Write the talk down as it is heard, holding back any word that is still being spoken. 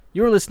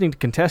You're listening to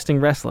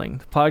Contesting Wrestling,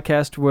 the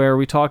podcast where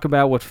we talk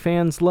about what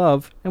fans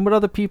love and what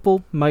other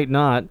people might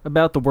not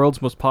about the world's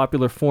most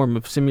popular form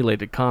of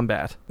simulated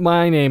combat.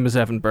 My name is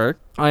Evan Burke.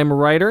 I am a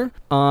writer.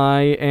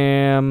 I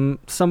am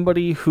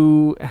somebody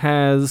who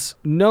has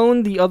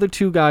known the other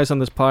two guys on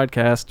this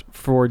podcast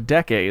for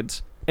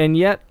decades, and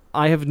yet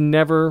I have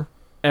never,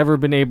 ever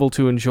been able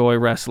to enjoy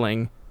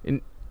wrestling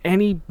in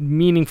any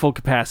meaningful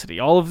capacity.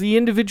 All of the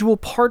individual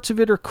parts of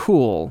it are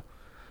cool.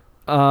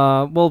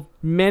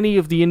 Many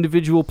of the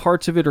individual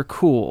parts of it are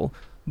cool,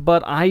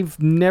 but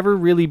I've never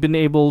really been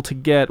able to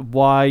get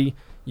why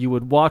you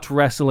would watch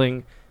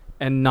wrestling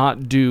and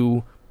not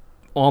do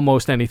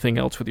almost anything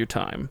else with your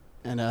time.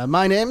 And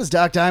my name is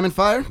Doc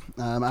Diamondfire.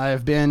 I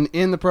have been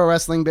in the pro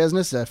wrestling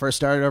business. I first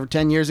started over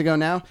 10 years ago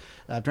now.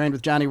 I've trained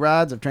with Johnny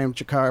Rods. I've trained with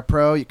Chikara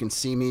Pro. You can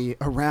see me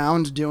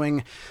around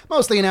doing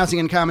mostly announcing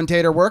and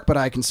commentator work, but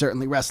I can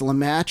certainly wrestle a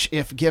match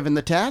if given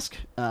the task.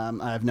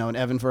 I've known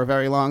Evan for a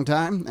very long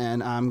time,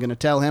 and I'm going to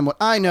tell him what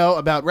I know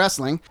about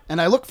wrestling. And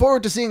I look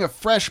forward to seeing a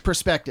fresh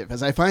perspective,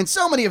 as I find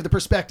so many of the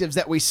perspectives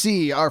that we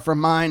see are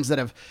from minds that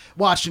have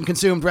watched and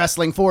consumed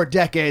wrestling for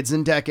decades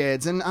and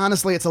decades, and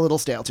honestly, it's a little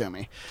stale to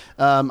me.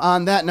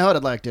 On that note,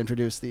 I'd like to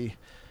introduce the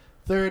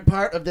third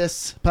part of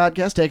this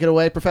podcast. Take it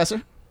away,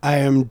 Professor. I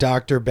am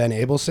Dr. Ben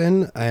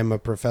Abelson. I am a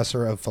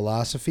professor of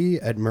philosophy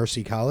at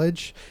Mercy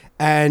College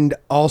and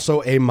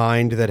also a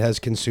mind that has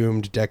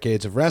consumed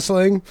decades of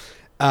wrestling.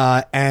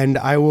 And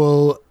I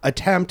will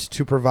attempt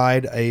to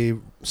provide a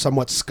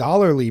somewhat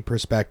scholarly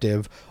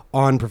perspective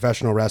on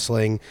professional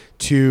wrestling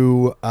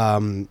to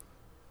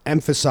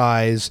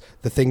emphasize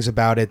the things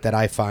about it that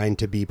I find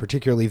to be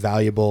particularly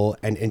valuable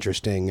and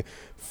interesting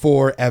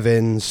for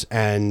Evans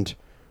and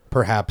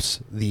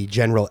perhaps the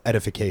general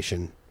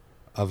edification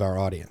of our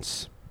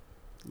audience.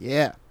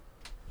 Yeah,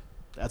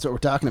 that's what we're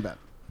talking about.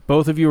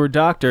 Both of you are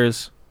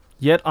doctors,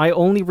 yet I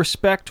only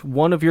respect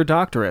one of your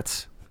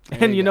doctorates.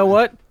 And you know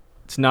what?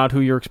 It's not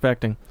who you're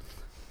expecting.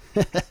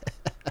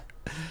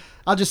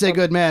 I'll just say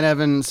good man,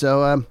 Evan.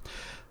 So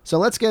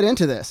let's get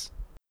into this.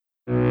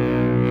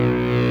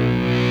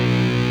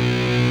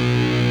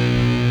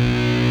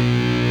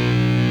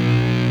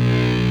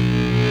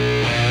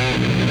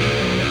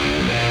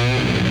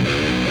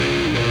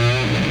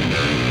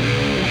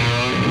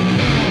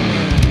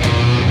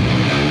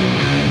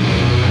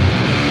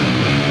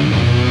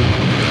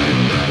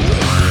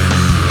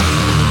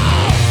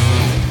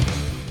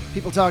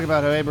 People talk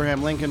about how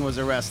Abraham Lincoln was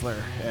a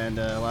wrestler, and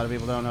a lot of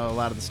people don't know a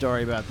lot of the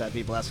story about that.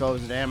 People ask, oh,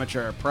 was it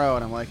amateur or pro?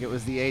 And I'm like, it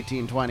was the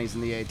 1820s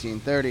and the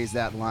 1830s.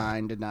 That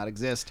line did not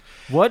exist.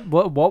 What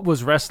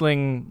was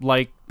wrestling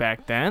like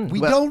back then?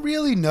 We don't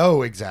really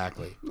know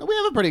exactly. We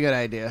have a pretty good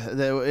idea.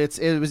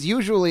 It was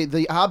usually,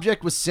 the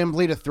object was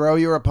simply to throw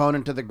your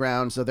opponent to the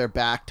ground so their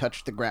back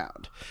touched the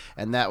ground.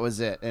 And that was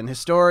it. And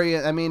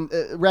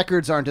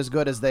records aren't as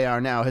good as they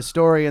are now.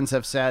 Historians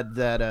have said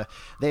that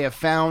they have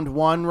found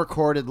one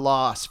recorded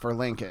loss for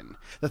Lincoln.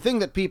 The thing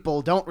that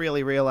people don't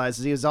really realize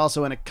is he was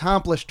also an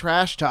accomplished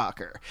trash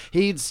talker.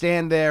 He'd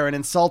stand there and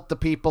insult the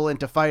people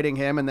into fighting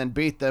him and then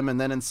beat them and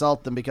then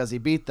insult them because he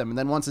beat them. And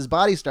then once his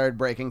body started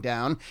breaking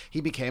down, he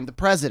became the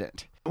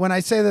president. When I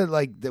say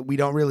that we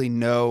don't really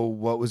know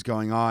what was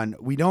going on,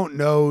 we don't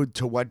know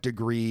to what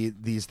degree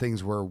these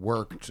things were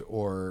worked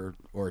or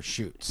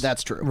shoots.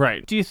 That's true.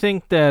 Right. Do you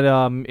think that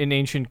in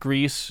ancient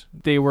Greece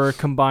they were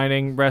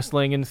combining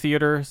wrestling and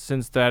theater,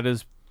 since that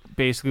is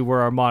basically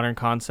where our modern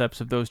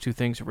concepts of those two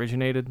things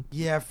originated?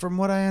 Yeah, from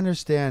what I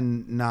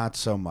understand, not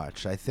so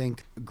much. I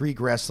think Greek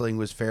wrestling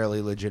was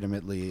fairly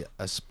legitimately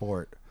a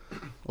sport.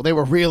 Well, they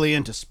were really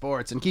into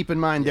sports, and keep in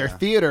mind their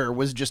theater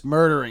was just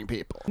murdering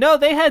people. No,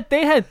 they had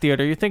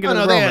theater. You're thinking of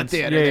the Romans.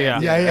 They had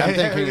theater. Yeah. I'm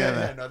thinking of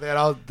it. No, they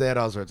had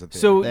all sorts of theater.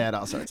 So They had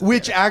all sorts of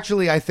which theater.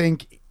 actually I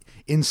think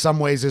in some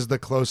ways is the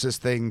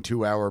closest thing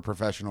to our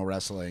professional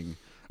wrestling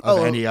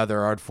of any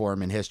other art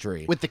form in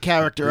history. With the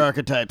character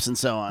archetypes and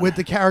so on. With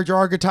the character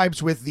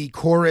archetypes, with the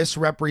chorus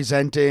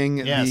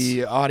representing Yes.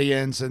 the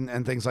audience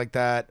and things like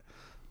that.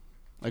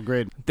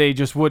 Agreed. they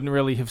just wouldn't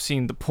really have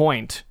seen the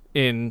point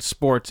in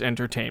sports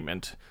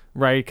entertainment,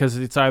 right? Because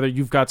it's either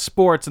you've got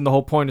sports, and the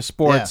whole point of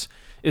sports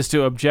is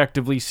to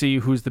objectively see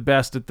who's the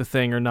best at the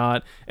thing or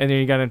not, and then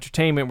you got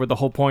entertainment where the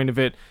whole point of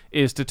it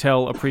is to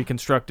tell a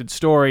pre-constructed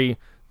story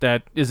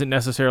that isn't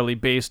necessarily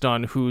based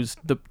on who's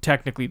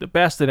technically the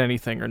best at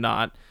anything or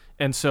not.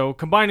 And so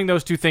combining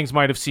those two things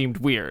might have seemed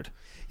weird.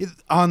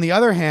 On the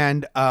other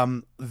hand,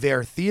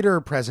 their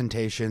theater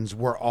presentations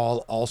were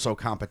all also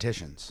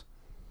competitions.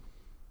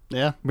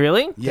 Yeah.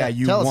 Really? Yeah,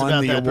 you Tell us won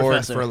about the that, award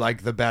Professor. for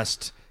like the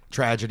best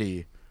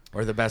tragedy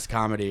or the best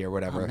comedy or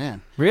whatever. Oh,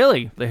 man.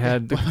 Really? They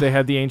had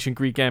the ancient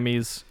Greek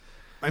Emmys.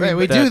 I Right,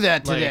 we but do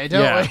that today,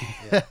 don't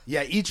we?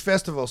 yeah, each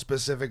festival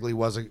specifically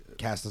was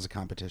cast as a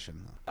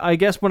competition. I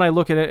guess when I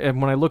look at it,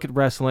 and when I look at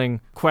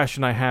wrestling,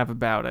 question I have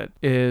about it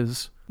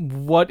is,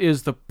 what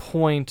is the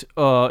point?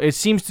 It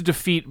seems to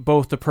defeat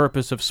both the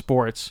purpose of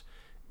sports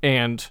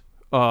and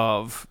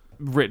of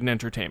written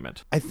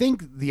entertainment. I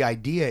think the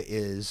idea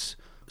is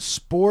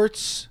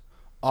sports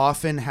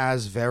often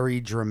has very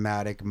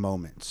dramatic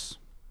moments.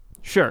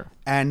 Sure.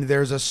 And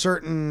there's a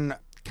certain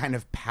kind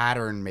of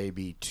pattern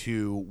maybe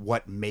to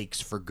what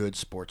makes for good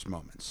sports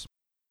moments.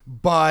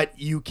 But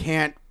you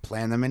can't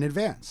plan them in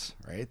advance,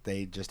 right?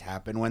 They just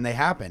happen when they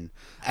happen.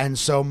 And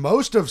so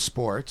most of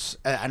sports,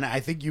 and I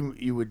think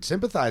you would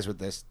sympathize with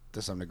this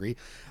to some degree,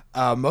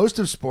 most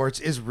of sports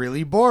is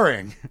really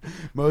boring.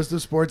 Most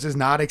of sports is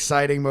not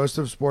exciting. Most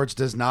of sports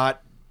does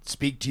not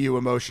speak to you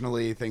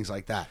emotionally, things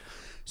like that.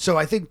 So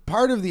I think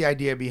part of the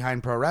idea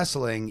behind pro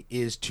wrestling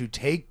is to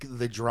take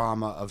the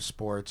drama of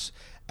sports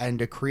and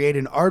to create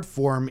an art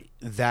form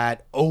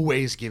that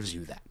always gives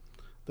you that.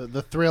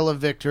 The thrill of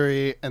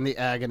victory and the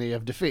agony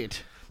of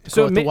defeat.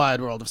 So The wide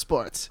world of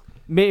sports.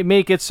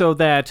 Make it so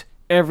that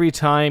every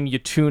time you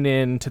tune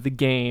in to the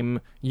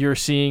game, you're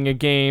seeing a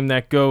game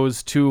that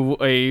goes to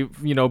a,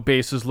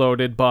 bases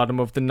loaded, bottom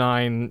of the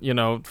nine,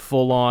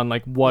 full on,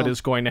 like what is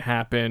going to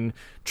happen,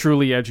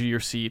 truly edge of your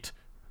seat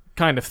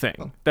kind of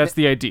thing. That's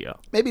the idea.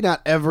 Maybe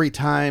not every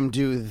time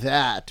do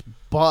that,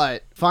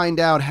 but find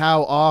out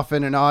how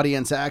often an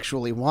audience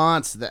actually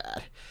wants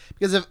that.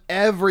 Because if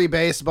every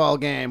baseball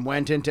game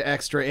went into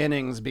extra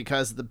innings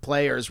because the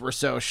players were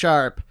so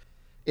sharp,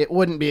 it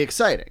wouldn't be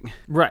exciting.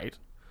 Right.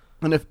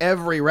 And if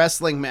every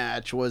wrestling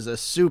match was a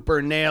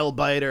super nail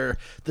biter,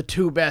 the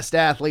two best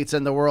athletes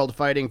in the world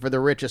fighting for the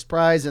richest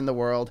prize in the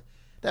world,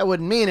 that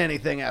wouldn't mean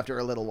anything after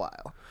a little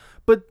while.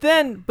 But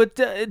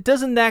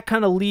doesn't that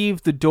kind of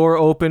leave the door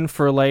open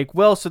for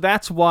so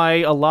that's why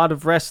a lot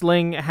of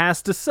wrestling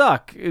has to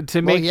suck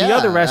to make the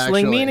other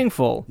wrestling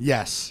meaningful.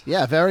 Yes.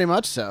 Yeah, very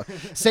much so.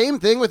 Same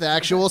thing with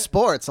actual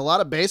sports. A lot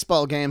of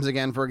baseball games,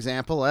 again, for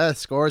example,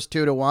 scores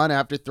 2-1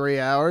 after 3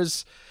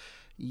 hours.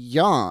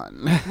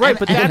 Yawn. Right,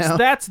 but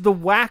that's the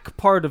whack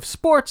part of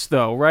sports,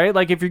 though, right?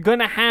 Like, if you're going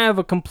to have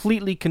a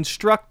completely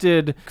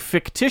constructed,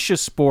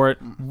 fictitious sport,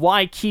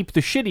 why keep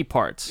the shitty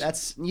parts?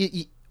 That's...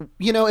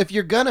 if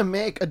you're going to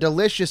make a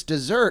delicious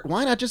dessert,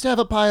 why not just have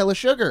a pile of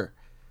sugar?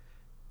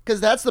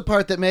 Because that's the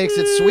part that makes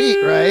it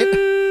sweet, right?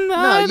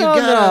 I don't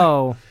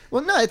know.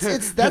 Well, no,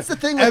 it's that's the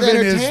thing with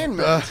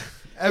entertainment.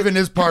 Evan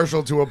is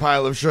partial to a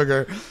pile of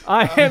sugar.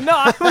 I am. No,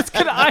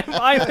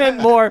 I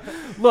meant more.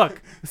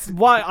 Look,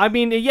 why? I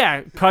mean,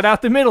 yeah, cut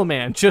out the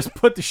middleman. Just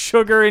put the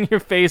sugar in your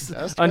face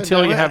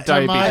until you have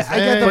diabetes. I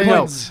get the point.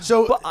 No,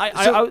 So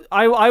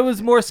I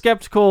was more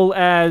skeptical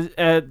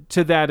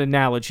to that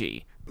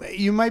analogy.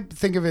 You might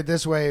think of it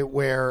this way,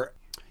 where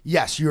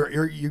yes,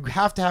 you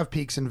have to have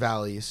peaks and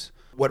valleys.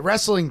 What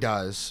wrestling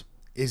does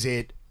is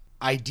it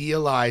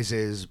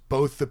idealizes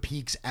both the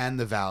peaks and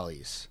the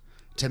valleys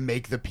to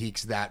make the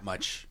peaks that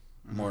much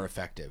more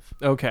effective.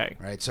 Okay.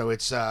 Right. So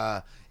it's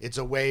a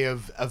way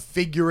of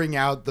figuring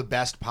out the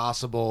best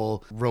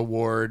possible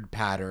reward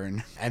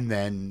pattern and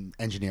then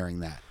engineering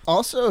that.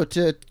 Also,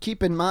 to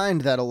keep in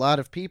mind that a lot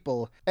of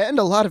people,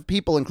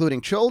 including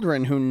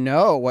children who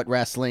know what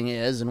wrestling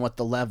is and what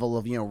the level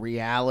of,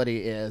 reality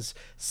is,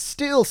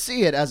 still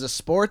see it as a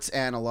sports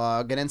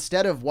analog. And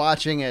instead of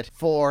watching it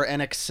for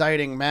an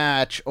exciting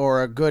match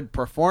or a good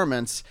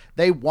performance,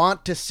 they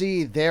want to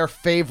see their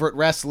favorite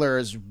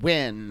wrestlers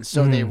win.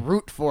 So they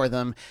root for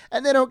them.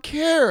 And they don't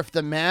care if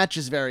the match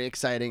is very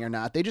exciting or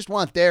not. They just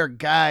want their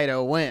guy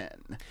to win.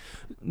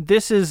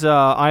 This is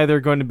either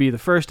going to be the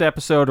first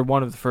episode or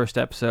one of the first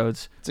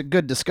episodes. It's a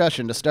good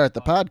discussion to start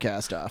the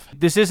podcast off.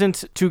 This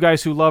isn't two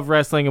guys who love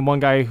wrestling and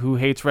one guy who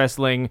hates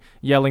wrestling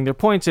yelling their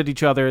points at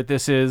each other.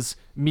 This is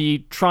me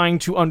trying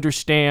to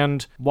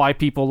understand why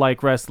people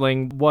like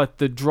wrestling, what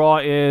the draw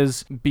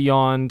is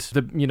beyond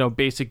the,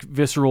 basic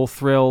visceral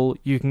thrill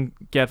you can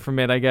get from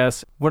it, I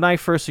guess. When I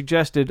first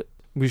suggested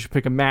we should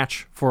pick a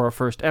match for our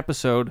first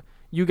episode,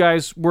 you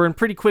guys were in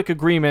pretty quick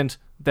agreement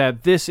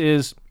that this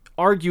is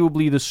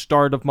arguably the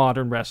start of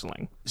modern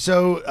wrestling.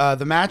 So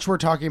the match we're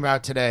talking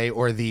about today,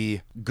 or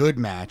the good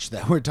match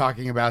that we're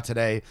talking about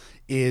today,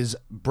 is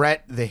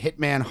Bret the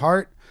Hitman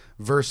Hart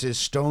versus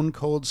Stone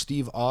Cold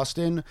Steve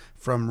Austin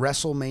from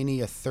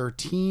WrestleMania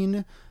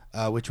 13,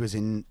 which was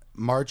in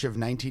March of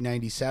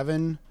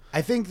 1997.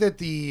 I think that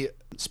the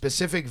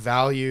specific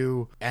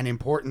value and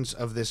importance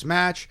of this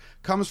match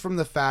comes from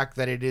the fact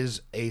that it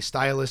is a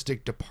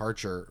stylistic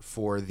departure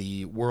for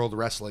the World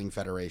Wrestling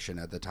Federation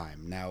at the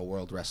time, now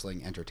World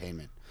Wrestling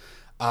Entertainment.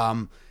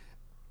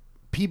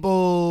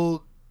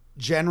 People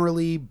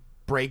generally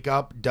break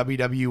up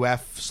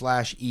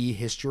WWF/E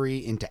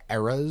history into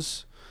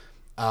eras,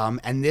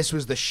 and this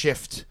was the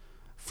shift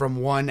from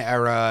one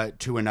era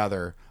to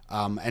another,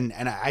 and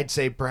I'd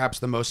say perhaps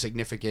the most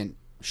significant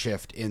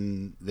shift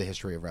in the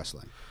history of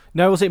wrestling.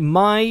 Now, I will say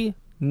my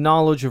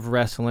knowledge of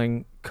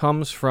wrestling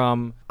comes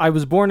from, I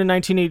was born in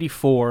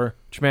 1984,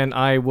 which meant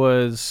I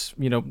was,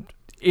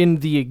 in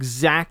the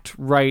exact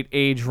right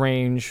age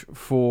range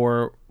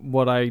for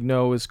what I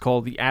know is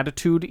called the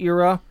Attitude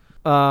Era,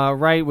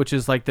 right? Which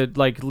is like the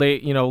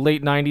late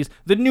 90s,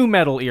 the new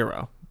metal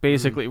era,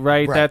 basically,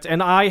 right? Right.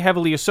 And I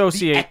heavily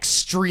associate The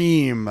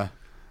Extreme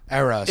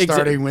era,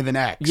 starting with an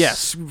X.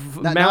 Yes.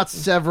 Not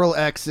several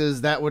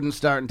X's. That wouldn't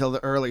start until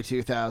the early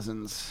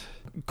 2000s.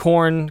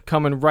 Korn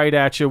coming right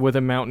at you with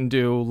a Mountain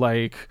Dew,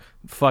 like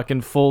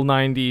fucking full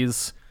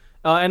 90s.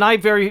 And I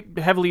very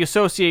heavily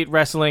associate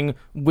wrestling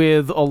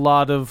with a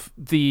lot of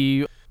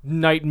the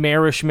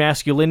nightmarish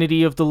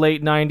masculinity of the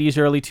late 90s,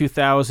 early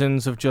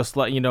 2000s, of just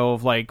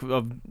like,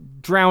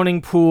 of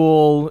drowning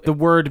pool, the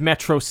word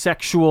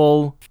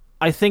metrosexual.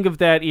 I think of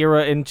that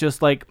era and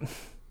just like,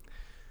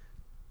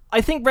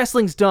 I think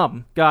wrestling's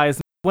dumb, guys.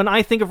 When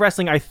I think of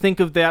wrestling, I think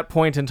of that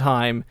point in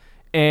time,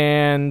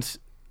 and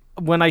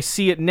when I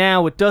see it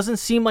now, it doesn't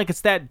seem like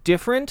it's that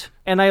different.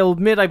 And I'll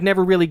admit I've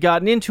never really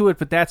gotten into it,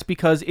 but that's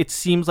because it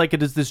seems like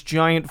it is this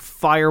giant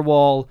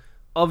firewall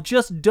of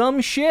just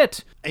dumb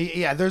shit.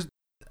 Yeah, there's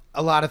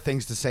a lot of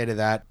things to say to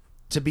that.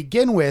 To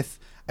begin with,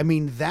 I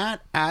mean,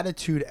 that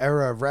Attitude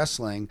Era of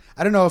wrestling,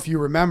 I don't know if you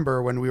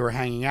remember when we were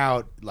hanging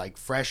out, like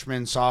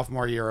freshman,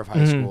 sophomore year of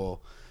high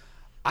school,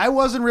 I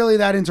wasn't really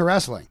that into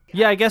wrestling.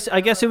 Yeah, I guess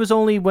it was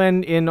only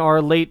when in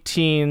our late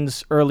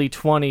teens, early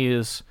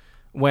 20s,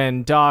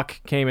 when Doc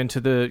came into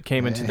the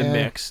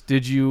mix,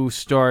 did you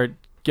start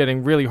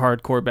getting really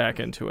hardcore back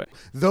into it.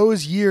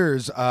 Those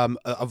years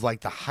of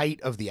like the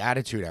height of the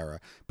Attitude Era,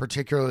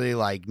 particularly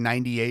like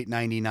 98,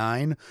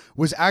 99,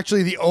 was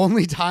actually the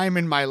only time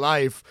in my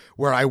life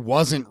where I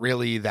wasn't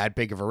really that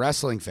big of a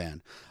wrestling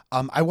fan.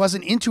 I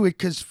wasn't into it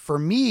because for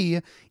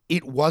me,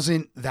 it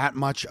wasn't that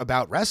much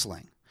about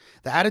wrestling.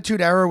 The Attitude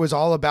Era was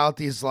all about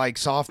these like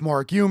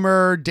sophomore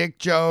humor, dick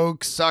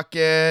jokes, suck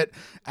it,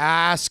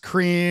 ass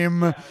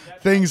cream,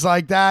 things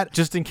like that.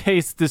 Just in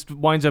case this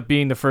winds up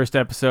being the first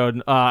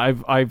episode,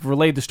 I've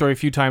relayed the story a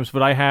few times,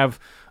 but I have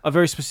a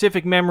very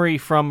specific memory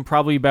from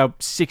probably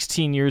about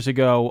 16 years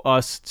ago,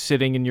 us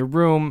sitting in your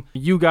room.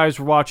 You guys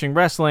were watching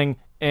wrestling,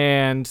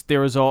 and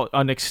there was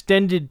an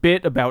extended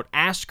bit about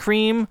ass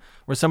cream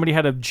where somebody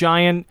had a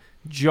giant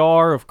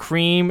jar of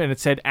cream and it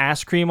said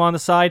ass cream on the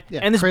side.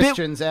 Yeah, and this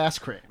Christian's ass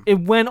cream. It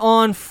went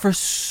on for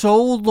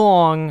so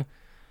long,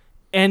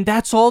 and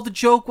that's all the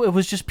joke. It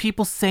was just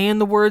people saying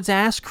the words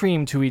ass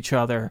cream to each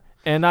other.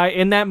 And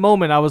in that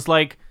moment, I was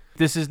like,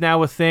 this is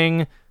now a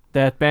thing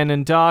that Ben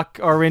and Doc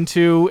are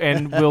into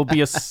and will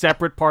be a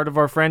separate part of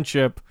our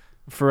friendship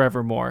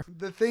forevermore.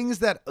 The things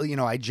that,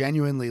 I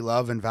genuinely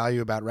love and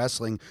value about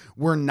wrestling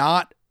were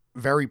not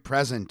very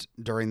present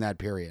during that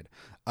period.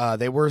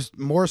 They were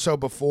more so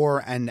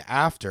before and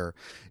after.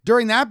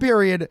 During that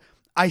period,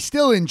 I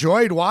still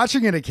enjoyed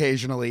watching it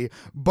occasionally,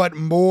 but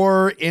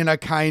more in a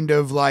kind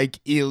of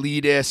like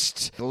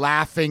elitist,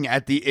 laughing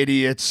at the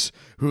idiots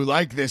who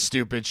like this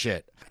stupid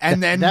shit.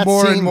 And then that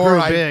more scene and more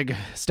grew big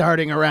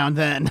starting around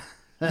then.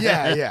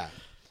 Yeah.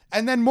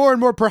 And then more and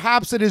more,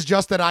 perhaps it is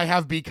just that I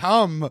have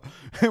become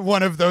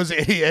one of those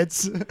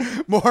idiots.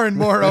 More and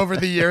more over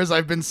the years,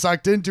 I've been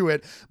sucked into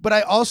it. But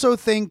I also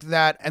think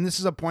that, and this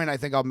is a point I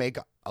think I'll make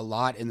a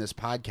lot in this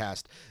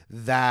podcast,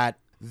 that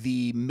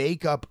the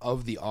makeup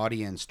of the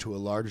audience to a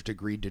large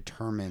degree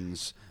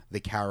determines the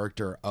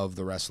character of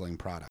the wrestling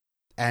product.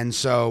 And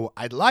so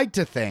I'd like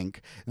to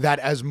think that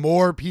as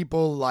more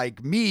people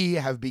like me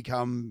have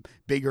become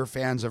bigger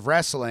fans of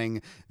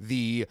wrestling,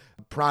 the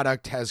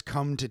product has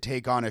come to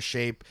take on a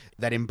shape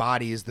that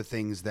embodies the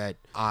things that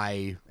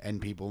I and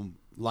people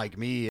like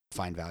me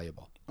find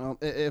valuable. Well,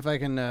 if I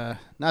can,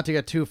 not to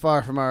get too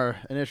far from our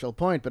initial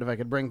point, but if I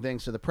could bring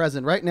things to the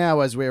present. Right now,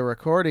 as we're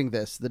recording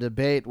this, the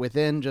debate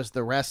within just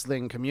the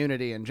wrestling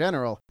community in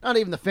general, not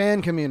even the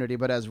fan community,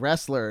 but as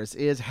wrestlers,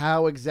 is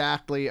how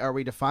exactly are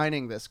we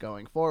defining this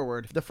going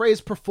forward? The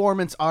phrase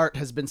performance art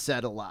has been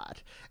said a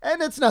lot,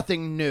 and it's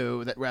nothing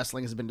new that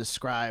wrestling has been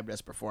described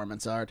as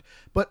performance art,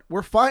 but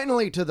we're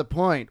finally to the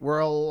point where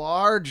a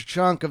large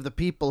chunk of the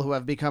people who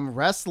have become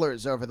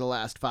wrestlers over the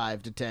last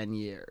 5 to 10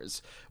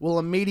 years will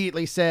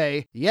immediately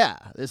say, yeah,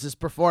 this is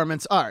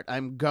performance art.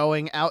 I'm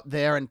going out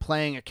there and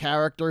playing a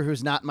character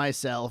who's not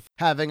myself,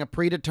 having a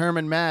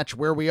predetermined match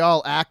where we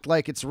all act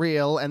like it's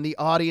real and the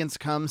audience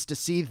comes to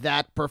see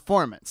that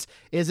performance.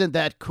 Isn't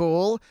that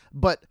cool?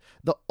 But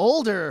the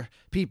older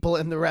people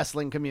in the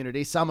wrestling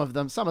community, some of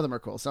them are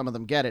cool, some of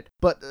them get it,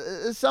 but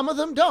some of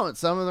them don't.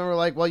 Some of them are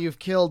like, well, you've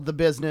killed the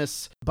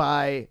business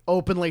by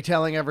openly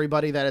telling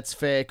everybody that it's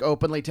fake,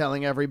 openly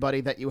telling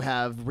everybody that you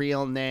have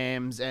real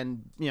names,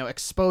 and,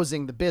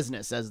 exposing the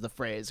business, as the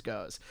phrase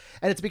goes.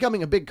 And it's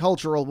becoming a big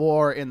cultural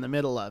war in the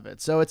middle of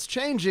it. So it's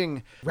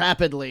changing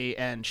rapidly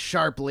and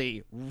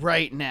sharply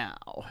right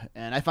now,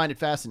 and I find it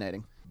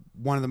fascinating.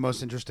 One of the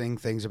most interesting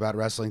things about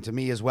wrestling to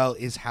me as well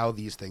is how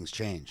these things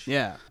change.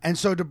 Yeah. And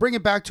so to bring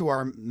it back to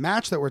our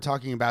match that we're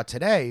talking about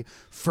today,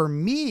 for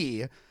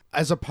me,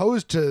 as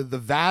opposed to the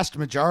vast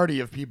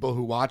majority of people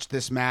who watched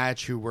this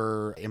match who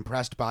were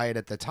impressed by it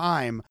at the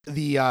time,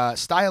 the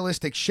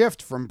stylistic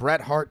shift from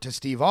Bret Hart to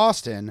Steve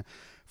Austin,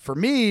 for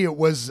me,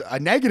 was a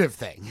negative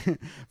thing.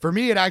 For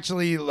me, it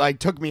actually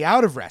took me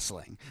out of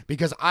wrestling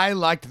because I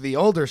liked the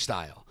older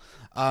style.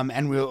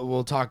 And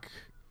we'll talk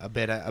a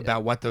bit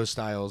about what those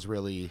styles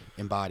really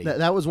embody.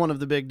 That was one of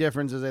the big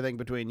differences, I think,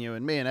 between you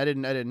and me. And I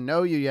didn't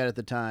know you yet at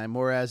the time.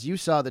 Whereas you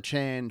saw the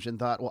change and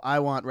thought, well, I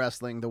want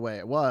wrestling the way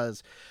it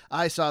was.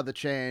 I saw the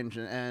change,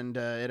 and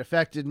it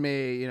affected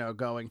me. You know,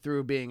 going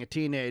through being a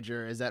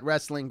teenager, is that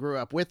wrestling grew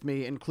up with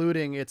me,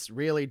 including its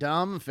really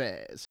dumb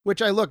phase,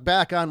 which I look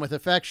back on with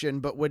affection,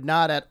 but would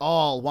not at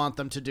all want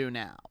them to do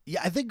now.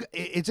 Yeah, I think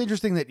it's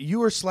interesting that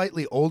you are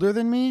slightly older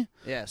than me.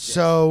 Yes.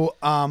 So,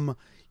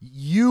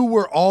 you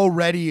were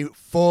already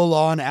full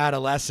on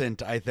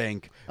adolescent, I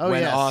think,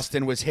 when yes.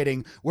 Austin was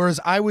hitting, whereas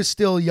I was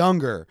still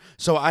younger,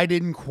 so I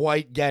didn't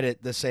quite get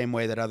it the same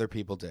way that other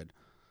people did.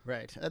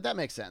 Right. That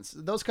makes sense.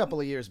 Those couple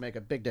of years make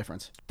a big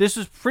difference. This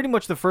is pretty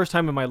much the first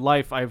time in my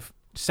life I've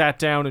sat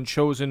down and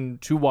chosen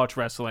to watch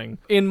wrestling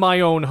in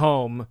my own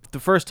home. The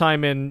first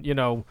time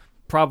in,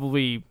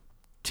 probably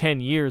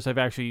 10 years I've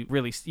actually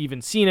really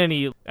even seen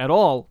any at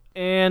all.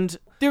 And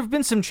there have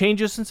been some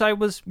changes since I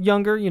was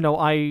younger.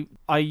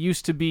 I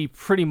used to be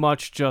pretty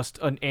much just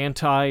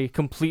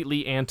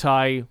completely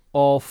anti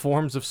all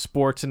forms of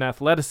sports and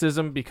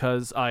athleticism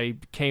because I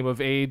came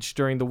of age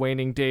during the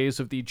waning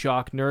days of the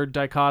jock-nerd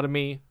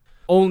dichotomy.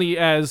 Only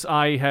as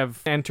I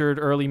have entered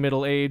early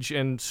middle age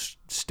and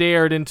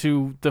stared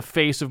into the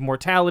face of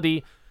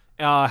mortality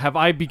have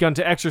I begun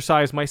to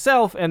exercise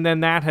myself, and then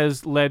that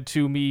has led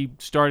to me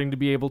starting to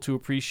be able to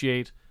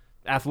appreciate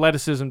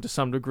athleticism to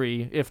some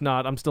degree. If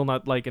not, I'm still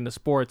not into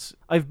sports.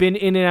 I've been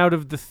in and out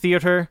of the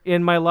theater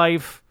in my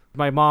life.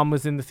 My mom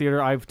was in the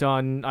theater. I've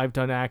done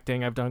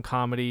acting, I've done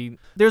comedy.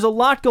 There's a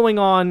lot going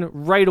on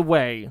right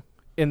away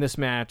in this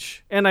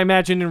match, and I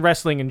imagine in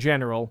wrestling in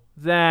general,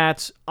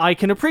 that I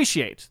can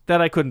appreciate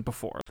that I couldn't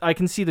before. I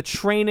can see the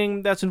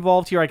training that's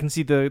involved here. I can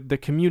see the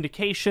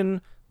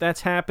communication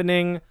that's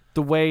happening.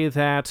 The way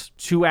that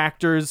two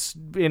actors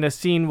in a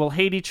scene will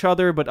hate each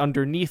other, but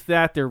underneath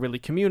that, they're really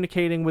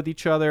communicating with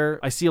each other.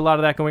 I see a lot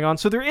of that going on.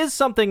 So there is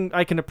something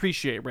I can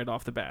appreciate right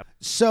off the bat.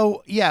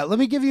 So, yeah, let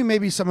me give you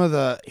maybe some of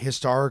the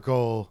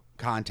historical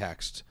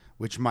context,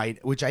 which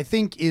I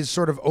think is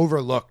sort of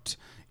overlooked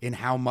in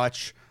how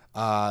much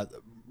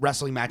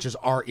wrestling matches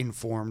are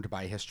informed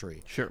by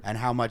history. Sure. And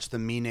how much the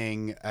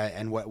meaning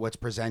and what's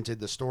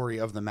presented, the story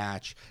of the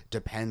match,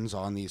 depends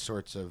on these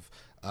sorts of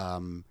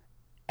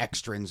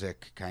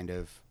extrinsic kind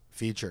of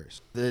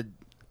features. The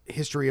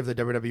history of the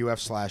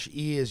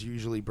WWF/E is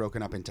usually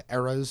broken up into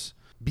eras,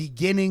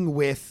 beginning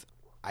with,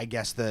 I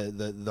guess,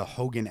 the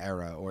Hogan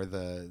era or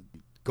the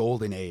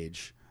golden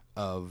age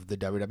of the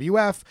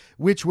WWF,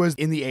 which was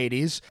in the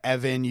 80s.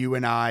 Evan, you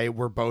and I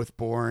were both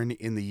born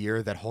in the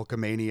year that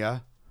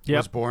Hulkamania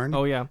was born.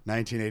 Oh, yeah.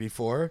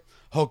 1984.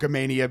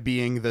 Hulkamania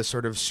being the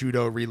sort of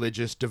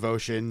pseudo-religious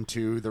devotion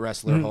to the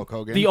wrestler Hulk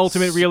Hogan. The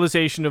ultimate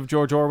realization of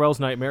George Orwell's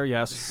nightmare,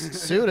 yes.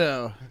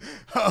 Pseudo.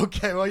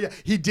 Okay, well, yeah.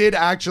 He did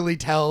actually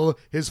tell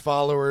his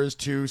followers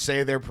to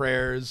say their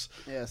prayers,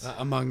 Yes.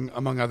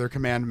 Among other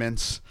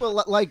commandments.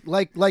 Well,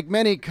 like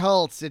many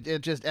cults, it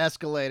just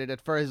escalated. At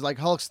first, like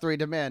Hulk's 3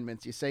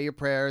 commandments: you say your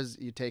prayers,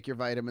 you take your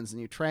vitamins,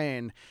 and you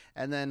train.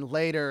 And then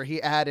later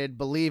he added,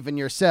 believe in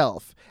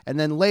yourself. And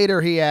then later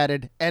he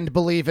added, and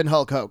believe in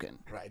Hulk Hogan.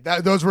 Right.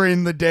 Those were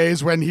in the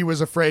days when he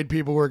was afraid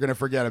people were going to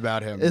forget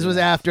about him. This was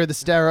after the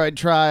steroid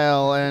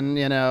trial and,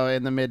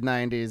 in the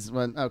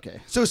mid-90s.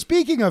 Okay. So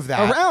speaking of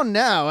that... Around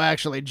now,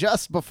 actually,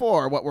 just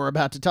before what we're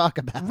about to talk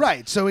about.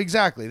 Right. So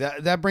exactly.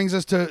 That brings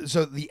us to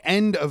the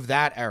end of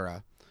that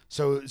era.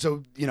 So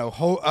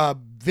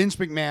Vince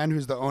McMahon,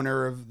 who's the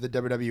owner of the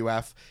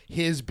WWF,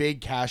 his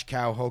big cash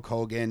cow, Hulk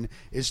Hogan,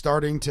 is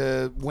starting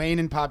to wane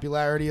in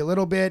popularity a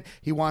little bit.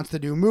 He wants to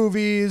do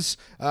movies.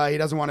 He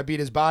doesn't want to beat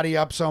his body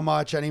up so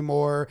much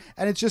anymore.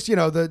 And it's just,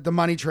 the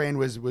money train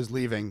was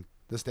leaving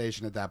the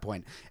station at that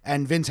point.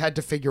 And Vince had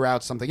to figure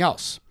out something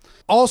else.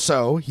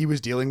 Also, he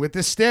was dealing with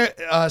this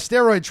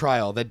steroid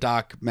trial that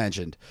Doc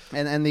mentioned.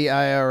 And the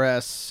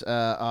IRS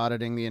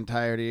auditing the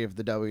entirety of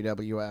the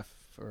WWF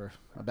for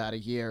about a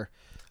year.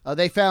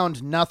 They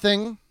found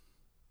nothing.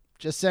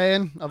 Just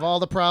saying, of all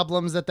the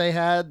problems that they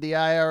had, the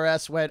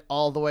IRS went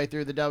all the way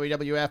through the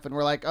WWF and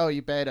were like, oh,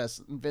 you paid us.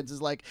 And Vince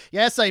is like,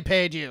 yes, I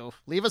paid you.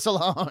 Leave us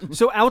alone.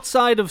 So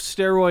outside of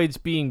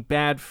steroids being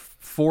bad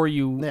for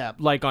you, Yeah.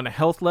 like on a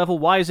health level,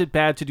 why is it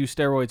bad to do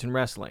steroids in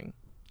wrestling?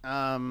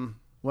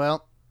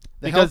 Well,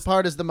 the health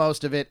part is the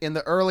most of it. In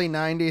the early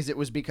 90s, it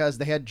was because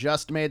they had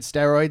just made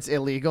steroids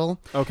illegal.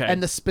 Okay.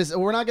 And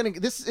we're not going to...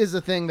 This is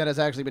a thing that has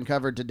actually been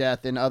covered to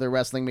death in other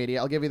wrestling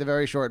media. I'll give you the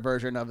very short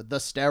version of the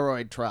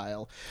steroid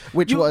trial,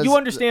 which was... You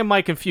understand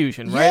my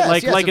confusion, right?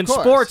 Yes, like of in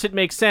course. sports, it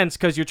makes sense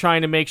because you're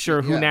trying to make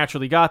sure who Yeah.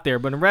 naturally got there.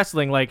 But in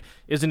wrestling,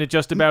 isn't it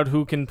just about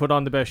who can put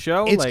on the best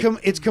show?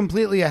 It's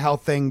completely a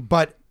health thing,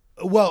 but,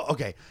 well,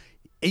 okay.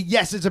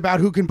 Yes, it's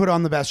about who can put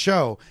on the best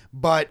show,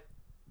 but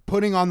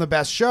putting on the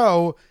best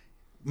show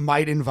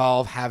might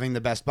involve having the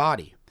best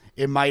body.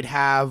 It might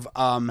have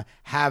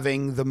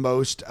having the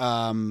most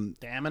Stamina.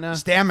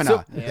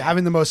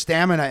 Having the most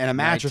stamina in a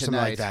match Night or to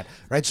something like night. that,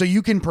 right? So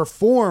you can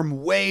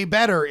perform way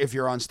better if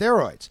you're on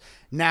steroids.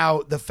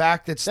 Now, the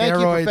fact that Thank you,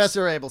 steroids...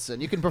 Professor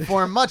Abelson. You can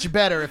perform much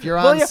better if you're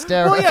Well, on yeah.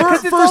 steroids. Well, yeah. 'cause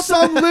it's for also-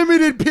 some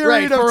limited period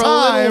Right, for of a little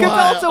time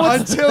while. It's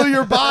also- until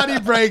your body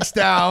breaks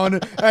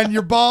down and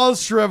your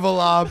balls shrivel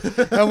up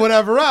and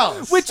whatever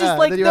else. Which is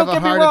like, then you don't have a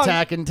get me heart wrong.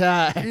 attack in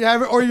time. You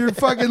have, or you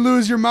fucking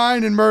lose your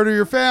mind and murder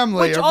your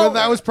family. Which But all-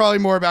 that was probably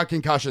more about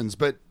concussions.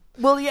 But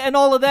Well, yeah, and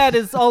all of that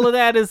is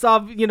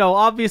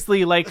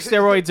obviously, like,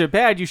 steroids are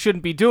bad. You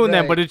shouldn't be doing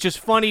them, Right. but it's just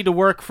funny to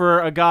work for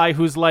a guy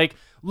who's like,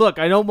 look,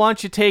 I don't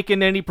want you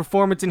taking any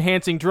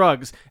performance-enhancing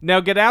drugs. Now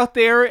get out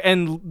there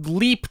and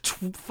leap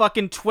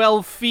fucking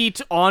 12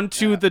 feet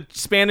onto the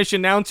Spanish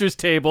announcer's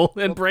table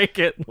and break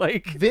it.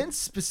 Like, Vince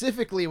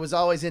specifically was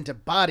always into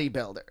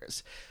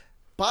bodybuilders.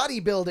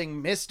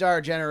 Bodybuilding missed our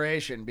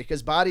generation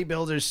because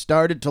bodybuilders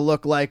started to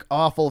look like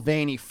awful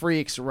veiny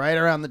freaks right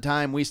around the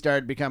time we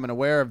started becoming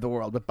aware of the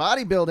world. But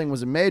bodybuilding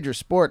was a major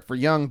sport for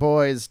young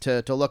boys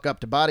to look up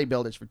to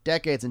bodybuilders for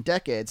decades and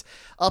decades,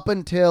 up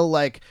until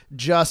like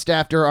just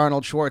after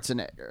Arnold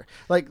Schwarzenegger.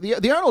 Like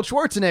the Arnold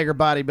Schwarzenegger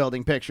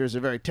bodybuilding pictures are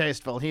very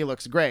tasteful. He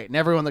looks great, and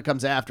everyone that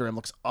comes after him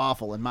looks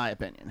awful, in my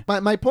opinion.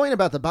 My point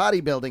about the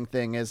bodybuilding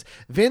thing is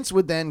Vince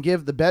would then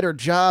give the better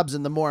jobs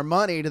and the more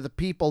money to the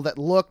people that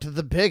looked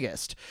the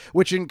biggest,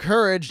 which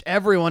encouraged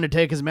everyone to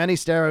take as many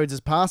steroids as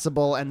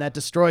possible, and that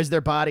destroys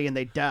their body and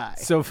they die.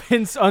 so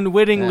Vince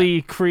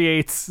unwittingly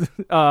creates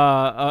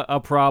a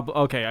problem.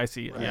 Okay, I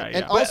see. Yeah, yeah.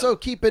 And also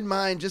keep in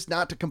mind, just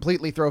not to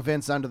completely throw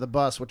Vince under the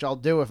bus, which I'll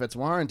do if it's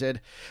warranted,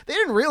 they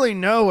didn't really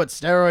know what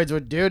steroids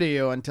would do to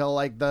you until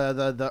like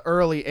the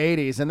early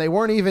 80s, and they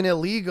weren't even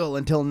illegal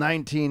until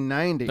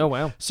 1990. Oh,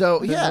 wow.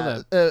 So I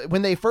didn't know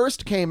when they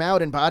first came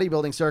out in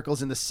bodybuilding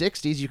circles in the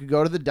 60s, you could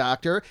go to the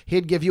doctor,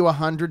 he'd give you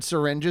 100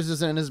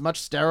 syringes and as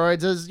much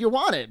steroids as you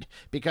wanted,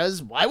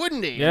 because why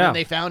wouldn't he? Yeah. And then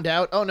they found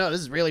out, oh no, this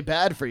is really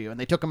bad for you, and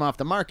they took him off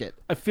the market.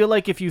 I feel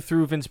like if you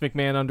threw Vince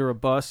McMahon under a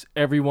bus,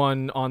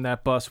 everyone on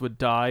that bus would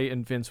die,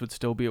 and Vince would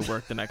still be at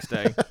work the next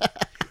day.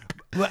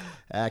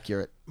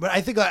 Accurate. But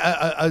I think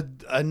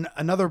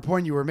another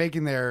point you were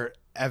making there,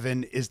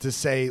 Evan, is to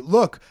say,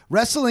 look,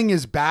 wrestling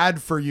is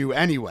bad for you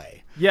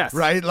anyway. Yes.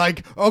 Right?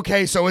 Like,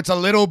 okay, so it's a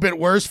little bit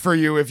worse for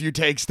you if you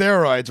take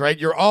steroids, right?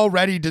 You're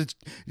already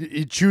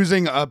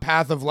choosing a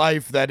path of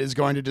life that is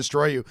going to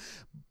destroy you.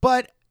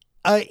 But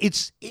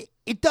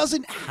it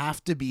doesn't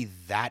have to be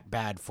that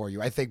bad for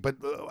you, I think. But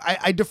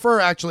I defer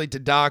actually to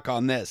Doc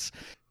on this.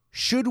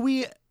 Should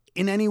we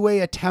in any way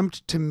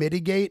attempt to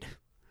mitigate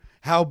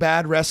how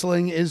bad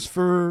wrestling is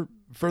for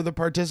the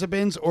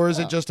participants? Or is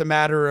it just a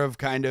matter of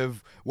kind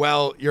of,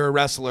 well, you're a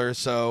wrestler,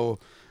 so...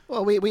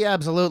 Well, we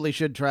absolutely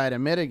should try to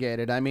mitigate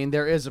it. I mean,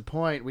 there is a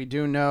point. We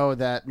do know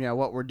that,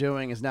 what we're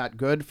doing is not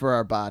good for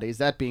our bodies.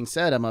 That being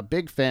said, I'm a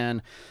big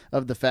fan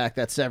of the fact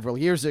that several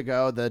years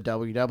ago, the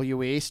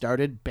WWE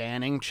started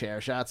banning chair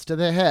shots to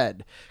the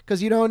head,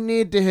 because you don't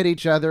need to hit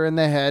each other in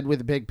the head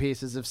with big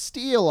pieces of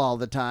steel all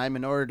the time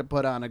in order to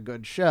put on a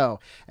good show.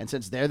 And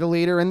since they're the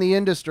leader in the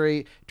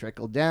industry,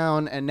 trickled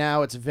down, and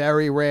now it's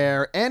very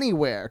rare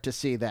anywhere to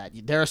see that.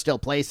 There are still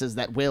places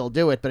that will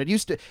do it, but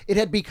it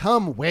had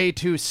become way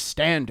too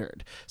standard.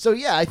 So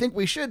yeah, I think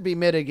we should be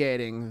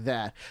mitigating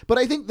that. But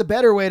I think the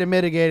better way to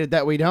mitigate it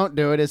that we don't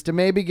do it is to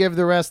maybe give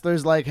the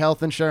wrestlers like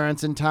health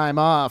insurance and time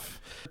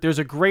off. There's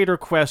a greater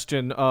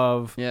question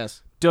of,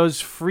 Yes. does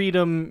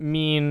freedom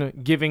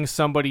mean giving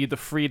somebody the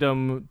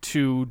freedom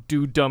to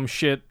do dumb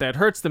shit that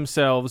hurts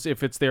themselves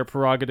if it's their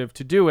prerogative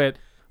to do it?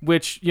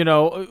 Which,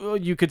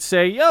 you could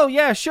say, oh,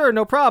 yeah, sure,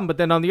 no problem. But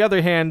then on the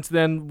other hand,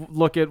 then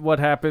look at what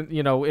happened.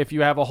 If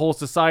you have a whole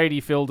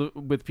society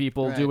filled with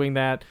people Right. doing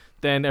that,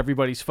 then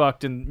everybody's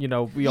fucked and,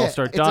 we all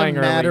start dying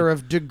It's a matter early.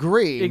 of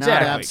degree,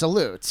 Exactly. not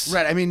absolutes.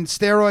 Right. I mean,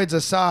 steroids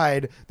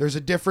aside, there's a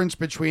difference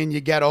between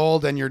you get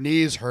old and your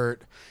knees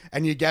hurt,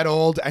 and you get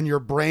old and your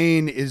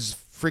brain is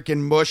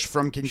freaking mush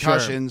from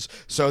concussions,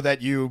 so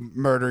that you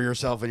murder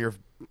yourself and your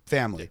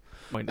family.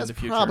 Point in That's the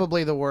future.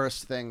 probably the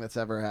worst thing that's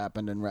ever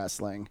happened in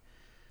wrestling.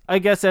 I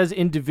guess as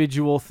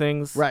individual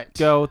things Right.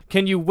 go,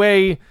 can you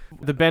weigh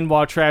the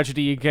Benoit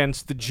tragedy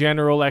against the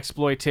general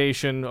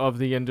exploitation of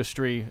the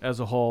industry as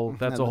a whole?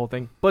 That's a whole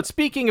thing. But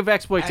speaking of And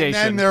exploitation,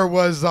 then there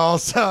was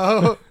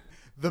also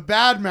the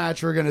bad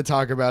match we're going to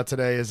talk about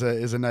today is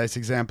a nice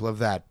example of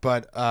that.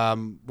 But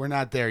we're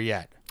not there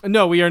yet.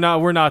 no, we are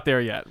not. We're not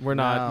there yet. We're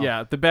not. No.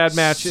 Yeah, the bad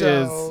match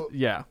So- is.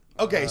 Yeah.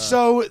 Okay,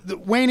 so the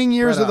waning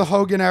years right of the on.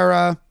 Hogan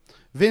era,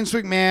 Vince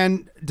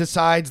McMahon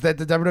decides that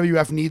the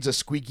WWF needs a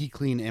squeaky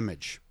clean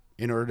image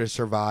in order to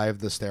survive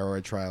the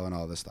steroid trial and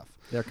all this stuff.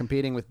 They're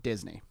competing with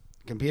Disney.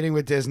 Competing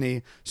with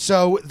Disney.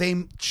 So they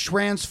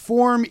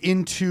transform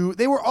into,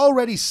 they were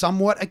already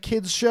somewhat a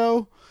kids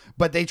show,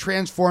 but they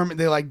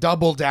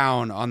double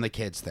down on the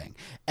kids thing.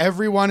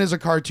 Everyone is a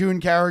cartoon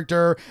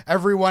character.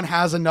 Everyone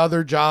has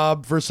another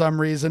job for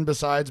some reason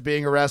besides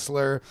being a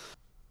wrestler.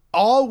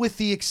 All with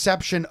the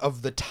exception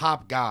of the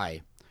top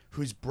guy,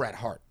 who's Bret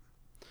Hart.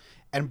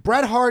 And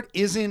Bret Hart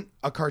isn't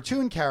a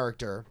cartoon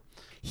character.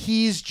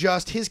 His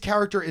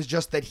character is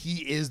just that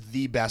he is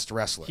the best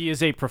wrestler. He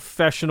is a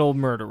professional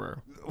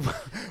murderer.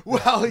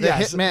 Well, The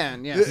yes.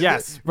 hitman, yes.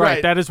 Yes, right.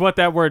 Right. That is what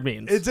that word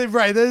means. It's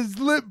right. It's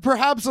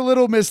perhaps a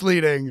little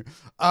misleading.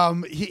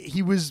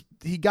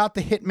 He got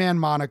the Hitman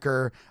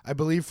moniker, I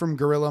believe, from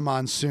Gorilla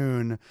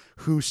Monsoon,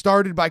 who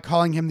started by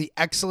calling him the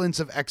excellence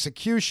of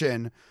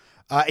execution.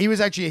 He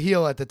was actually a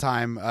heel at the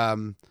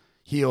time.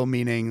 Heel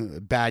meaning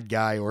bad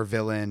guy or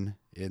villain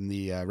in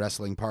the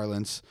wrestling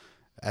parlance,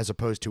 as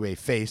opposed to a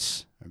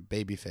face,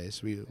 baby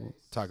face. We'll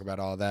talk about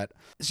all that.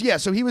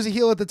 So he was a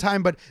heel at the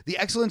time, but the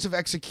excellence of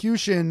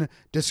execution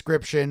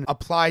description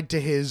applied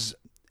to his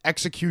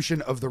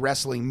execution of the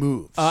wrestling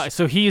moves.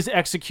 So he's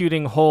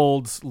executing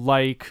holds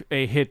like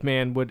a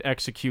hitman would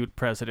execute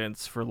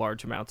presidents for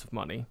large amounts of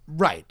money.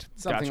 Right.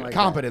 Something Gotcha. like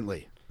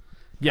Competently.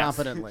 Yes.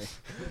 Competently.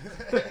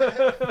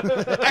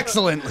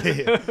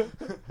 Excellently.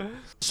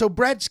 So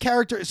Brett's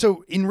character,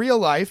 so in real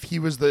life,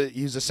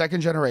 he's a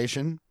second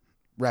generation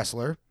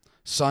wrestler,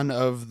 son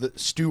of the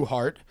Stu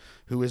Hart,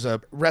 who is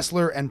a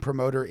wrestler and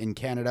promoter in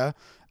Canada,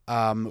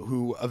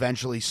 who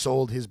eventually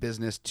sold his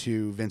business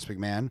to Vince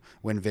McMahon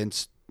when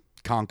Vince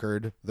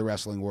conquered the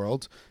wrestling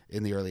world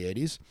in the early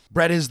 80s.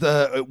 Brett is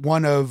the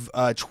one of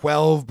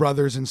 12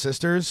 brothers and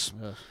sisters.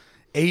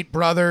 8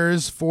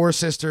 brothers, 4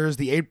 sisters.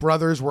 The 8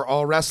 brothers were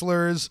all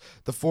wrestlers.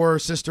 The 4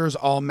 sisters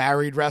all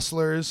married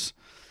wrestlers.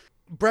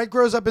 Brett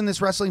grows up in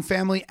this wrestling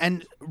family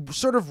and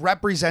sort of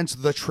represents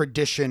the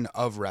tradition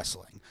of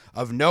wrestling,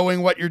 of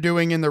knowing what you're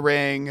doing in the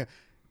ring,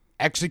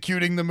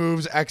 executing the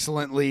moves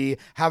excellently,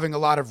 having a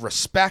lot of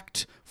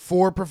respect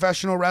for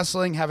professional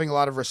wrestling, having a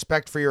lot of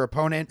respect for your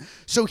opponent.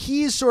 So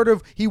he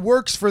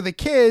works for the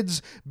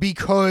kids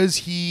because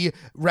he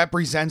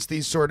represents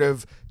these sort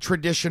of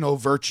traditional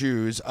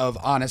virtues of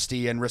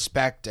honesty and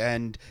respect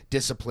and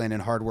discipline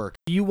and hard work.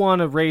 If you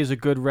want to raise a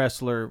good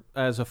wrestler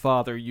as a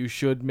father, you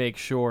should make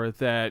sure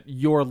that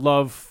your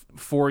love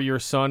for your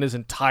son is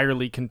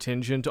entirely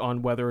contingent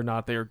on whether or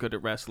not they are good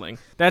at wrestling.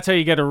 That's how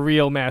you get a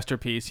real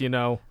masterpiece, you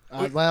know?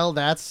 Well,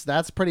 that's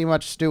pretty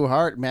much Stu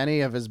Hart.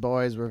 Many of his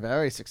boys were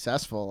very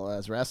successful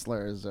as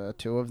wrestlers,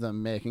 2 of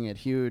them making it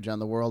huge on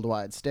the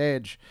worldwide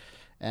stage,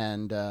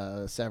 and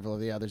several of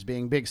the others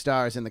being big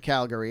stars in the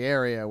Calgary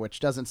area, which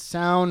doesn't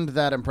sound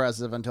that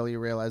impressive until you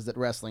realize that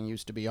wrestling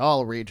used to be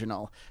all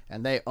regional,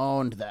 and they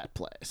owned that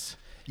place.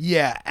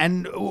 Yeah,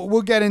 and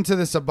we'll get into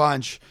this a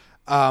bunch,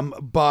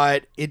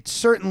 but it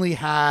certainly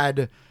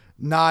had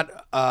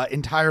not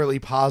entirely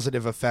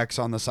positive effects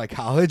on the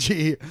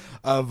psychology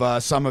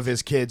of some of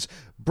his kids.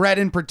 Brett,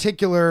 in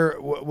particular,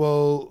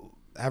 will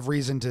have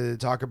reason to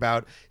talk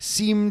about,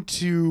 seemed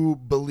to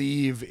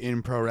believe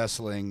in pro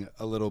wrestling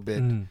a little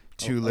bit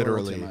too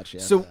literally. Too much,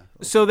 yeah.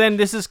 So then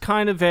this is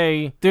kind of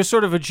there's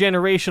sort of a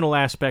generational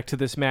aspect to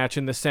this match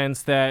in the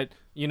sense that,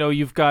 you know,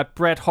 you've got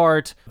Bret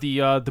Hart,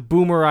 the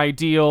boomer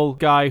ideal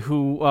guy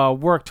who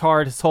worked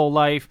hard his whole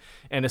life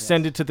and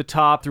ascended to the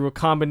top through a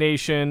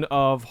combination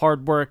of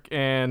hard work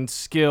and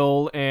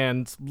skill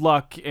and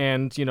luck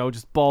and, you know,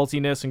 just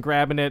ballsiness and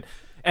grabbing it.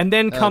 And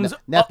then comes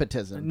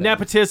nepotism.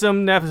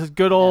 Nepotism,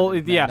 good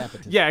old,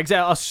 nepotism. Yeah,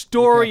 exactly. A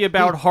story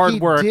about hard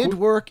work. He did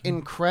work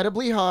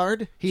incredibly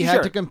hard. He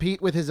had to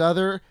compete with his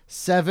other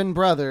 7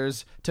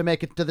 brothers to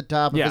make it to the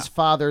top of his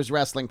father's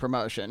wrestling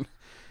promotion.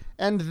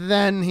 And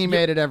then he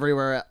made it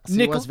everywhere else.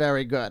 He was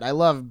very good. I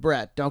love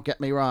Brett, don't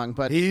get me wrong,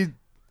 but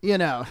you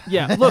know.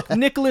 Yeah, look,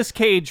 Nicolas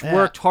Cage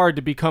worked hard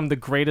to become the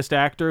greatest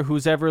actor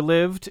who's ever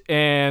lived,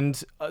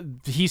 and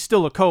he's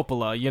still a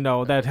Coppola. You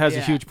know, that has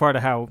a huge part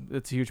of how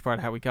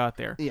we got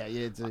there. Yeah,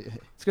 it's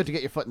good to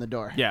get your foot in the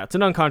door. Yeah, it's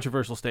an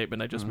uncontroversial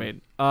statement I just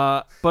made.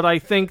 But I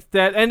think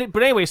that,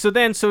 but anyway,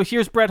 so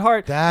here's Bret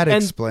Hart. That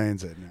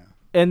explains it now.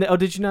 And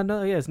did you not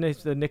know? Yeah, his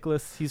name's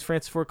Nicholas. He's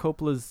Francis Ford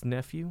Coppola's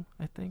nephew,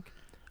 I think.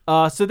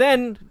 So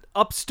then,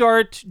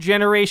 upstart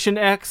Generation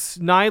X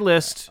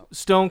nihilist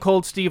Stone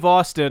Cold Steve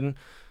Austin,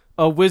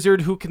 a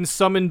wizard who can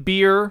summon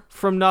beer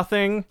from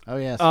nothing. Oh,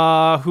 yes.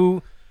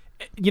 Who,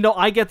 you know,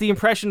 I get the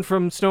impression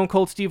from Stone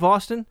Cold Steve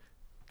Austin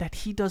that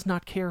he does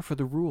not care for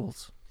the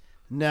rules.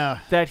 No.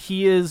 That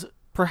he is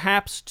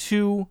perhaps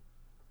too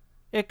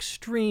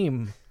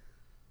extreme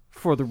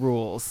for the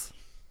rules.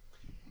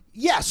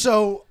 Yeah,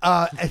 so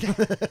at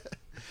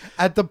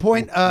the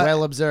point...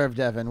 well observed,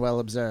 Evan, well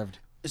observed.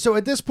 So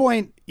at this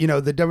point, you know,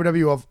 the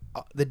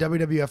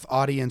WWF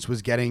audience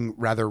was getting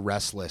rather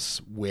restless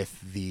with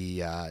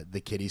the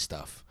kiddie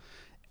stuff,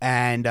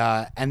 and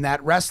that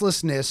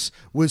restlessness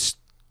was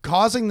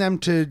causing them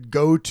to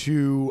go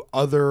to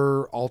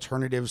other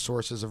alternative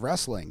sources of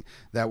wrestling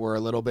that were a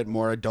little bit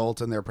more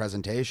adult in their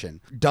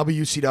presentation.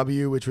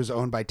 WCW, which was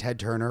owned by Ted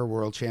Turner,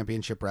 World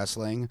Championship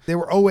Wrestling, they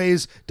were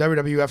always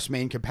WWF's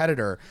main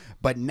competitor.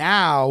 But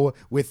now,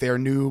 with their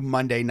new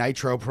Monday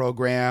Nitro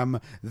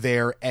program,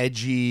 their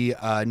edgy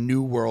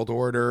New World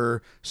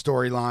Order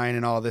storyline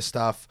and all this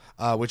stuff,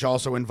 which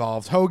also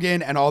involved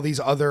Hogan and all these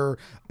other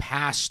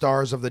past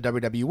stars of the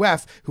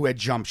WWF who had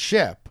jumped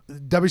ship,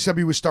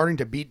 WCW was starting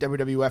to beat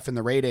WWF in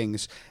the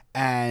ratings,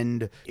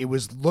 and it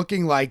was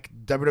looking like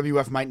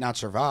WWF might not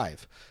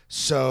survive.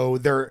 So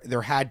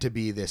there had to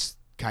be this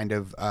kind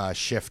of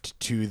shift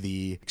to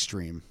the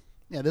extreme.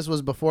 Yeah, this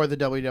was before the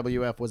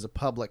WWF was a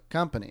public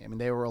company. I mean,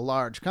 they were a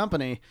large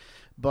company,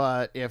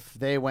 but if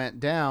they went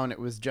down, it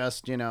was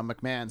just,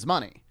 McMahon's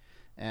money,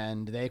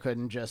 and they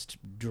couldn't just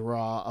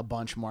draw a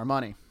bunch more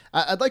money.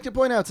 I'd like to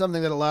point out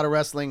something that a lot of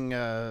wrestling,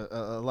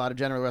 a lot of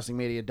general wrestling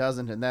media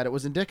doesn't, and that it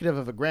was indicative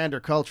of a grander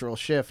cultural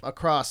shift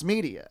across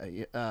media,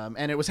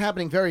 and it was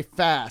happening very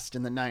fast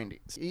in the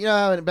 90s.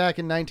 Back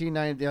in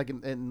 1990, like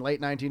in late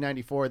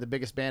 1994, the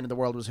biggest band in the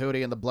world was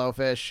Hootie and the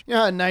Blowfish. In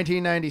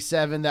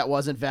 1997, that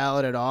wasn't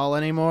valid at all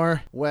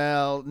anymore.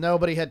 Well,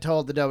 nobody had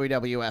told the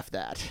WWF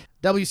that.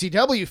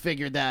 WCW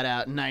figured that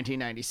out in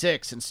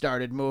 1996 and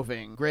started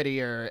moving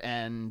grittier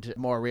and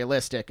more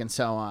realistic and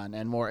so on,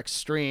 and more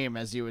extreme,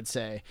 as you would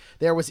say.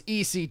 There was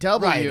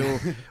ECW,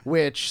 Right.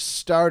 which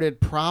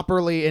started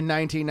properly in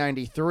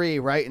 1993,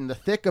 right in the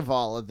thick of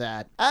all of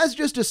that, as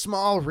just a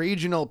small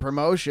regional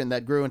promotion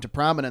that grew into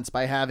prominence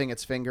by having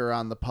its finger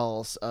on the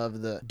pulse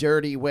of the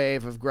dirty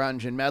wave of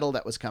grunge and metal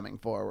that was coming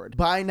forward.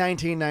 By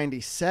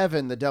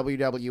 1997, the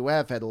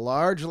WWF had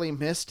largely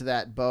missed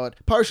that boat,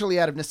 partially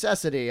out of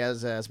necessity,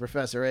 as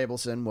Professor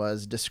Abelson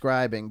was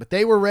describing, but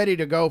they were ready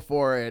to go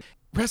for it.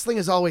 Wrestling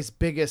is always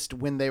biggest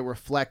when they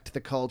reflect the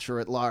culture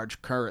at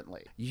large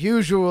currently.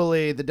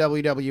 Usually, the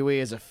WWE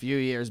is a few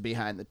years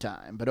behind the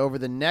time, but over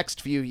the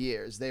next few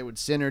years, they would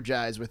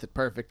synergize with it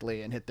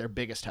perfectly and hit their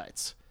biggest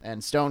heights.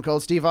 And Stone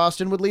Cold Steve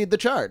Austin would lead the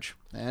charge,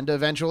 and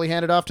eventually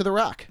hand it off to The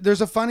Rock.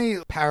 There's a funny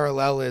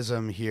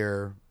parallelism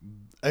here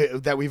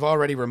that we've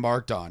already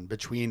remarked on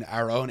between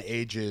our own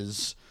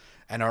ages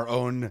and our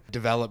own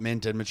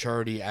development and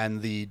maturity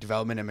and the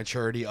development and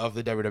maturity of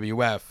the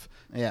WWF.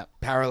 Yeah.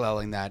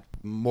 Paralleling that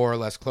more or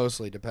less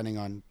closely depending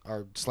on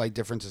our slight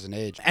differences in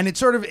age. And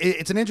it's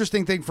an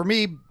interesting thing for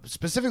me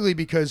specifically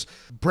because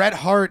Bret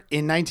Hart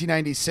in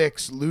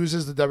 1996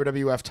 loses the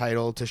WWF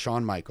title to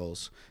Shawn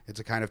Michaels. It's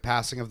a kind of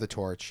passing of the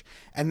torch.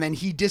 And then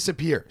he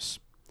disappears.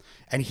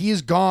 And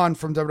he's gone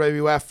from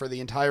WWF for the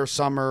entire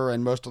summer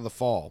and most of the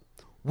fall,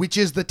 which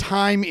is the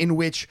time in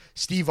which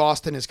Steve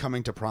Austin is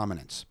coming to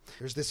prominence.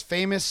 There's this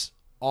famous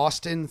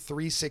Austin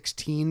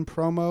 316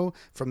 promo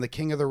from the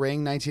King of the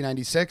Ring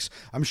 1996.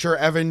 I'm sure,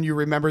 Evan, you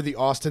remember the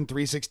Austin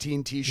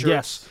 316 t-shirts?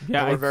 Yes.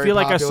 Yeah, that were I very feel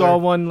like I popular? saw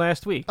one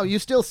last week. Oh, you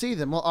still see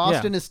them. Well,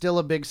 Austin Yeah. is still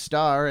a big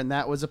star, and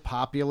that was a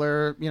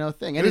popular,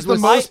 thing. It And was the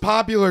most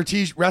popular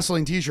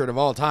wrestling t-shirt of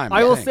all time.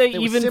 I will think. say It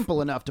was even simple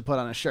enough to put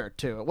on a shirt,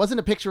 too. It wasn't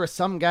a picture of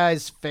some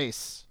guy's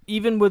face.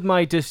 even with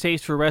my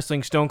distaste for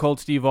wrestling, Stone Cold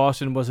Steve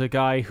Austin was a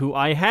guy who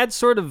I had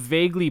sort of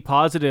vaguely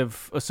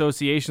positive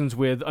associations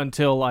with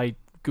until I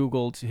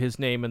Googled his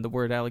name and the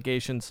word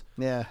allegations.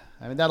 Yeah,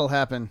 I mean, that'll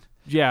happen.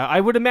 Yeah, I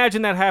would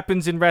imagine that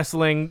happens in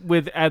wrestling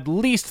with at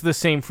least the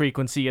same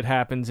frequency it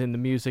happens in the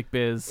music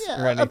biz.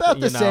 Yeah, or anything, about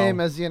the same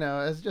as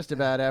just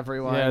about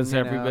everyone. Yeah, as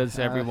as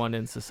everyone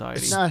in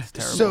society. It's not- It's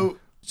terrible.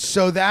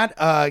 So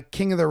that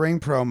King of the Ring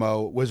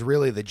promo was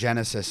really the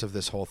genesis of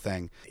this whole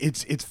thing.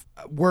 It's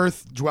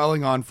worth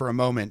dwelling on for a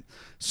moment.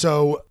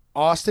 So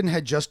Austin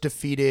had just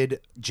defeated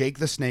Jake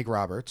the Snake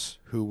Roberts,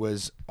 who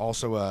was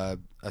also a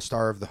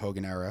star of the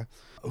Hogan era,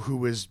 who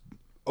was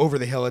over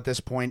the hill at this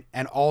point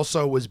and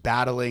also was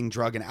battling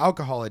drug and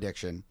alcohol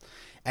addiction.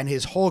 And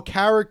his whole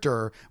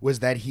character was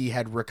that he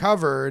had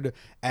recovered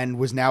and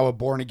was now a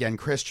born-again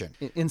Christian.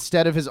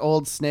 Instead of his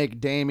old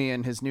snake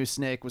Damien, his new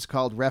snake was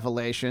called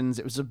Revelations.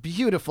 It was a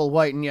beautiful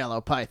white and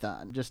yellow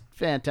python. Just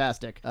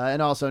fantastic.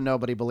 And also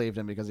nobody believed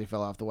him because he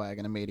fell off the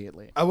wagon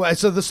immediately.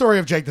 So the story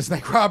of Jake the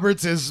Snake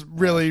Roberts is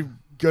really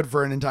good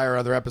for an entire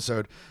other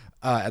episode,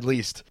 at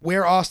least.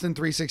 Where Austin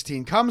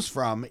 316 comes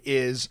from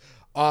is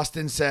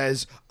Austin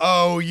says,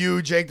 "Oh,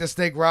 you, Jake the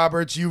Snake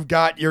Roberts, you've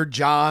got your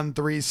John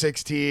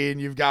 3:16,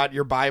 you've got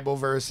your Bible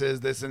verses,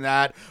 this and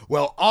that."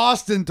 Well,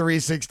 Austin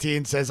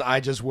 3:16 says,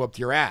 "I just whooped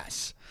your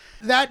ass."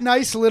 That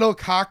nice little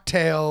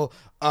cocktail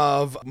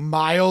of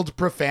mild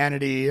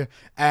profanity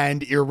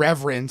and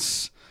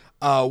irreverence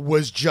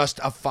was just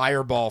a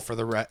fireball for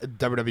the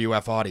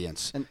WWF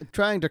audience. And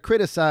trying to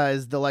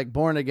criticize the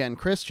born-again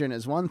Christian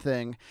is one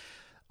thing.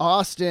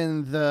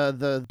 Austin,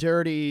 the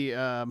dirty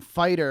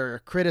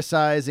fighter,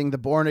 criticizing the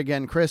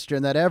born-again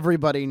Christian that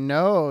everybody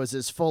knows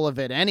is full of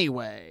it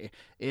anyway,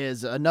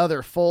 is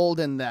another fold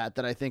in that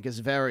I think is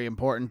very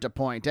important to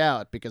point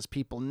out, because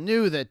people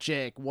knew that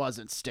Jake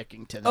wasn't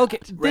sticking to that. Okay,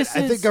 I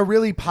think a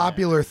really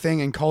popular thing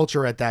in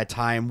culture at that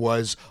time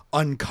was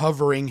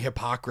uncovering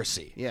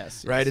hypocrisy.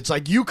 Yes, Right? yes. It's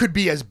like you could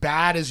be as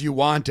bad as you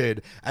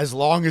wanted as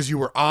long as you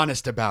were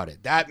honest about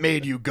it. That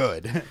made you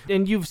good.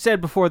 And you've said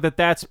before that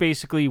that's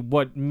basically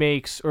what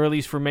makes, or at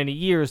least for many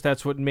years,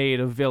 that's what made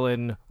a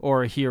villain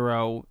or a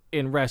hero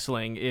in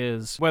wrestling,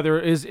 is whether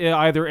it is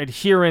either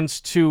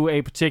adherence to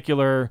a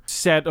particular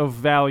set of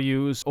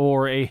values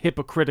or a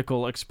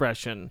hypocritical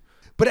expression.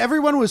 But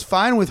everyone was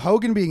fine with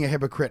Hogan being a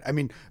hypocrite. I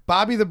mean,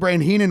 Bobby the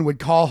Brain Heenan would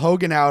call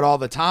Hogan out all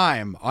the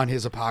time on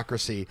his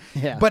hypocrisy.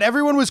 Yeah. But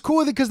everyone was cool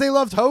with it because they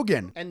loved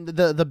Hogan. And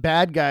the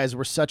bad guys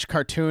were such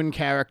cartoon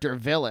character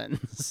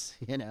villains,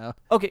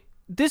 Okay,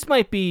 this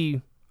might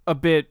be a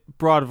bit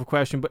broad of a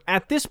question, but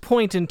at this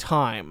point in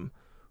time,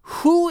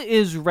 who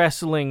is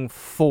wrestling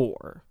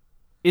for?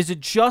 Is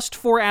it just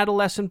for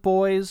adolescent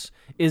boys?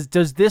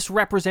 Does this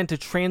represent a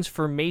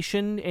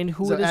transformation in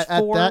who So it is at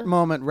for? that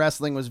moment,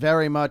 wrestling was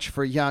very much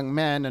for young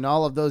men, and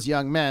all of those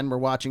young men were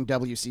watching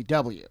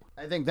WCW.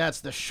 I think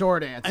that's the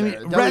short answer. I mean,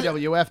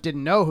 WWF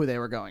didn't know who they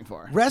were going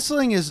for.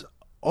 Wrestling is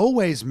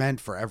always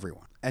meant for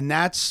everyone, and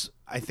that's,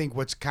 I think,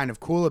 what's kind of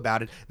cool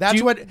about it. That's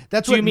you what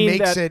mean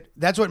makes that- it.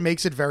 That's what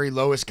makes it very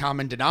lowest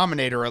common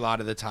denominator a lot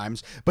of the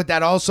times. But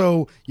that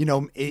also,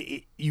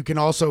 you can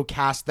also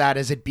cast that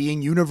as it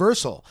being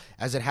universal,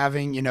 as it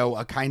having,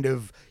 a kind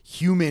of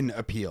human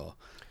appeal.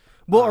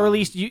 Well, or at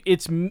least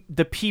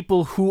the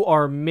people who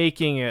are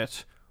making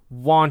it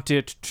want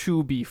it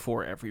to be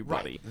for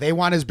everybody. They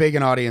want as big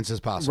an audience as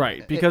possible.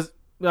 Right, because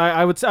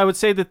I would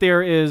say that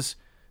there's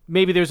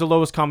a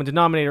lowest common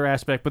denominator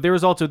aspect, but there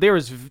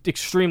is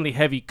extremely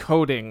heavy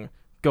coding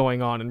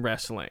going on in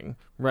wrestling,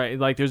 right?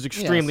 Like there's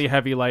extremely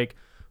heavy like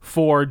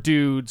for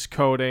dudes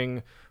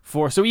coding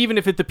so even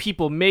if the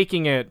people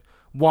making it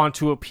want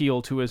to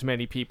appeal to as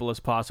many people as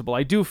possible,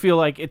 I do feel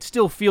like it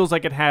still feels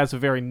like it has a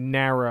very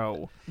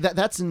narrow.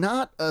 That's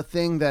not a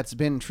thing that's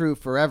been true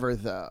forever,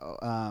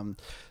 though.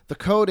 The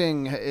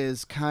coding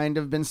is kind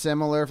of been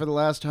similar for the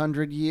last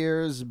 100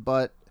 years,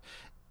 but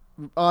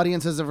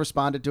audiences have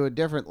responded to it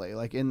differently.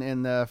 Like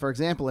for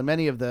example, in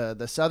many of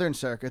the southern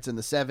circuits in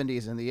the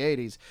 70s and the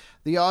 80s,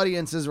 the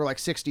audiences were like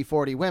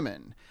 60-40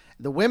 women.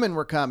 The women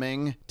were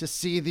coming to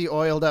see the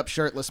oiled up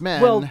shirtless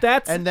men. Well,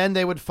 and then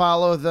they would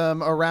follow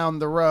them around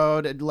the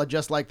road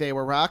just like they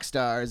were rock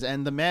stars.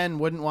 And the men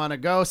wouldn't want to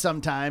go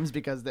sometimes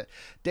because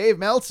Dave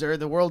Meltzer,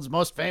 the world's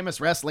most famous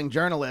wrestling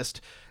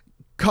journalist,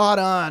 caught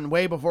on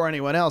way before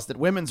anyone else that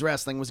women's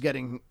wrestling was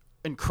getting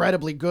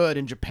incredibly good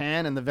in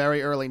Japan in the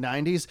very early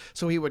 90s.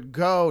 So he would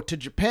go to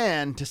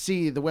Japan to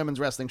see the women's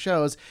wrestling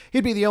shows.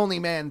 He'd be the only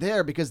man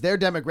there because their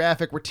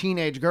demographic were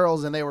teenage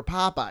girls and they were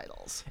pop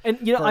idols. And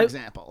for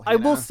example, I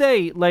will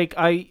say, like,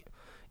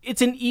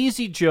 it's an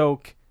easy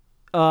joke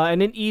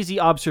and an easy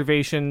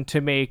observation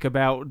to make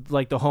about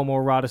like the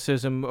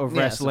homoeroticism of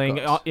wrestling,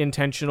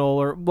 intentional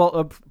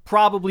or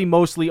probably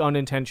mostly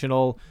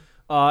unintentional.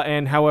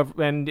 And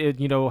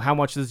how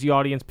much does the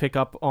audience pick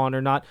up on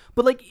or not?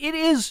 But like it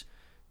is.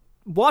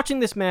 Watching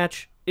this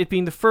match, it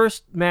being the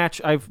first match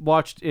I've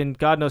watched in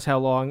God knows how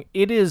long,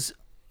 it is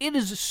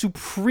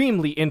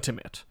supremely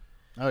intimate.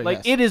 Oh, like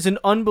yes. it is an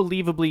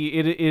unbelievably.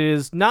 It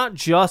is not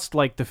just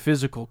like the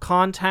physical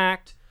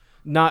contact,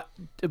 not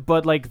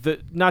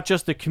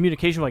just the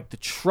communication, like the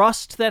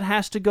trust that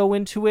has to go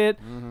into it.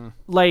 Mm-hmm.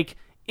 Like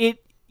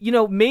it,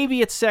 maybe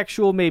it's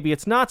sexual, maybe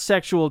it's not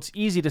sexual. It's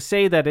easy to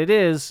say that it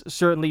is,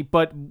 certainly,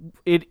 but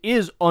it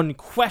is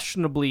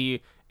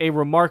unquestionably a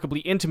remarkably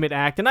intimate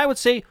act, and I would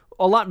say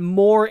a lot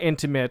more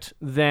intimate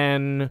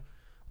than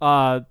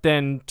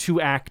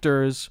two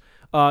actors.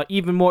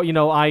 Even more,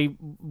 I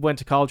went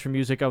to college for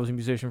music. I was a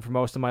musician for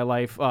most of my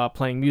life.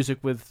 Playing music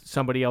with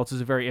somebody else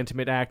is a very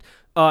intimate act.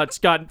 It's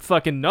got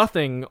fucking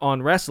nothing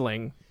on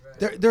wrestling.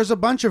 There's a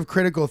bunch of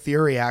critical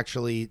theory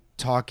actually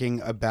talking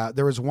about.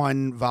 There was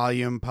one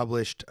volume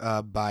published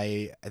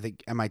by, I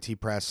think, MIT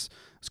Press.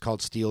 It's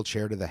called Steel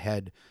Chair to the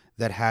Head,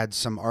 that had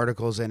some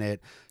articles in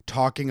it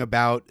talking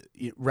about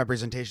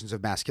representations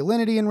of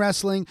masculinity in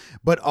wrestling,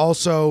 but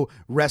also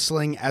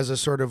wrestling as a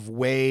sort of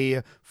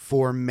way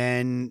for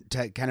men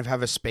to kind of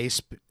have a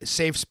safe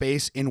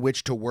space in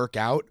which to work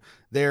out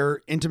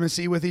their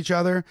intimacy with each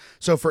other.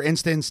 So for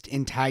instance,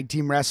 in tag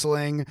team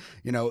wrestling,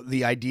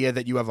 the idea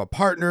that you have a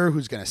partner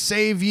who's going to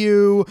save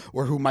you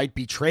or who might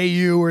betray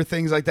you or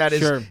things like that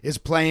is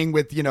playing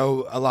with,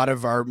 a lot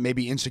of our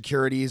maybe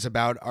insecurities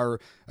about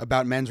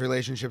men's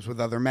relationships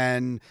with other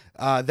men,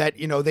 that,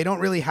 they don't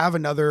really have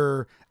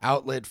another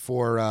outlet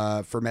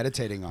for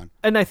meditating on.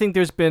 And I think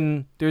there's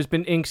been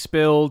ink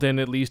spilled in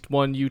at least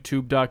one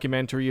YouTube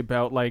documentary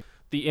about like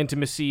the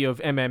intimacy of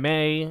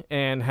MMA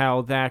and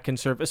how that can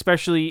serve,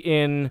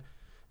 especially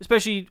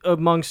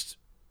amongst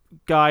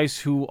guys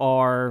who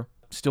are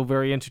still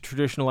very into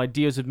traditional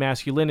ideas of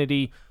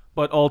masculinity,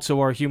 but also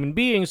are human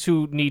beings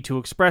who need to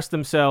express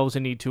themselves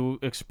and need to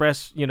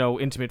express,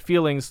 intimate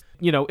feelings.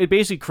 It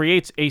basically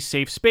creates a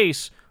safe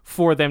space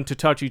for them to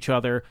touch each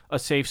other, a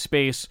safe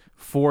space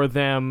for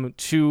them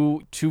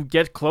to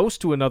get close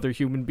to another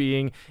human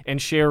being and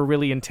share a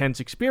really intense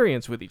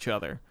experience with each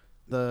other.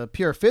 The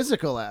pure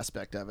physical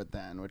aspect of it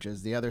then, which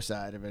is the other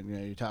side of it,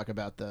 you talk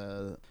about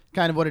the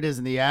kind of what it is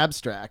in the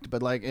abstract,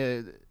 but like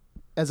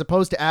as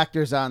opposed to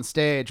actors on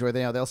stage where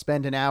they'll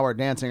spend an hour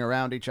dancing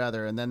around each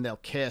other and then they'll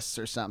kiss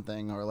or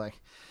something,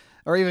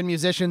 or even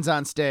musicians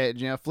on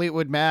stage.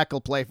 Fleetwood Mac will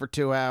play for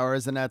 2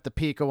 hours, and at the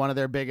peak of one of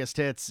their biggest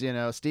hits,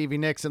 Stevie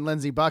Nicks and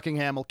Lindsey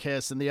Buckingham will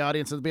kiss, and the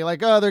audience will be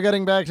like, "Oh, they're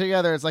getting back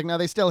together." It's like, no,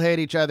 they still hate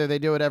each other. They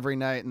do it every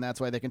night, and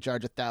that's why they can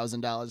charge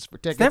 $1,000 for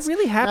tickets. Does that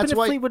really happen at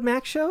Fleetwood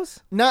Mac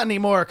shows? Not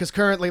anymore, because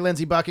currently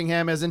Lindsey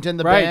Buckingham isn't in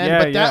the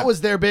band, but that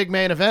was their big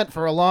main event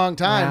for a long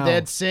time. Wow.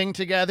 They'd sing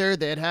together,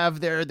 they'd have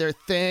their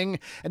thing,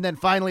 and then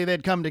finally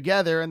they'd come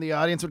together, and the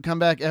audience would come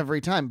back every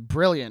time.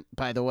 Brilliant,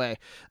 by the way.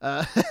 You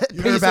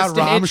heard about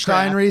Rammstein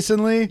Rammstein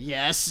recently?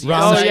 Yes, Oh,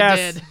 I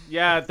yes. did.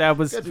 Yeah, that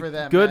was Good for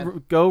them, good.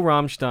 man. Go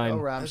Rammstein. Oh,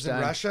 It was in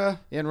Rammstein. Russia?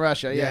 In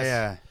Russia, yes.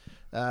 Yeah.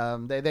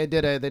 They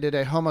did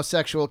a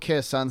homosexual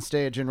kiss on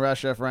stage in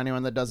Russia for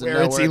anyone that doesn't Where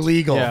know it's where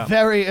illegal. Yeah.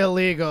 very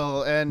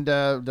illegal, and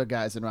the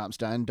guys in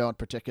Rammstein don't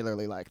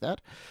particularly like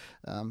that.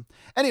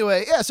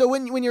 Anyway, yeah. So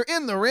when you're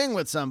in the ring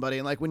with somebody,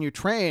 and like when you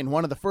train,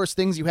 one of the first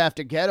things you have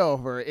to get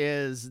over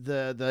is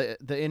the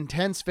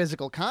intense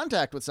physical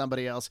contact with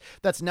somebody else.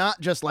 That's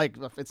not just like,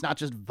 it's not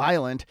just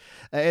violent.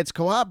 It's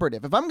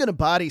cooperative. If I'm gonna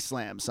body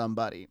slam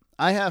somebody,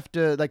 I have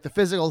to, like, the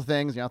physical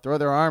things, throw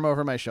their arm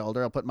over my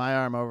shoulder. I'll put my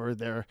arm over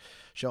their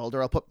shoulder.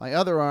 I'll put my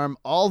other arm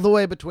all the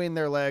way between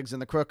their legs,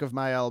 and the crook of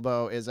my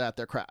elbow is at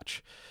their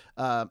crotch.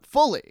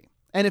 Fully.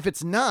 And if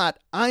it's not,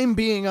 I'm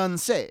being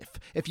unsafe.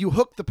 If you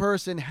hook the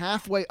person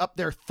halfway up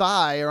their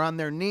thigh or on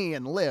their knee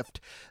and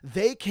lift,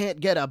 they can't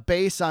get a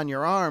base on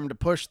your arm to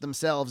push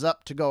themselves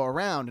up to go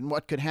around. And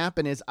what could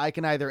happen is I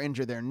can either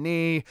injure their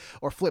knee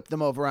or flip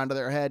them over onto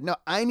their head. No,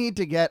 I need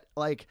to get,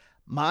 like,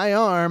 my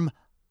arm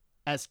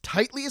as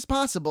tightly as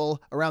possible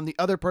around the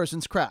other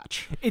person's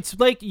crotch. It's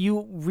like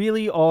you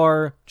really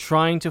are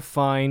trying to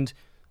find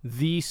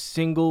the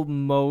single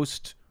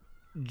most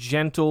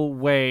gentle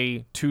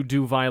way to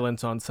do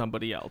violence on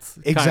somebody else.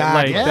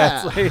 Exactly.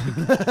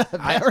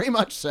 That's Very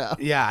much so.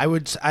 Yeah,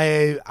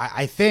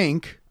 I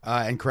think,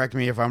 and correct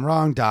me if I'm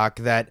wrong, Doc,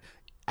 that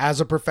as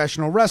a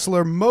professional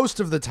wrestler, most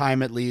of the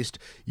time at least,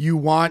 you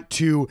want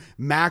to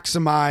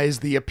maximize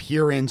the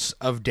appearance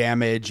of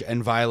damage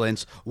and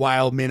violence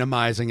while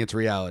minimizing its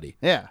reality.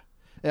 Yeah.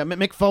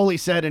 Mick Foley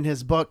said in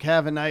his book,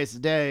 Have a Nice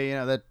Day,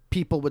 that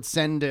people would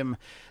send him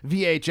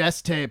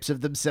VHS tapes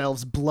of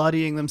themselves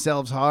bloodying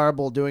themselves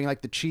horrible, doing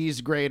like the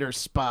cheese grater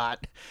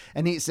spot.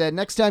 And he said,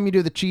 next time you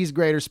do the cheese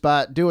grater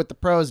spot, do what the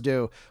pros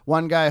do.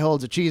 One guy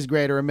holds a cheese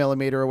grater a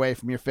millimeter away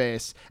from your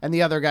face, and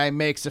the other guy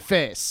makes a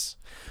face.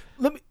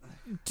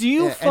 Do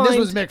you Yeah, find... and this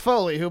was Mick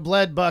Foley, who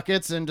bled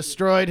buckets and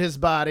destroyed his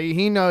body.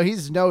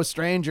 He's no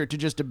stranger to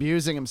just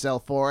abusing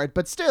himself for it,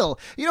 but still,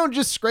 you don't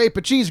just scrape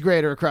a cheese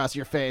grater across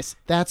your face.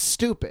 That's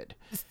stupid.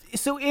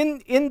 So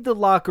in the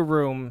locker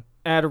room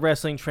at a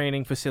wrestling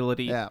training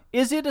facility, Yeah.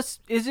 is it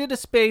a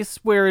space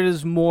where it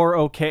is more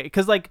okay?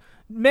 Because, like,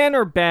 men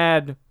are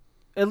bad.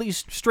 At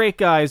least straight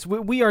guys,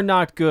 we are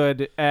not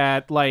good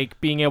at, like,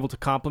 being able to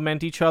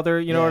compliment each other.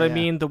 You know what I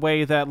mean? The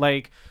way that,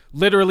 like,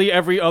 literally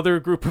every other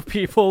group of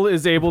people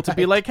is able to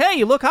be like, hey,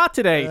 you look hot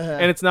today,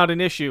 and it's not an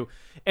issue.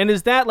 And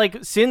is that, like,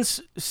 since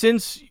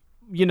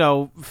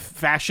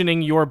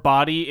fashioning your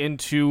body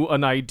into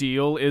an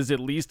ideal is at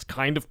least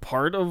kind of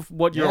part of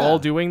what you're all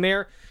doing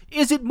there,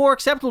 is it more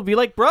acceptable to be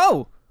like,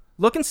 bro,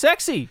 looking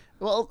sexy?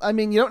 Well, I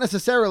mean, you don't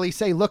necessarily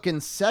say looking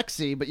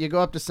sexy, but you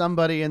go up to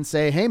somebody and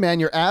say, hey, man,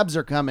 your abs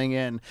are coming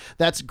in.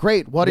 That's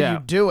great. What are you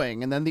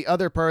doing? And then the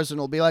other person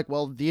will be like,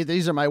 well,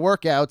 these are my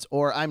workouts,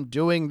 or I'm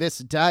doing this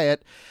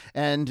diet.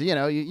 And,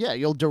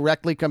 you'll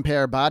directly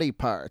compare body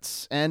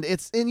parts. And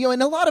it's, in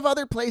a lot of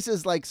other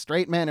places, like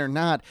straight men or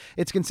not,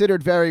 it's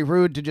considered very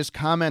rude to just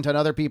comment on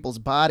other people's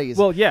bodies.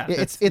 Well, yeah.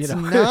 It's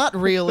not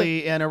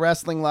really in a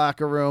wrestling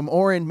locker room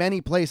or in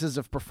many places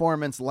of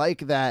performance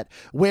like that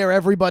where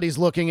everybody's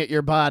looking at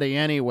your body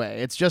anyway.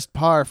 It's just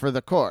par for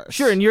the course.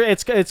 Sure, and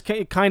it's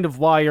kind of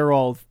why you're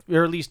all,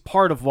 or at least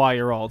part of why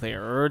you're all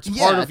there, or it's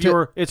part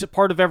of it's a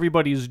part of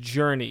everybody's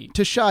journey.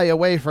 To shy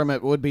away from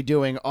it would be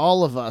doing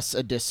all of us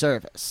a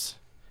disservice.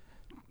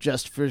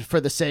 Just for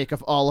the sake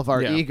of all of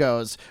our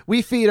egos.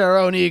 We feed our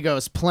own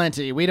egos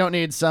plenty. We don't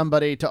need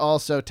somebody to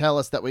also tell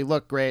us that we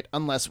look great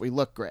unless we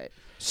look great.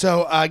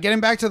 So, getting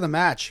back to the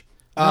match.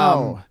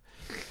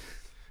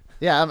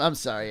 Yeah, I'm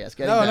sorry. Yes,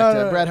 getting back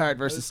to Bret Hart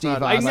versus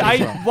Steve Austin.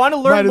 I want to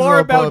Might learn as more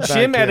well pull about it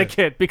gym back in.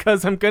 etiquette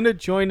because I'm going to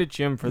join a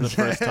gym for the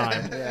first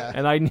time,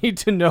 and I need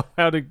to know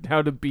how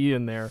to be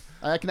in there.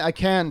 I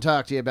can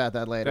talk to you about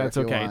that later. That's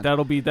if you okay. want.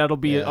 That'll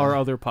be our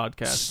other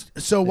podcast.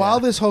 So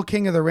while this whole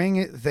King of the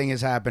Ring thing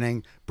is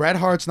happening, Bret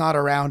Hart's not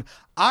around.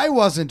 I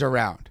wasn't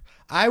around.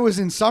 I was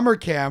in summer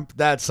camp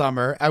that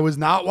summer. I was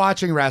not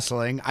watching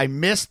wrestling. I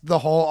missed the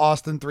whole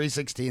Austin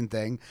 316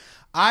 thing.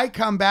 I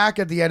come back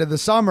at the end of the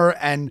summer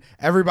and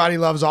everybody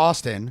loves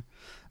Austin.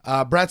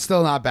 Bret's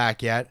still not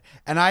back yet.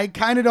 And I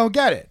kind of don't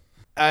get it.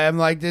 I'm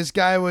like, this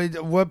guy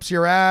whoops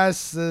your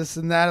ass, this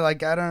and that.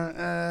 Like, I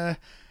don't,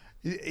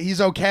 he's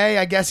okay.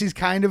 I guess he's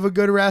kind of a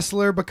good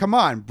wrestler, but come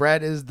on.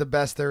 Bret is the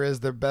best there is,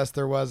 the best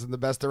there was, and the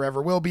best there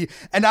ever will be.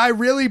 And I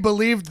really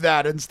believed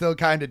that and still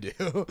kind of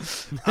do.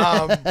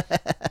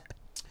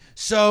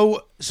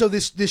 So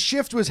this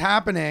shift was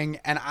happening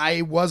and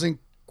I wasn't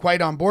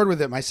quite on board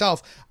with it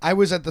myself. I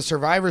was at the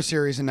Survivor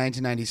Series in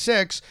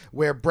 1996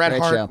 where Bret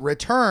Hart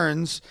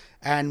returns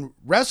and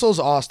wrestles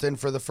Austin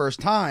for the first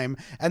time,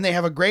 and they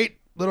have a great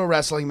little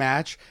wrestling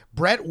match.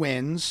 Bret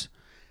wins.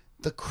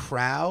 The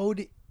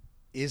crowd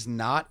is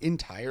not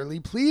entirely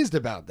pleased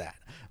about that.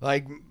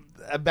 Like,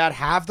 about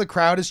half the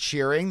crowd is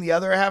cheering. The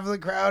other half of the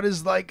crowd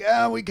is like,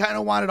 we kind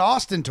of wanted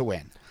Austin to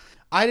win.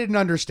 I didn't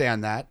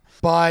understand that,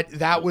 but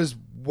that was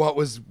what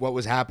was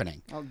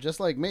happening. Well, just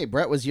like me,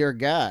 Bret was your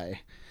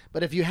guy.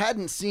 But if you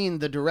hadn't seen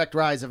the direct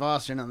rise of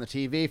Austin on the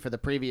TV for the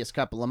previous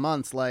couple of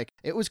months, like,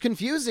 it was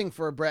confusing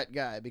for a Bret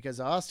guy because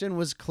Austin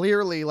was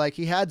clearly, like,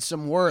 he had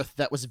some worth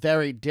that was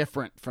very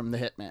different from the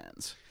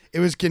Hitman's. It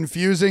was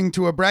confusing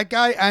to a Bret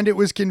guy, and it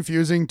was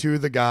confusing to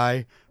the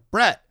guy,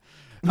 Bret.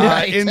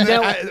 Right.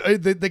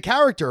 The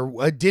character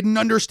didn't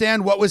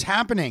understand what was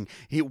happening.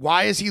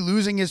 Why is he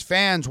losing his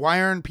fans?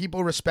 Why aren't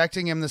people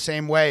respecting him the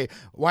same way?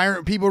 Why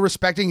aren't people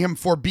respecting him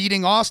for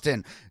beating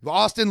Austin?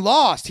 Austin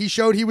lost. He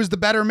showed he was the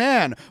better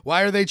man.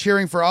 Why are they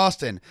cheering for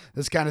Austin?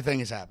 This kind of thing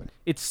has happened.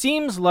 It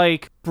seems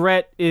like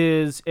Bret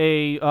is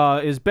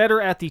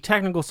better at the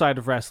technical side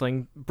of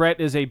wrestling. Bret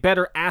is a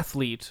better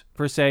athlete,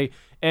 per se.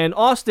 And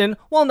Austin,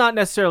 while not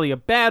necessarily a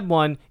bad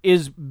one,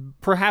 is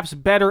perhaps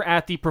better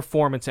at the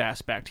performance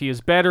aspect. He is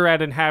better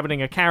at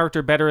inhabiting a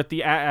character, better at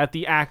the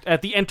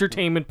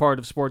entertainment part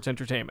of sports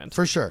entertainment.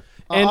 For sure.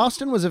 And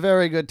Austin was a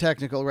very good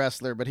technical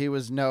wrestler, but he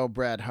was no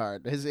Bret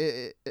Hart.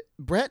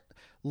 Bret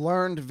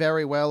learned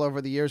very well over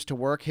the years to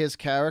work his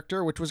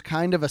character, which was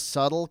kind of a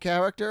subtle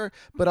character,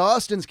 but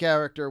Austin's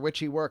character, which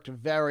he worked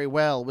very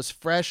well, was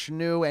fresh,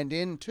 new, and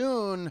in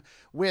tune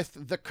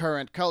with the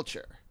current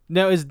culture.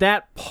 Now, is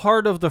that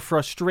part of the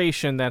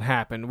frustration that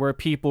happened, where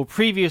people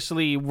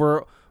previously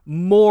were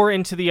more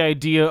into the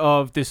idea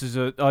of this is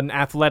an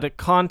athletic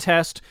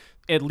contest,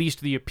 at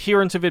least the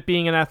appearance of it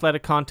being an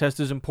athletic contest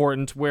is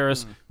important,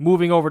 whereas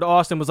moving over to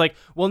Austin was like,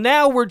 well,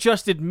 now we're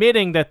just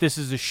admitting that this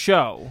is a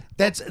show.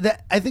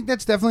 I think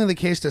that's definitely the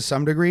case to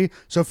some degree.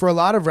 So for a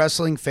lot of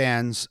wrestling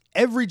fans,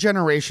 every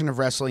generation of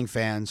wrestling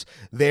fans,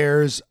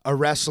 there's a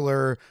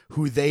wrestler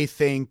who they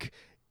think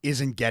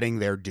isn't getting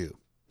their due.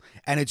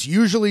 And it's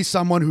usually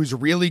someone who's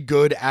really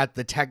good at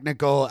the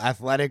technical,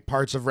 athletic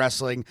parts of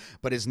wrestling,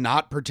 but is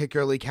not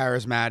particularly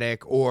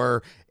charismatic,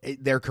 or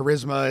their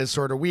charisma is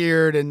sort of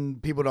weird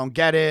and people don't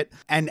get it.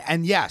 And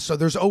yeah, so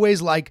there's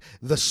always like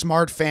the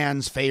smart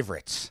fans'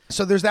 favorites.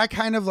 So there's that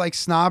kind of like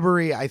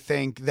snobbery, I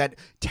think, that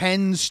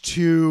tends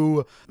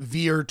to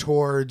veer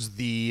towards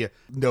the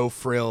no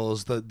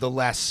frills, the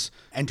less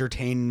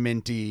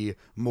entertainment-y,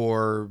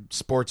 more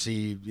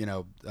sportsy,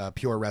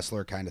 pure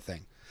wrestler kind of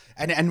thing.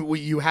 And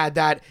you had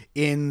that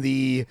in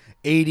the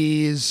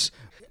 80s.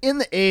 In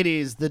the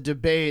 80s, the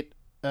debate,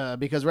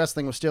 because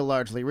wrestling was still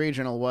largely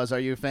regional, was, are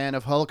you a fan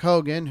of Hulk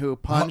Hogan, who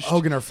punched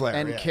Hogan or Flair,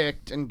 and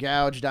kicked and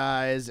gouged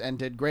eyes and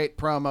did great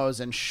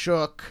promos and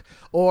shook,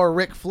 or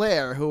Ric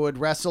Flair, who would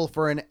wrestle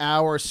for an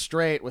hour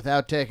straight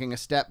without taking a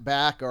step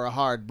back or a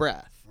hard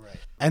breath?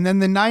 And then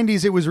the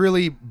 90s, it was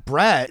really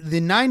Bret.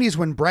 The 90s,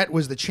 when Bret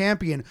was the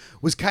champion,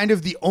 was kind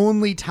of the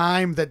only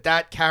time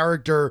that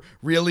character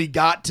really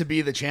got to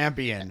be the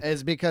champion.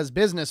 Is because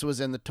business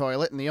was in the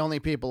toilet, and the only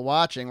people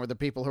watching were the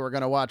people who were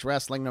going to watch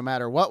wrestling no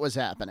matter what was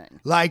happening.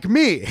 Like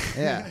me.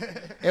 Yeah,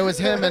 it was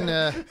him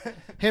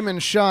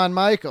and Shawn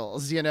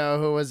Michaels,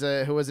 who was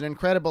an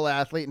incredible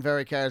athlete and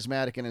very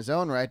charismatic in his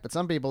own right. But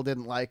some people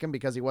didn't like him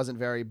because he wasn't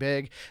very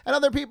big, and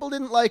other people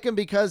didn't like him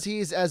because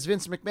he's, as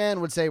Vince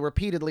McMahon would say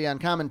repeatedly on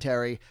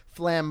commentary,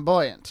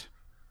 flamboyant.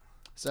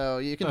 So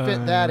you can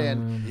fit that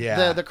in.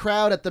 Yeah. The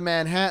crowd at the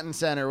Manhattan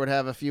Center would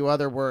have a few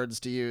other words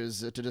to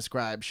use to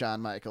describe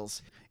Shawn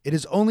Michaels. It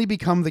has only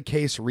become the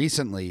case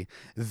recently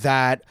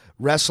that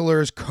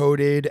wrestlers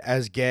coded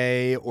as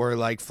gay or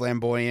like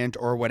flamboyant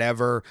or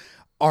whatever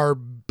are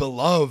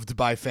beloved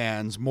by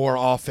fans more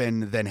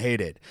often than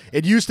hated.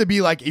 It used to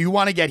be like, you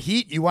want to get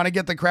heat, you want to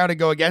get the crowd to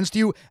go against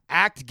you,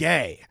 act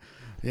gay.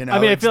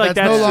 I feel like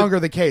that's no longer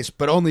the case,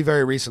 but only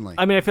very recently.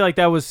 I feel like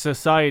that was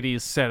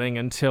society's setting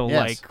until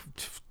like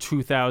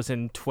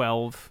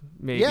 2012,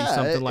 maybe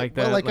something like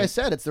that. Well, like I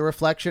said, it's the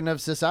reflection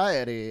of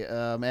society,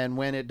 and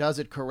when it does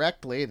it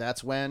correctly,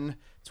 that's when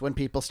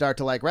people start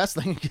to like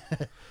wrestling.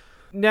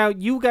 Now,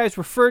 you guys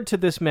referred to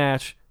this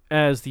match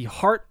as the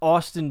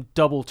Hart-Austin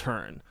double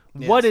turn.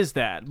 Yes. What is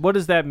that? What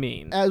does that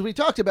mean? As we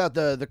talked about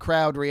the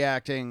crowd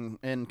reacting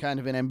in kind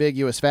of an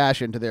ambiguous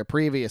fashion to their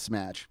previous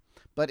match.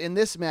 But in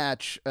this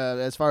match,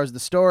 as far as the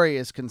story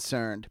is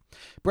concerned,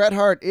 Bret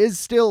Hart is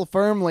still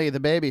firmly the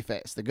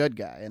babyface, the good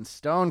guy, and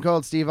Stone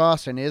Cold Steve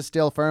Austin is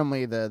still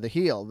firmly the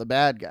heel, the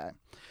bad guy.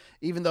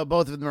 Even though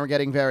both of them are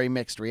getting very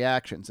mixed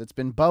reactions. It's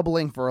been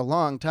bubbling for a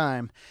long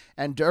time,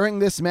 and during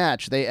this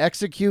match, they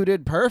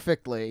executed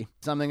perfectly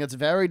something that's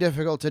very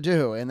difficult to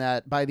do, in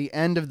that by the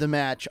end of the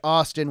match,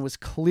 Austin was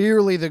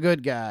clearly the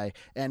good guy,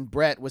 and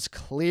Bret was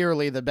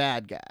clearly the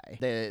bad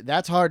guy.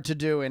 That's hard to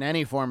do in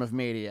any form of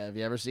media. If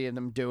you ever see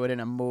them do it in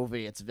a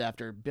movie, it's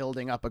after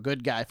building up a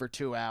good guy for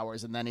 2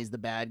 hours, and then he's the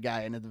bad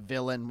guy, and the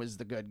villain was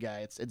the good guy.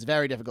 It's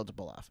very difficult to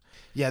pull off.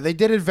 Yeah, they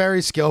did it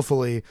very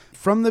skillfully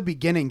from the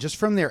beginning, just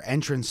from their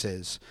entrances.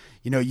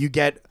 You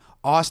get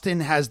Austin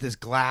has this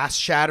glass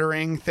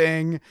shattering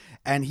thing,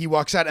 and he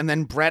walks out, and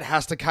then Bret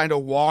has to kind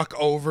of walk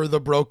over the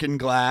broken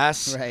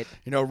glass, right?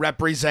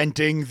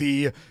 Representing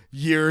the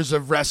years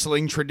of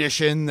wrestling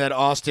tradition that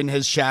Austin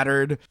has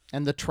shattered.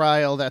 And the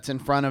trial that's in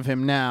front of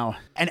him now.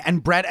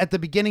 And Bret at the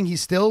beginning,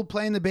 he's still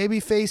playing the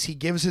babyface. He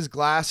gives his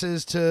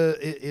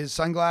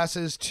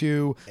sunglasses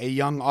to a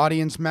young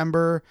audience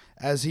member,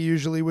 as he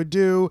usually would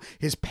do.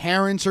 His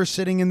parents are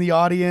sitting in the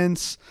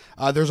audience.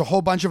 There's a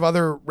whole bunch of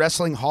other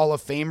wrestling Hall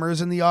of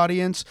Famers in the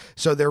audience.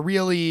 So they're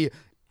really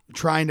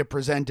trying to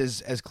present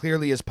as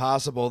clearly as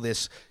possible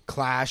this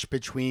clash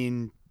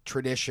between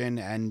tradition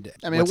and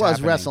I mean, it was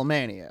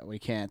WrestleMania. We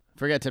can't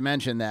forget to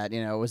mention that,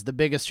 it was the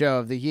biggest show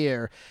of the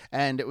year,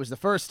 and it was the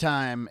first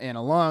time in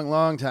a long,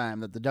 long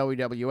time that the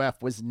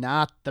WWF was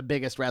not the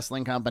biggest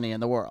wrestling company in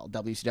the world.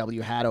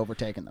 WCW had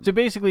overtaken them. So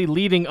basically,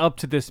 leading up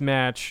to this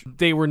match,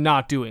 they were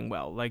not doing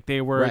well. Like,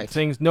 they were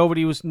things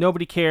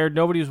nobody cared,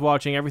 nobody was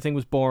watching, everything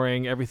was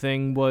boring,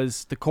 everything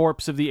was the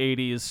corpse of the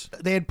 80s.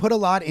 They had put a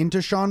lot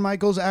into Shawn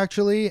Michaels,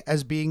 actually,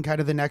 as being kind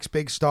of the next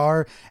big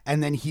star,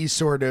 and then he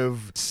sort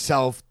of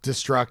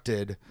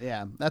self-destructed.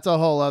 Yeah, that's a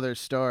whole other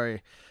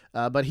story.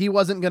 But he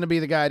wasn't going to be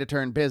the guy to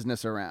turn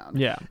business around.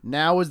 Yeah.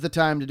 Now was the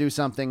time to do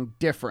something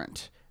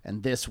different,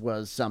 and this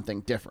was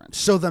something different.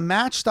 So the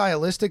match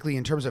stylistically,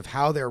 in terms of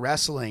how they're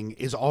wrestling,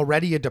 is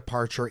already a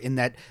departure in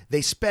that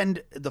they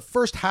spend the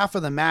first half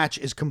of the match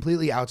is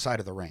completely outside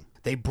of the ring.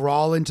 They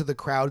brawl into the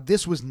crowd.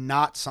 This was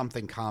not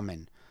something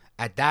common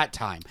at that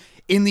time.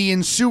 In the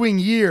ensuing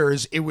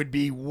years, it would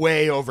be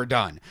way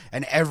overdone,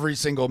 and every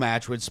single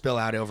match would spill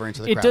out over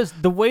into the crowd. It does.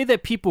 The way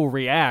that people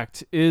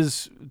react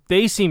is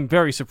they seem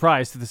very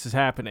surprised that this is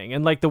happening,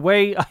 and like the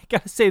way I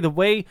gotta say,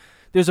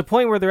 there's a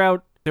point where they're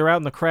out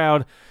in the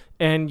crowd,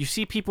 and you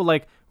see people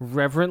like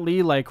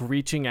reverently like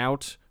reaching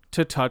out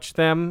to touch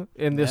them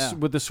in this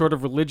with this sort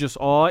of religious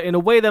awe in a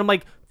way that I'm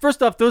like,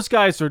 first off, those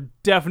guys are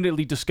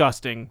definitely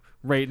disgusting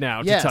right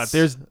now to touch.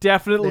 There's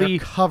definitely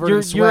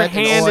your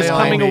hand is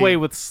coming away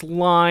with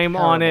slime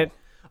on it.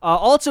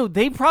 Also,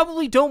 they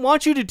probably don't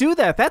want you to do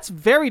that. That's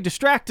very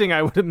distracting,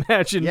 I would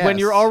imagine, when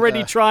you're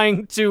already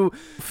trying to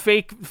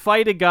fake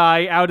fight a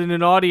guy out in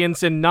an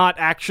audience and not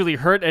actually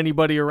hurt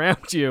anybody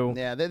around you.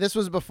 Yeah, this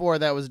was before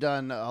that was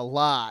done a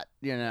lot,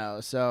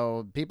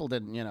 so people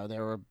didn't, they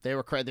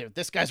were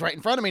this guy's right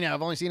in front of me now.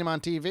 I've only seen him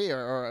on TV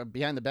or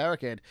behind the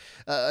barricade.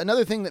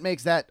 Another thing that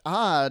makes that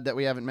odd that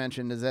we haven't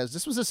mentioned is that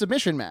this was a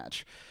submission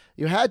match.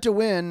 You had to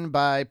win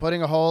by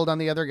putting a hold on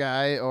the other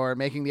guy or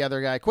making the other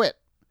guy quit.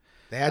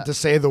 They had to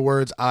say the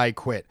words "I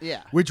quit."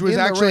 Yeah, which was in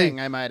actually, the ring,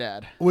 I might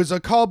add, was a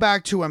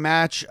callback to a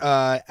match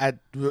at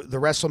the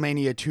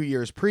WrestleMania 2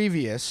 years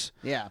previous.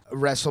 Yeah,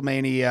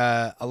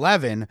 WrestleMania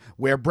 11,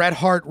 where Bret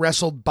Hart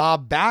wrestled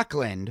Bob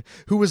Backlund,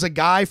 who was a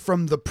guy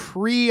from the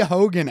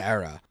pre-Hogan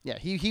era. Yeah,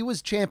 he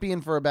was champion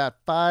for about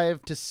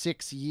 5 to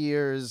 6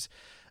 years.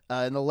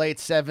 In the late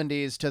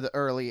 70s to the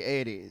early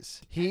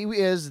 80s. He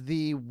is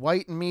the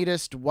white meat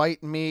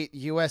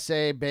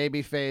USA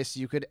babyface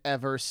you could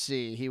ever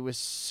see. He was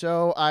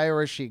so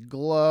Irish, he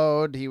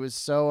glowed. He was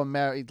so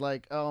American,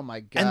 like, oh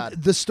my God.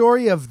 And the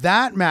story of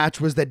that match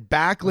was that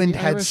Backlund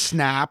had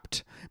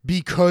snapped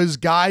because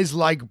guys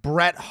like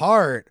Bret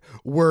Hart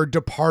were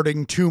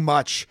departing too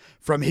much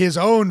from his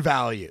own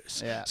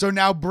values. Yeah. So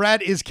now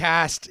Bret is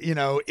cast,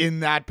 in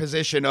that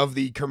position of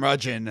the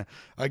curmudgeon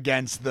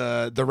against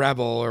the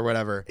rebel or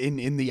whatever,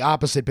 in the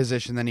opposite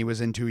position than he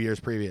was in 2 years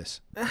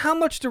previous. How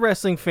much do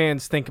wrestling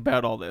fans think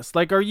about all this?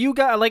 Like, are you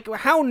guys, like,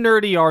 how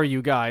nerdy are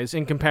you guys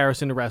in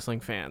comparison to wrestling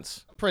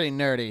fans? Pretty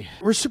nerdy.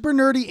 We're super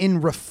nerdy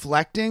in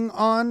reflecting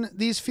on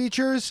these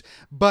features,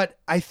 but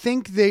I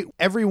think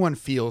everyone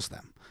feels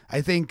them. I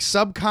think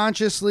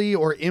subconsciously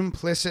or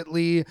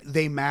implicitly,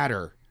 they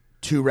matter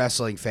to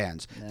wrestling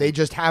fans. Yeah. They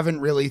just haven't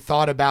really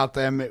thought about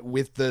them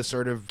with the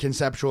sort of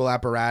conceptual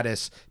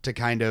apparatus to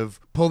kind of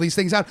pull these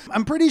things out.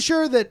 I'm pretty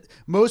sure that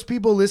most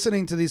people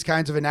listening to these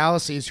kinds of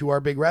analyses who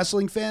are big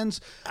wrestling fans,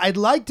 I'd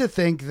like to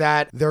think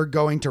that they're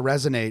going to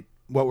resonate.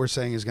 What we're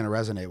saying is going to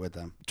resonate with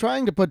them.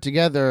 Trying to put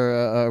together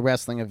a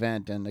wrestling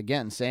event, and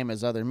again, same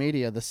as other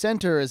media, the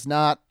center is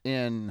not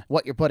in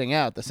what you're putting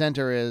out. The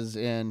center is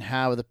in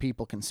how the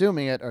people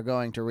consuming it are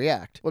going to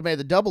react. What made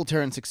the double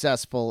turn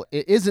successful,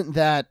 it isn't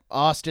that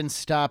Austin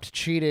stopped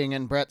cheating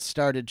and Bret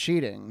started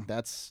cheating.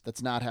 That's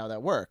not how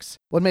that works.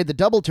 What made the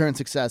double turn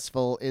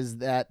successful is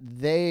that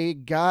they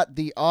got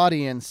the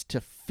audience to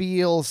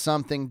feel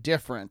something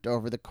different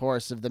over the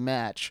course of the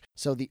match.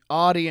 So the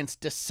audience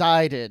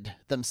decided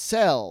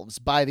themselves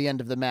by the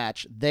end of the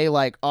match, they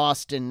like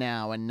Austin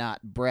now and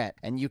not Bret.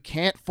 And you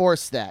can't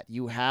force that.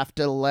 You have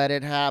to let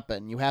it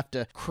happen. You have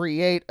to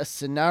create a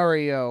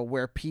scenario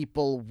where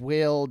people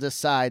will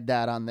decide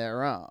that on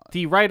their own.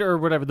 The writer or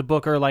whatever, the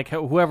booker, like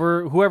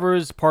whoever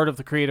is part of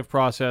the creative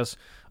process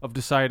of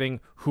deciding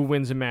who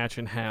wins a match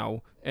and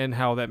how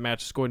that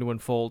match is going to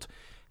unfold,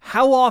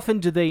 how often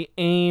do they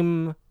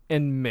aim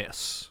and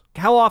miss?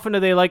 How often are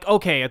they like,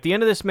 okay, at the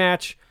end of this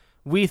match,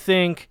 we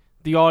think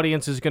the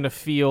audience is going to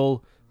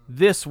feel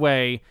this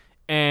way,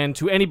 and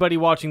to anybody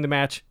watching the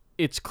match,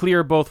 it's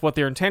clear both what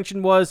their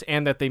intention was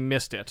and that they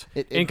missed it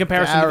in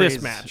comparison to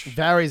this match. It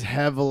varies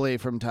heavily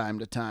from time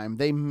to time.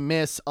 They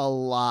miss a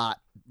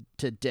lot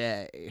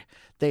today.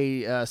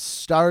 They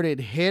started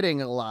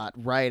hitting a lot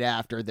right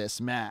after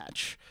this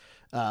match.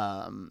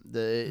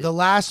 The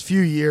last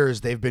few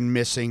years, they've been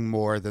missing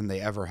more than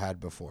they ever had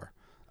before.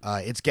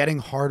 It's getting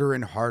harder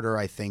and harder,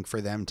 I think,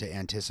 for them to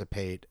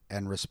anticipate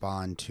and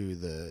respond to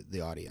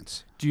the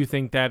audience. Do you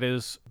think that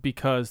is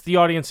because the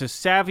audience is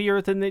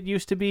savvier than it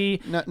used to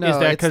be? No, is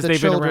that it's the they've been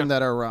children around?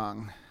 that are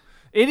wrong.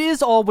 It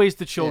is always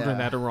the children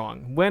Yeah. that are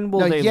wrong. When will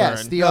No, they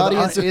yes, learn? the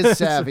audience is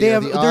savvy.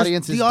 The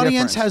audience is the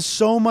audience different. has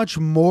so much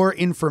more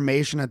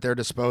information at their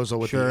disposal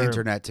with Sure. the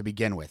internet to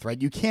begin with,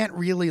 right? You can't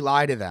really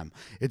lie to them.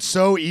 It's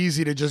so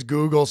easy to just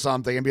Google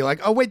something and be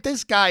like, "Oh wait,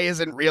 this guy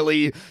isn't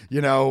really,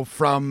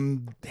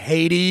 from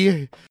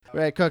Haiti."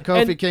 Right,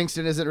 Kofi And-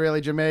 Kingston isn't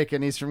really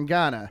Jamaican. He's from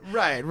Ghana.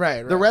 Right.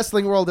 The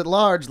wrestling world at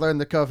large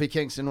learned that Kofi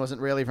Kingston wasn't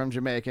really from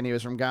Jamaica and he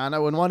was from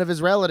Ghana when one of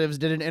his relatives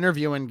did an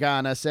interview in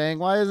Ghana saying,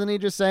 why isn't he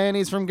just saying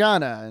he's from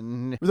Ghana?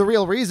 And the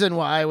real reason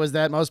why was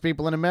that most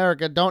people in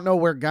America don't know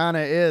where Ghana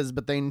is,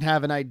 but they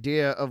have an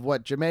idea of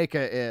what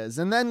Jamaica is.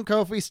 And then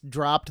Kofi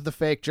dropped the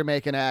fake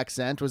Jamaican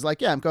accent, was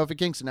like, yeah, I'm Kofi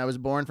Kingston. I was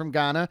born from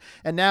Ghana,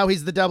 and now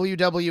he's the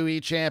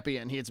WWE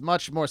champion. It's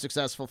much more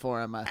successful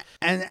for him.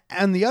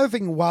 And the other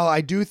thing, while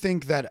I do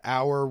think that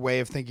our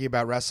way of thinking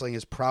about wrestling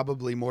is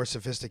probably more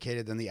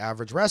sophisticated than the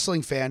average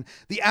wrestling fan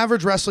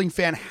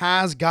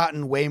has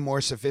gotten way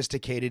more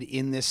sophisticated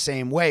in this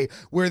same way,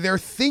 where they're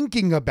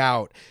thinking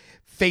about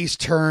face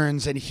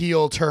turns and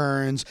heel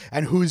turns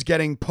and who's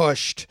getting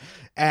pushed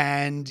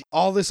and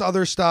all this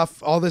other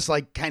stuff, all this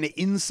like kind of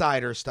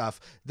insider stuff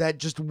that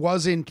just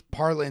wasn't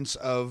parlance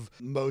of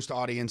most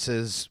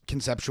audiences'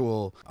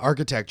 conceptual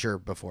architecture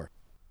before.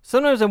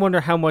 Sometimes I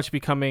wonder how much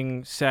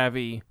becoming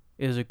savvy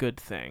is a good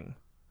thing.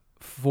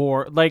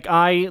 For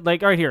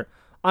right here,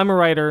 I'm a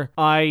writer.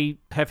 I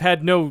have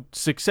had no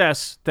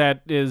success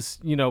that is,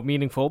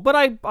 meaningful, but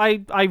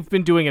I've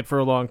been doing it for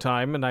a long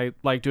time and I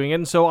like doing it.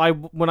 And so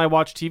when I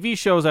watch TV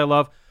shows I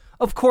love,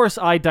 of course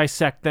I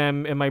dissect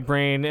them in my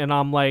brain and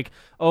I'm like,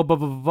 oh, blah,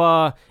 blah, blah,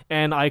 blah,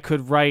 and I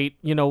could write,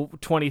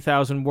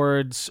 20,000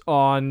 words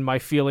on my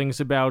feelings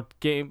about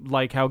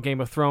how Game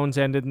of Thrones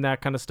ended and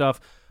that kind of stuff.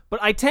 But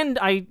I tend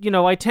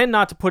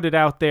not to put it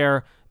out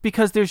there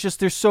because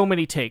there's so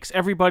many takes.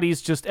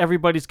 Everybody's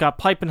got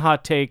piping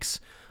hot takes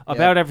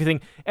about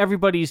everything.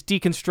 Everybody's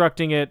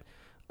deconstructing it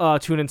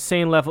to an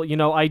insane level.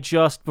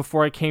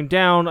 Before I came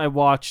down, I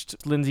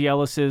watched Lindsay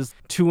Ellis's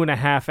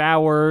 2.5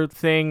 hour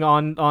thing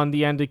on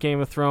the end of Game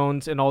of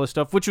Thrones and all this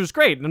stuff, which was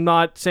great. I'm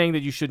not saying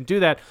that you shouldn't do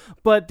that,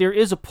 but there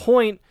is a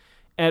point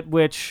at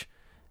which,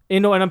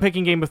 and I'm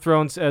picking Game of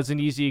Thrones as an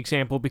easy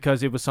example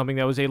because it was something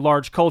that was a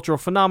large cultural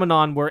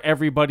phenomenon where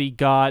everybody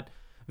got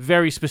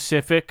very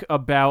specific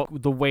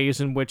about the ways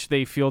in which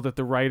they feel that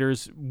the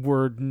writers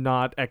were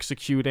not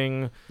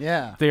executing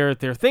their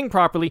thing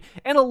properly.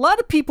 And a lot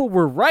of people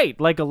were right.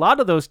 Like, a lot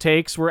of those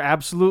takes were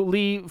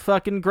absolutely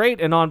fucking great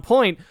and on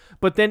point.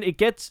 But then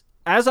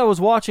as I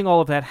was watching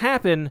all of that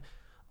happen,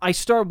 I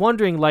start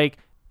wondering, like,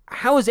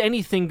 how is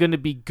anything going to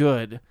be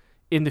good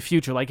in the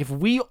future? Like, if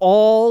we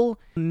all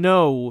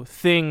know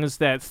things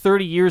that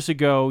 30 years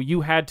ago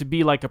you had to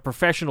be like a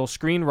professional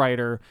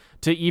screenwriter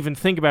to even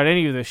think about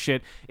any of this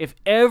shit, if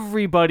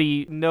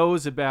everybody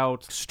knows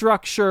about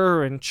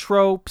structure and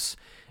tropes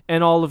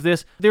and all of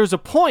this, there's a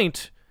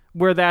point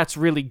where that's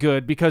really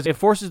good because it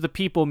forces the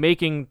people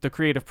making the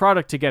creative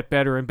product to get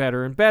better and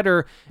better and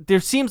better. There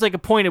seems like a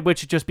point at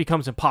which it just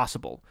becomes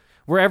impossible,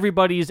 where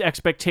everybody's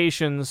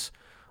expectations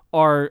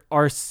are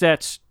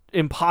set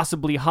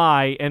impossibly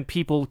high and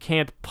people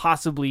can't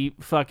possibly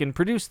fucking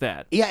produce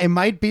that. Yeah, it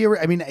might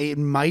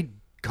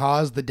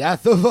cause the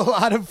death of a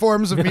lot of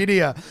forms of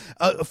media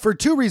for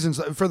two reasons.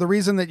 For the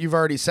reason that you've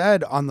already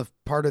said on the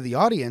part of the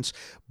audience,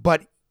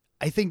 but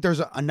I think there's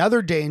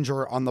another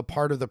danger on the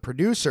part of the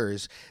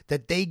producers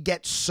that they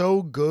get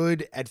so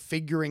good at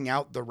figuring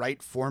out the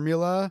right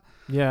formula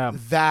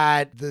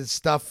that the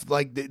stuff,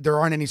 like, there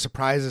aren't any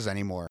surprises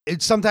anymore.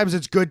 Sometimes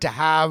it's good to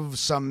have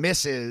some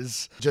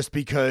misses just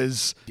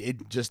because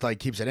it just like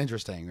keeps it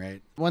interesting,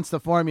 right? Once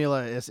the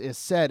formula is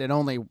set, it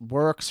only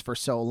works for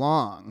so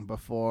long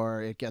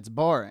before it gets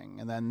boring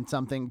and then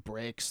something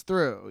breaks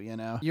through,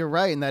 You're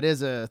right, and that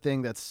is a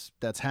thing that's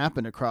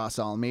happened across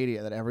all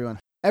media, that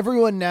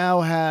everyone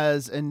now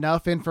has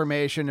enough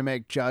information to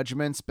make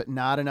judgments, but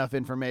not enough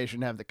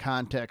information to have the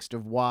context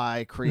of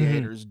why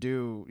creators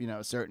do,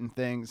 certain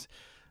things.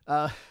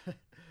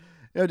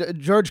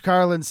 George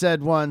Carlin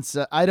said once,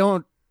 I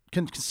don't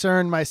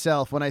concern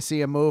myself when I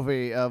see a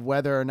movie of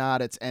whether or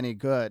not it's any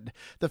good.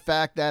 The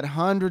fact that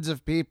hundreds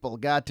of people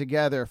got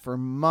together for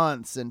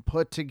months and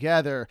put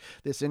together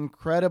this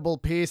incredible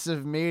piece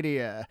of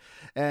media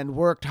and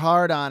worked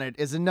hard on it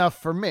is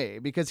enough for me,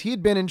 because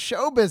he'd been in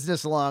show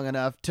business long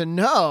enough to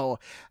know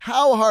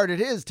how hard it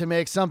is to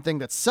make something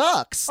that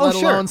sucks, let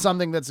alone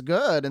something that's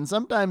good. And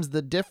sometimes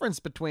the difference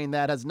between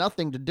that has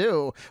nothing to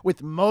do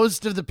with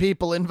most of the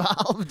people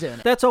involved in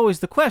it. That's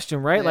always the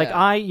question, right? Yeah.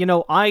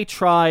 Like, I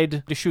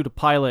tried to shoot a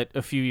pilot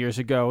a few years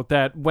ago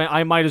that when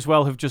I might as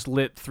well have just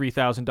lit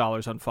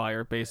 $3,000 on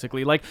fire,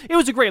 basically. Like, it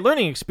was a great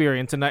learning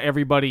experience, and not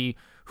everybody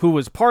who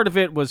was part of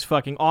it, was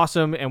fucking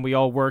awesome, and we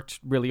all worked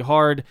really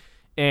hard.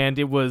 And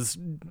it was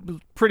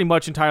pretty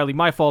much entirely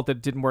my fault that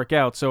it didn't work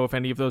out. So if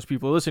any of those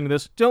people are listening to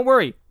this, don't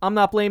worry. I'm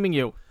not blaming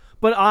you.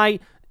 But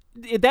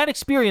that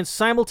experience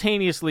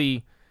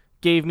simultaneously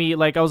gave me,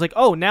 like, I was like,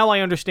 oh, now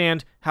I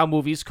understand how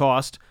movies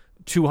cost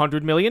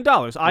 $200 million.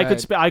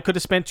 I could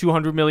have spent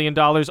 $200 million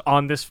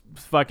on this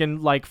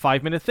fucking, like,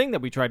 5-minute thing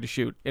that we tried to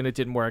shoot, and it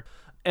didn't work.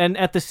 And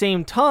at the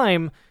same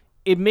time,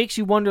 it makes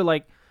you wonder,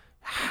 like,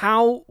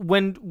 how,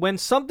 when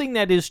something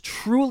that is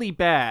truly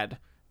bad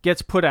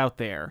gets put out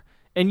there,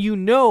 and you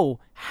know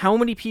how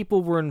many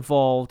people were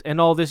involved and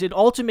all this, it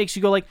also makes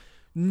you go like,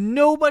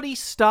 nobody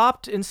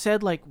stopped and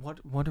said like,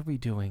 what are we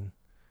doing?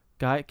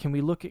 Guy, can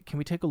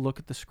we take a look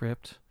at the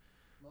script?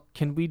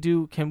 Can we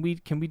do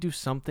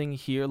something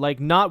here?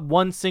 Like, not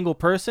one single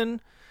person,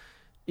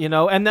 and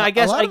I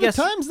guess a lot of the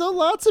times though,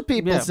 lots of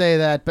people say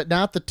that, but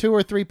not the 2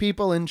 or 3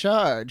 people in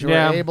charge who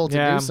are able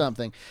to do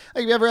something.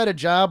 Like, have you ever had a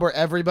job where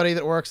everybody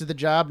that works at the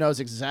job knows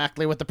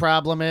exactly what the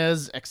problem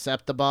is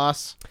except the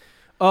boss?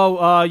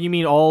 Oh, you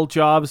mean all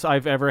jobs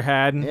I've ever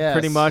had? Yes.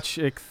 Pretty much.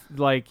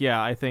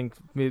 I think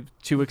maybe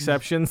 2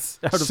 exceptions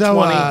out of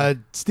 20. So,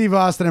 Steve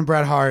Austin and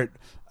Bret Hart.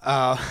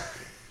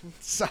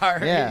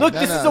 Sorry. Yeah, Look,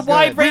 this is a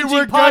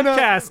wide-ranging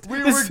podcast.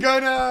 We were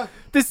gonna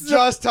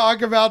just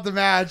talk about the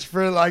match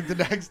for like the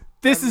next.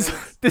 This is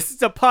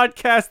a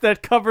podcast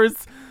that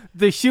covers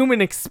the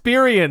human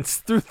experience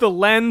through the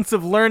lens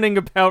of learning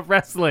about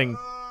wrestling.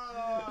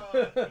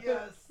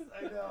 Yes,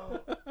 I know.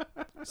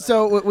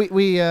 So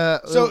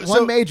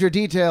one major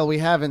detail we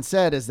haven't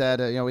said is that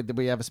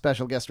we have a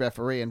special guest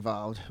referee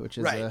involved, which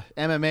is a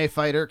MMA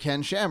fighter,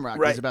 Ken Shamrock,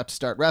 who's about to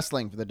start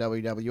wrestling for the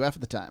WWF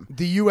at the time.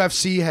 The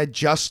UFC had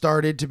just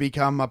started to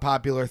become a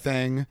popular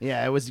thing.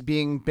 Yeah, it was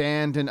being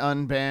banned and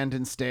unbanned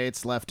in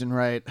states left and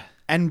right.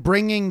 And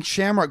bringing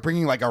Shamrock,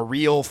 like a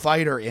real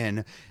fighter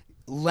in,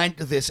 lent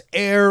this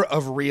air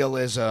of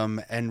realism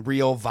and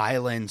real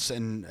violence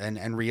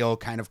and real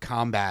kind of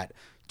combat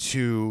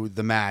to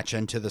the match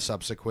and to the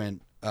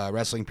subsequent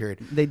wrestling period.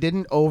 They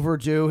didn't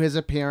overdo his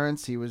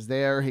appearance. He was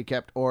there. He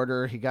kept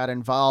order. He got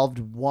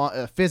involved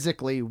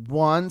physically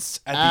once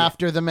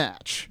after the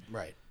match.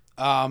 Right.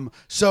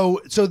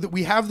 So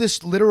we have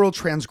this literal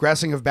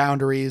transgressing of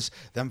boundaries,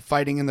 them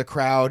fighting in the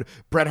crowd.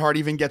 Bret Hart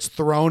even gets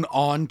thrown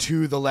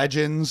onto the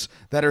legends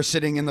that are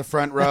sitting in the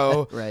front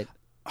row. Right.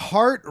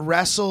 Hart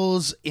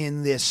wrestles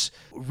in this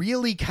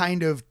really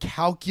kind of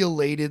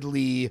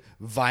calculatedly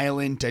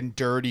violent and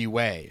dirty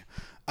way.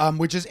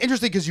 Which is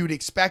interesting because you would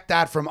expect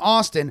that from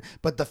Austin,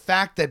 but the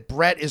fact that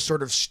Bret is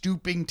sort of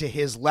stooping to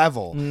his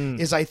level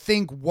is, I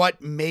think,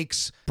 what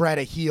makes Bret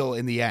a heel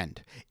in the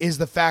end, is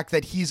the fact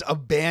that he's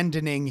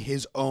abandoning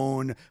his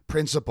own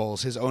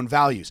principles, his own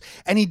values.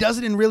 And he does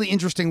it in really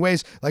interesting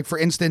ways. Like, for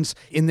instance,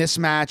 in this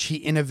match, he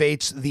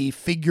innovates the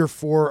figure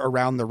 4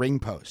 around the ring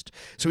post.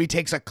 So he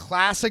takes a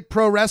classic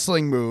pro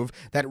wrestling move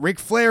that Ric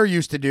Flair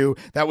used to do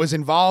that was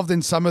involved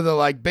in some of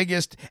the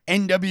biggest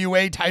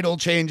NWA title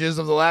changes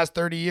of the last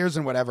 30 years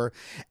and whatever.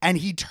 And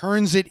he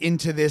turns it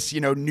into this,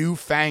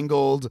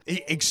 newfangled,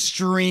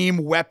 extreme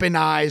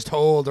weaponized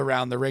hold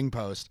around the ring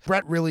post.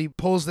 Bret really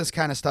pulls this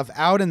kind of stuff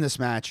out in this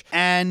match.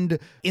 And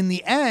in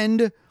the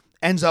end,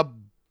 ends up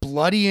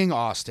bloodying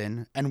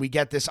Austin. And we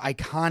get this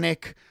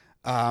iconic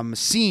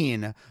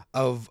scene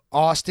of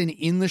Austin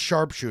in the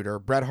sharpshooter,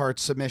 Bret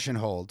Hart's submission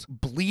hold,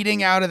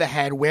 bleeding out of the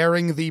head,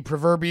 wearing the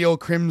proverbial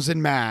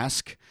crimson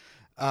mask.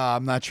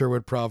 I'm not sure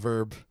what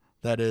proverb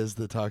that is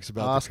that talks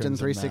about Austin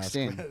the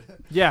 3:16.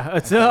 Yeah,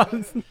 it's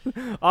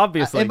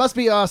obviously it must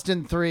be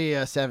Austin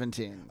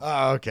 3:17.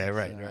 Oh, okay,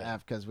 right.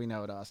 Because we know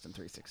what Austin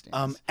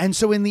 3:16 is. And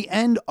so in the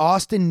end,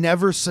 Austin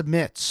never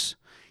submits.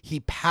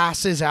 He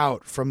passes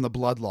out from the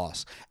blood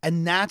loss,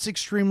 and that's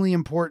extremely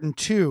important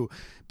too,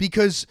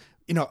 because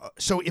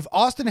so if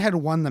Austin had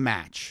won the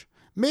match,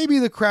 maybe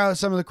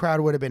some of the crowd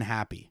would have been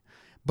happy,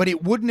 but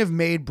it wouldn't have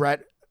made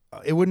Bret.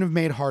 It wouldn't have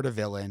made Hart a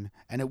villain,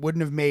 and it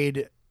wouldn't have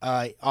made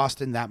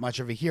Austin that much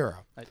of a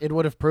hero. It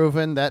would have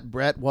proven that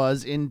Bret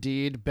was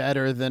indeed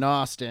better than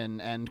Austin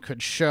and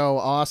could show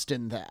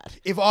Austin that.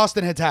 If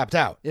Austin had tapped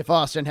out.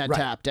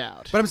 Tapped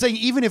out. But I'm saying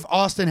even if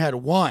Austin had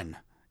won,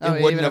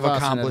 it wouldn't have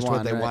accomplished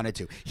what they wanted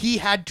to. He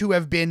had to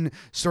have been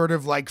sort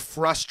of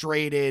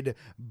frustrated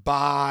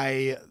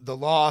by the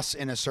loss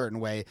in a certain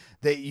way,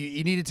 that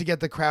you needed to get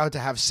the crowd to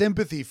have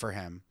sympathy for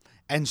him.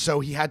 And so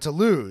he had to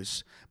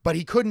lose, but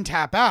he couldn't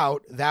tap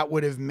out. That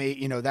would have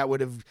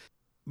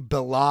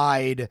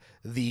belied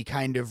the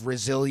kind of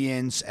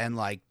resilience and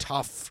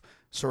tough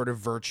sort of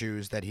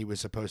virtues that he was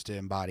supposed to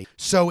embody.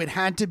 So it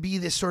had to be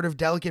this sort of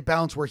delicate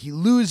balance where he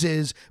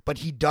loses, but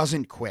he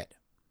doesn't quit.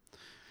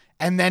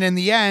 And then in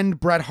the end,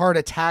 Bret Hart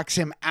attacks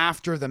him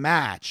after the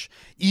match,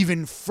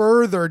 even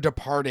further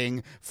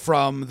departing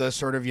from the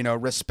sort of,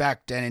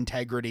 respect and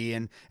integrity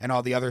and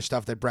all the other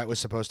stuff that Bret was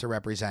supposed to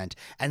represent.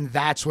 And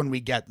that's when we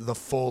get the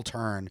full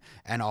turn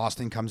and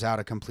Austin comes out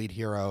a complete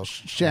hero.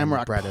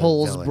 Shamrock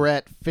pulls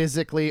Bret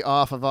physically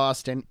off of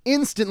Austin,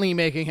 instantly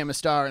making him a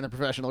star in the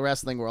professional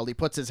wrestling world. He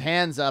puts his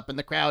hands up and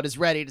the crowd is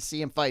ready to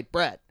see him fight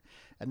Bret.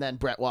 And then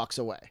Brett walks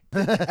away.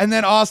 And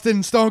then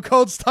Austin Stone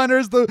Cold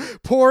Stunners the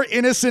poor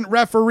innocent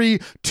referee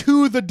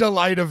to the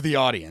delight of the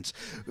audience,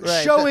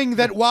 Right. showing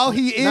that while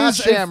he is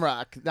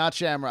Not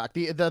Shamrock.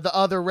 The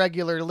other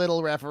regular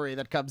little referee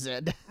that comes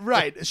in.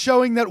 right,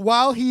 showing that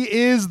while he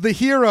is the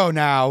hero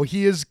now,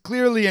 he is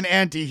clearly an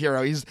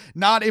anti-hero. He's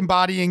not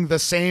embodying the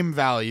same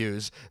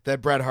values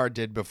that Bret Hart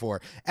did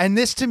before. And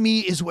this to me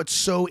is what's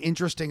so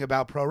interesting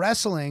about pro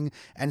wrestling,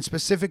 and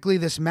specifically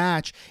this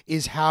match,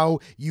 is how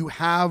you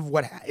have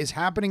what is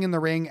happening in the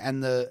ring,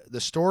 and the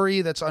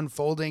story that's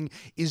unfolding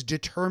is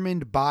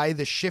determined by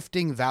the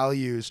shifting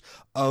values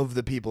of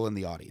the people in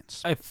the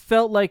audience. I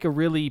felt like a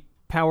really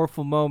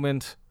powerful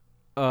moment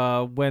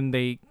when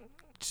they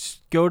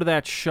go to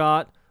that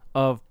shot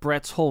of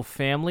Brett's whole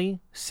family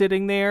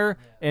sitting there,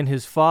 and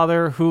his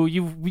father, who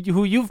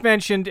you've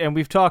mentioned and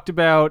we've talked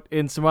about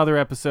in some other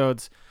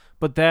episodes,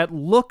 but that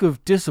look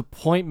of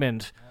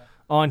disappointment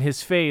on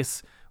his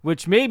face,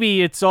 which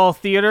maybe it's all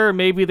theater,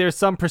 maybe there's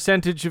some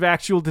percentage of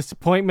actual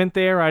disappointment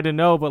there, I don't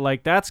know, but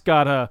like that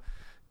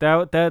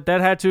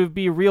had to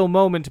be a real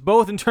moment,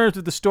 both in terms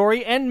of the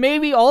story and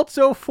maybe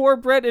also for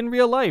Bret in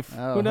real life.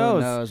 Oh, who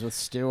knows? Who knows? With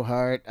Stu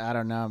Hart, I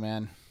don't know,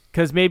 man.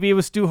 Because maybe it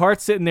was Stu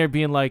Hart sitting there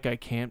being like, I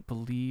can't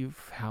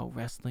believe how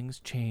wrestling's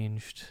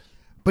changed.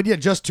 But yeah,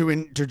 just to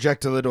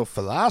interject a little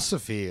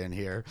philosophy in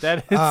here.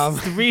 That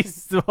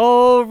is the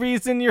whole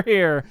reason you're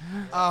here.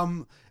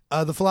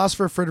 The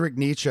philosopher Friedrich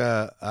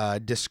Nietzsche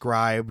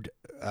described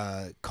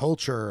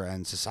culture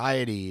and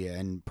society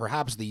and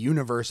perhaps the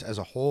universe as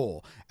a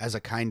whole as a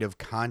kind of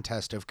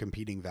contest of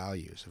competing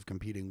values, of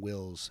competing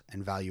wills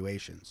and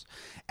valuations.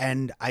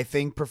 And I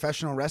think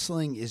professional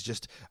wrestling is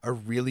just a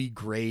really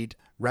great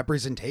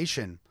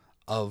representation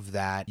of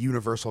that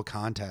universal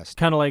contest.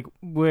 Kind of like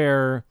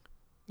where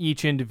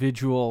each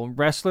individual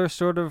wrestler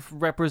sort of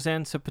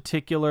represents a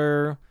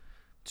particular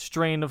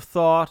strain of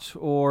thought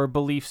or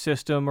belief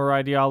system or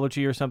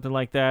ideology or something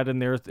like that,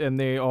 and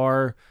they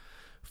are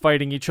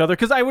fighting each other.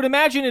 Because I would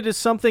imagine it is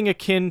something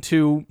akin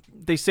to,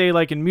 they say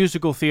like in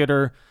musical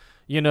theater,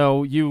 you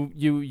know,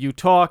 you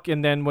talk,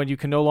 and then when you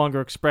can no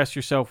longer express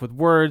yourself with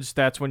words,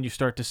 that's when you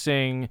start to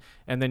sing,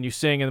 and then you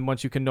sing, and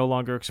once you can no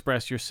longer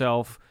express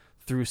yourself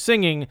through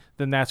singing,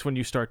 then that's when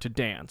you start to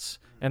dance.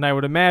 And I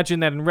would imagine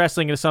that in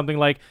wrestling it is something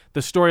like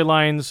the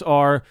storylines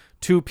are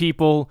two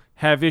people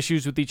have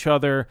issues with each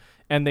other,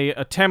 and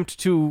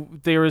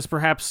there is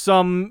perhaps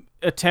some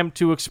attempt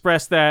to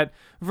express that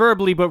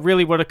verbally, but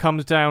really what it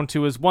comes down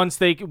to is once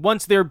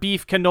their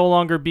beef can no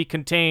longer be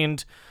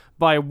contained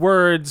by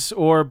words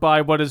or by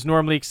what is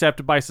normally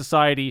accepted by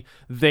society,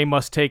 they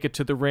must take it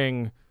to the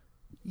ring.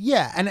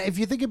 Yeah, and if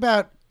you think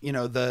about, you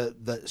know,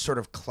 the sort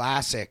of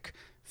classic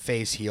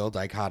face-heel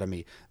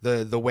dichotomy,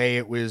 the way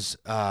it was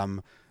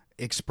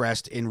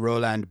expressed in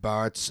Roland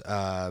Barthes'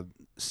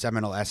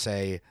 seminal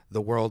essay,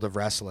 The World of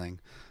Wrestling.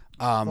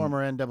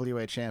 Former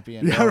NWA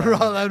champion.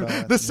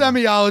 Roland, the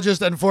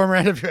semiologist and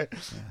former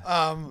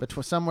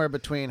NWA. Somewhere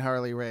between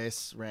Harley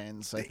Race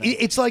reigns, I think.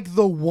 It's like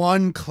the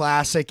one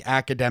classic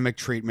academic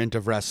treatment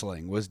of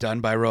wrestling was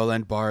done by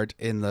Roland Barthes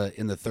in the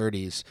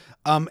 30s.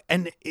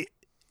 And it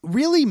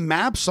really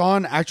maps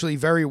on actually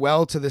very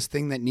well to this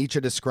thing that Nietzsche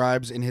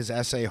describes in his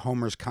essay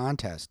Homer's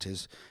Contest,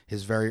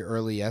 his very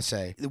early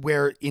essay,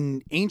 where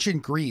in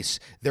ancient Greece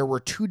there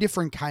were two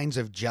different kinds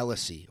of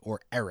jealousy,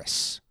 or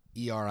eris,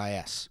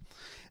 E-R-I-S.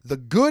 The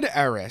good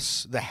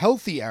Eris, the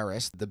healthy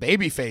Eris, the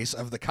baby face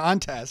of the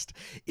contest,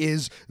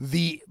 is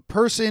the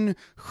person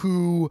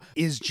who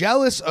is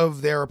jealous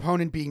of their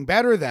opponent being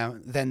better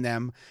than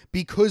them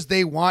because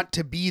they want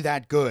to be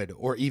that good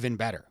or even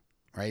better.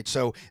 Right?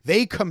 So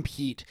they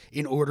compete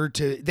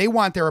they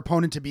want their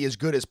opponent to be as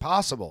good as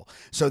possible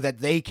so that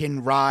they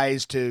can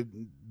rise to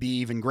be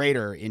even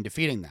greater in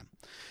defeating them.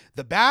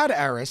 The bad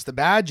Eris, the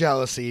bad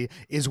jealousy,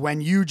 is when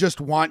you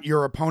just want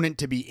your opponent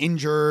to be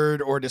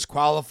injured or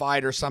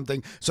disqualified or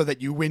something so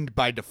that you win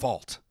by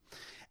default.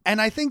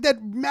 And I think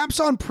that maps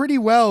on pretty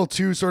well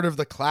to sort of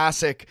the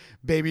classic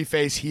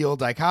babyface heel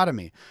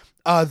dichotomy.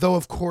 Though,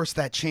 of course,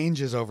 that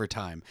changes over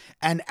time.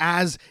 And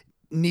as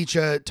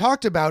Nietzsche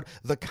talked about,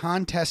 the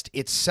contest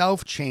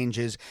itself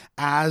changes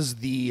as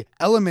the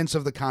elements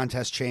of the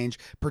contest change,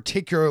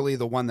 particularly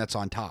the one that's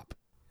on top.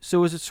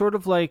 So is it sort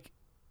of like,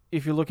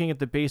 if you're looking at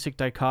the basic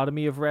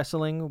dichotomy of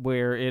wrestling,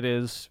 where it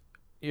is,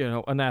 you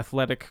know, an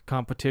athletic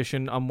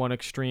competition on one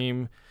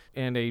extreme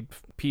and a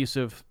piece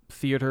of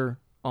theater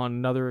on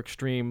another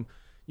extreme,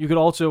 you could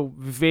also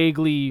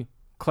vaguely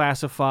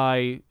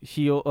classify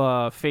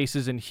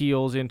faces and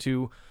heels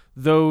into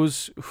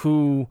those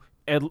who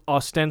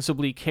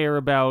ostensibly care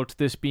about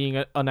this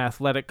being an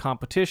athletic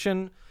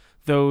competition,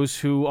 those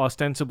who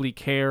ostensibly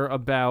care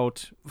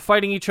about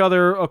fighting each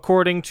other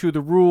according to the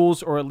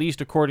rules, or at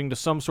least according to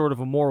some sort of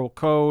a moral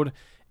code,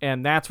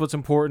 and that's what's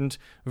important,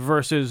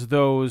 versus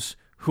those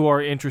who are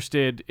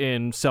interested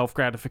in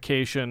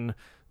self-gratification,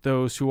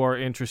 those who are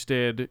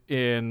interested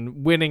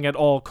in winning at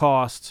all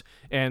costs,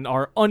 and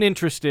are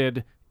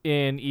uninterested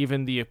in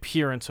even the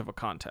appearance of a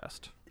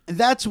contest.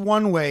 That's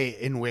one way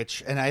in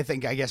which, and I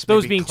guess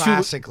Those maybe being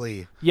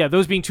classically,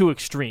 those being two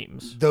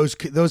extremes. those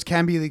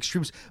can be the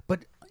extremes,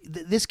 but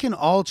this can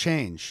all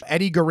change.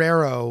 Eddie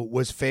Guerrero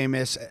was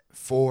famous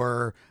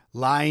for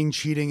lying,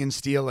 cheating, and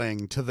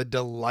stealing to the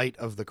delight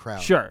of the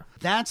crowd. Sure.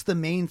 That's the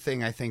main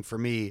thing, I think, for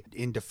me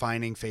in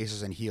defining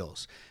faces and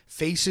heels.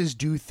 Faces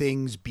do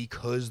things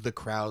because the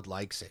crowd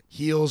likes it.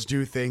 Heels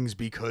do things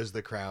because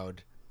the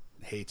crowd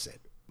hates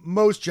it.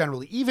 Most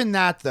generally. Even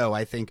that, though,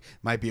 I think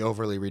might be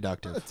overly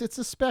reductive. It's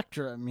a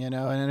spectrum,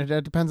 and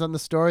it depends on the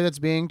story that's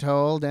being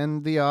told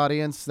and the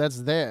audience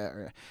that's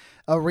there.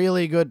 A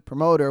really good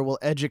promoter will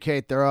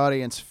educate their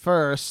audience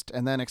first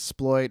and then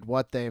exploit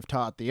what they've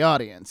taught the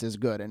audience is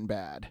good and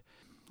bad.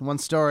 One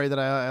story that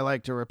I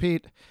like to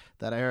repeat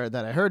that I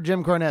heard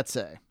Jim Cornette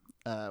say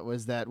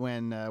was that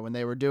when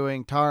they were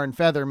doing tar and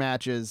feather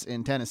matches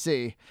in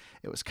Tennessee,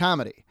 it was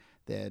comedy.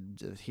 The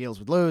heels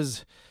would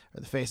lose,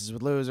 or the faces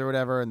would lose, or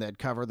whatever, and they'd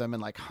cover them in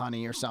like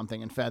honey or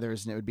something and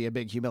feathers, and it would be a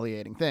big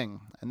humiliating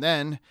thing. And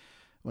then,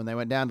 when they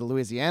went down to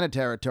Louisiana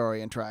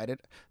territory and tried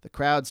it, the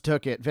crowds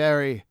took it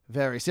very,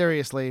 very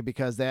seriously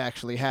because they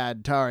actually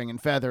had tarring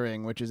and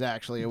feathering, which is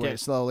actually a way to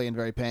slowly and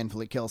very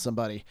painfully kill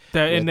somebody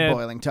with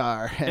boiling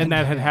tar. And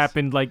that had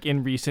happened like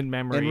in recent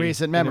memory. In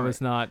recent memory. It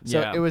was not. So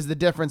yeah. it was the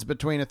difference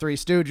between a Three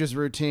Stooges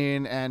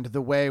routine and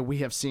the way we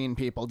have seen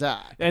people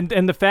die. And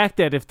the fact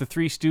that if the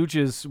Three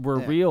Stooges were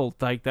real,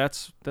 like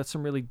that's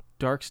some really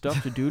dark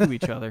stuff to do to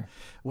each other.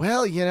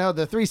 Well,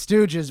 the Three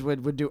Stooges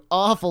would do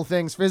awful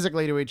things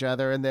physically to each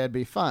other, and they'd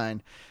be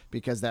fine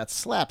because that's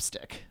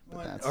slapstick.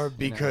 Or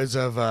because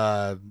of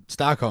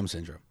Stockholm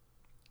Syndrome.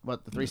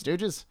 What, the Three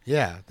Stooges?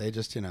 Yeah, they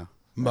just,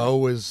 Moe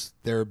was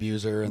their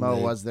abuser. And Moe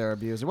was their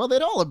abuser. Well,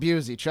 they'd all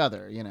abuse each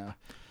other,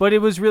 But it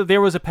was real.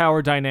 There was a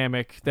power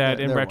dynamic that,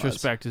 in there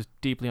retrospect, is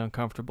deeply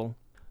uncomfortable.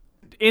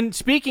 In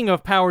speaking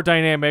of power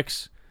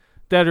dynamics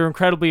that are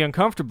incredibly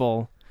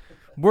uncomfortable,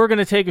 we're going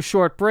to take a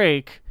short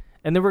break,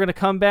 and then we're going to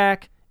come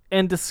back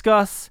and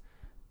discuss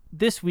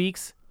this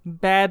week's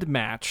bad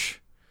match.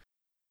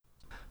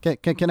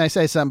 Can I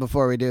say something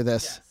before we do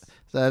this? Yes.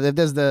 So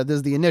this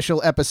is the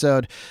initial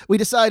episode. We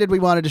decided we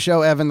wanted to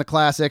show Evan the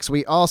classics.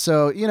 We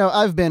also,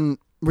 I've been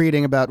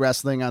reading about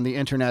wrestling on the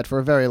internet for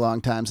a very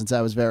long time, since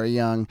I was very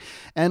young.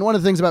 And one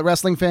of the things about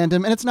wrestling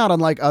fandom, and it's not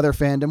unlike other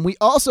fandom, we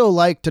also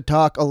like to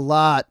talk a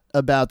lot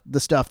about the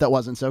stuff that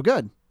wasn't so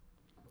good.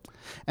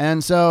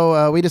 And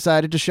so we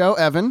decided to show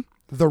Evan.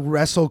 The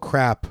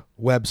WrestleCrap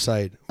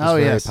website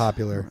was very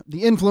popular.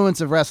 The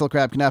influence of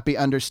WrestleCrap cannot be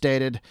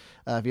understated.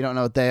 If you don't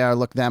know what they are,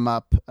 look them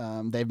up.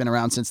 They've been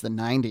around since the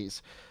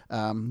 90s.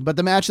 But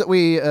the match that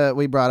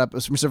we brought up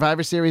was from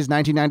Survivor Series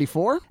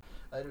 1994.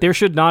 There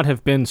should not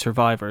have been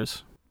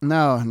survivors.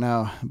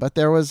 No, but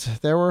there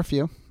were a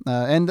few.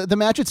 And the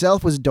match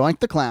itself was Doink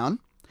the Clown,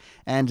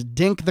 and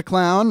Dink the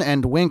Clown,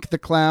 and Wink the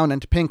Clown,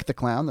 and Pink the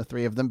Clown, the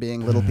three of them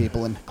being little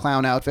people in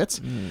clown outfits,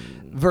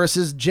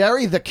 versus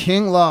Jerry the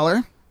King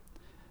Lawler.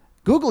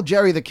 Google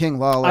Jerry the King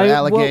Lawler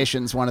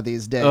allegations one of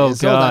these days. Oh,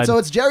 God. Hold on. So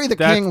it's Jerry the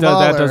King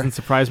Lawler. That doesn't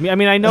surprise me. I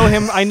mean, I know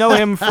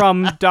him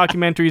from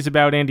documentaries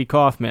about Andy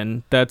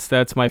Kaufman.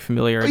 That's my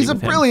familiarity He's a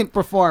with him. brilliant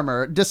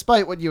performer,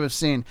 despite what you have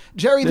seen.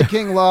 Jerry the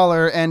King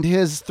Lawler and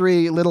his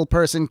three little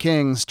person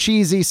kings,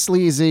 Cheesy,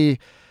 Sleazy,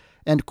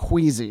 and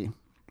Queasy.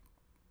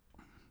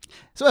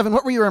 So, Evan,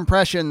 what were your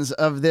impressions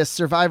of this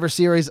Survivor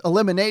Series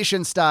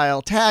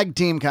elimination-style tag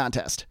team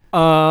contest?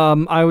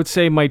 I would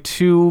say my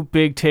two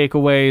big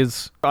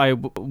takeaways. I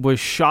was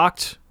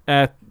shocked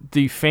at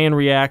the fan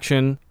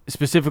reaction,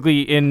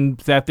 specifically in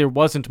that there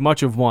wasn't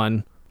much of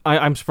one.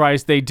 I'm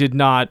surprised they did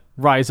not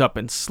rise up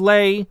and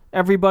slay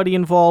everybody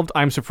involved.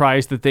 I'm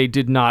surprised that they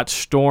did not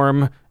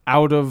storm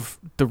out of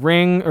the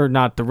ring, or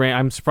not the ring.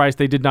 I'm surprised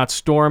they did not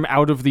storm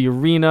out of the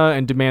arena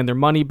and demand their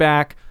money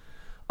back.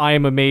 I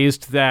am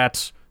amazed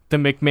that the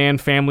McMahon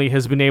family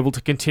has been able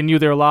to continue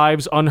their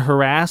lives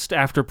unharassed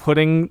after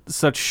putting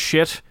such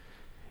shit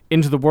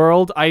into the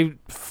world. I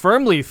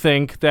firmly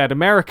think that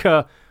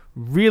America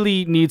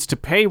really needs to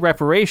pay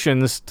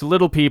reparations to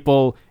little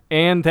people,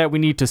 and that we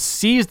need to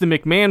seize the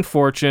McMahon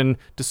fortune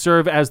to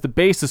serve as the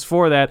basis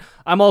for that.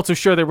 I'm also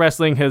sure that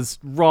wrestling has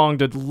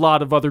wronged a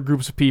lot of other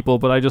groups of people,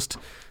 but this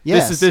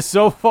is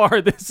who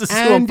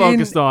I'm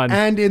focused on.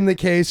 And in the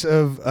case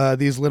of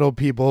these little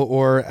people,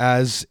 or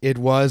as it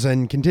was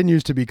and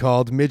continues to be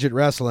called, midget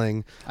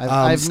wrestling,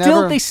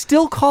 they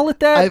still call it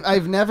that?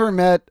 I've never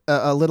met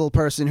a little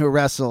person who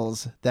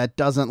wrestles that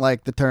doesn't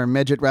like the term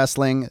midget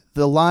wrestling.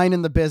 The line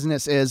in the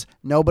business is,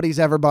 nobody's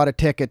ever bought a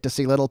ticket to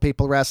see little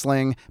people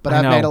wrestling, but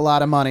I've made a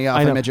lot of money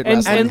off of midget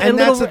wrestling. And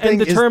that's the thing.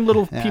 And the term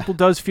little people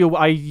does feel,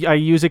 I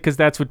use it because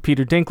that's what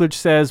Peter Dinklage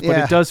says,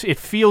 but it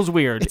feels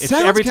weird.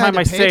 Every time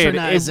I say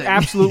it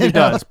absolutely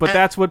does, but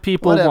that's what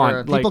people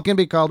want. People can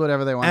be called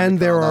whatever they want. And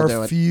there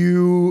are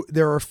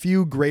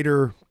few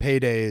greater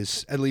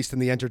paydays, at least in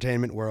the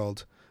entertainment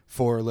world,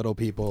 for little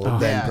people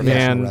than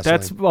professional wrestling.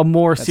 That's a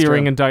more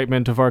searing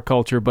indictment of our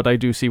culture, but I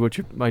do see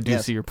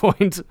see your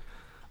point.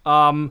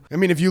 I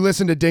mean, if you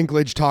listen to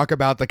Dinklage talk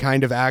about the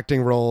kind of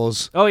acting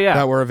roles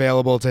that were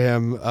available to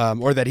him,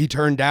 or that he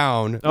turned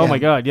down. Oh my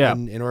God, yeah.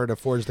 In order to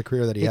forge the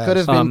career that he has. He could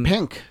have been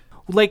Pink.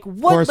 Like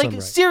what? Like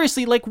right.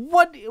 Seriously, like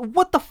what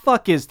the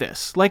fuck is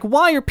this? Like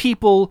why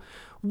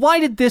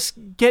did this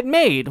get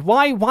made?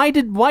 Why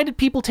did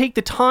people take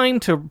the time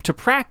to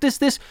practice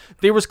this?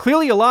 There was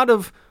clearly a lot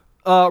of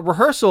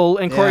rehearsal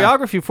and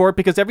choreography for it,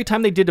 because every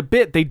time they did a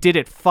bit, they did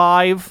it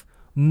 5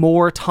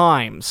 more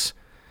times.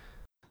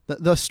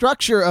 The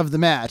structure of the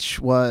match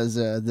was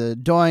the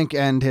Doink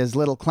and his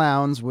little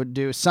clowns would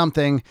do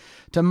something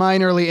to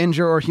minorly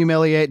injure or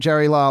humiliate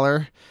Jerry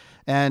Lawler,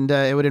 and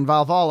it would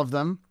involve all of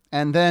them.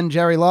 And then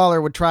Jerry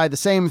Lawler would try the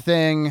same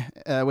thing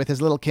with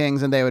his little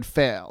kings, and they would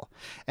fail.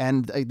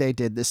 And they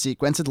did this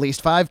sequence at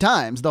least 5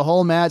 times. The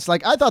whole match,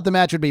 like, I thought the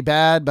match would be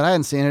bad, but I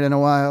hadn't seen it in a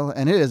while,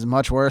 and it is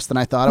much worse than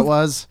I thought it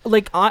was.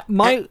 Like,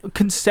 my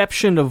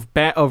conception of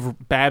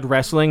bad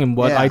wrestling and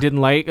what I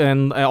didn't like,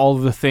 and all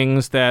of the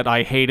things that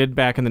I hated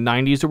back in the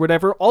 90s or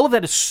whatever, all of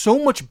that is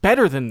so much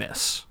better than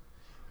this.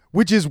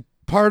 Which is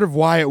part of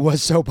why it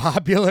was so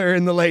popular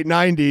in the late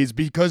 90s,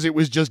 because it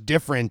was just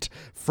different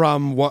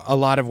from a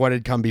lot of what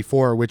had come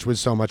before, which was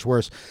so much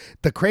worse.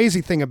 The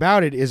crazy thing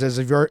about it is, as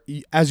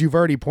you've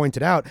already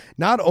pointed out,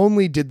 not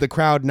only did the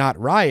crowd not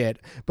riot,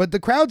 but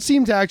the crowd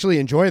seemed to actually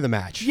enjoy the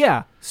match.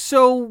 Yeah.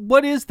 So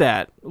what is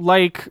that?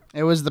 Like,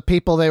 it was the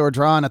people they were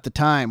drawing at the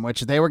time,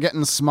 which they were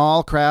getting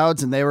small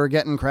crowds, and they were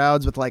getting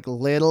crowds with like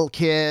little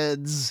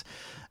kids,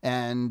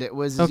 and it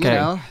was, you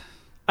know,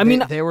 I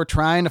mean, they were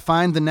trying to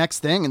find the next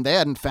thing, and they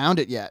hadn't found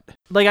it yet.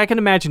 Like, I can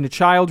imagine a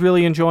child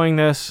really enjoying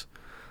this.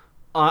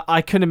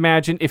 I can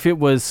imagine if it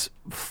was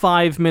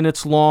 5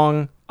 minutes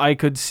long, I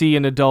could see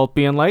an adult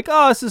being like,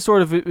 oh, this is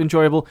sort of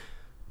enjoyable.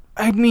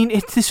 I mean,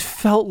 it just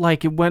felt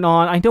like it went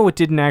on. I know it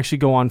didn't actually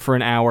go on for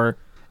an hour,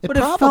 but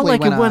it felt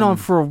like it went on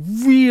for a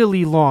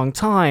really long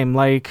time.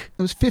 Like,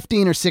 it was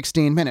 15 or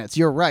 16 minutes.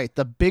 You're right.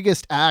 The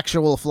biggest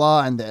actual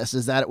flaw in this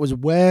is that it was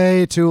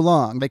way too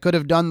long. They could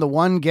have done the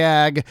one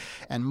gag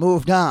and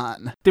moved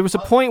on. There was a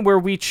point where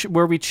we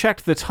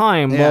checked the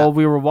time while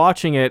we were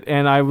watching it,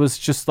 and I was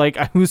just like,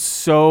 I was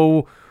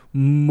so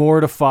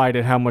mortified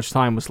at how much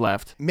time was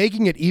left.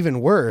 Making it even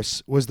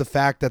worse was the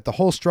fact that the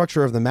whole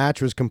structure of the match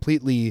was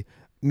completely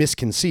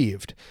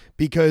misconceived,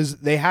 because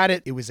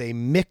it was a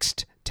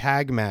mixed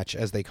tag match,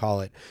 as they call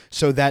it,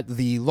 so that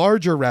the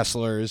larger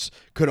wrestlers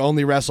could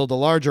only wrestle the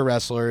larger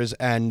wrestlers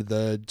and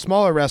the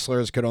smaller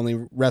wrestlers could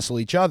only wrestle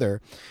each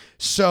other.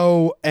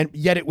 So, and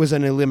yet it was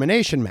an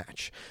elimination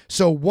match.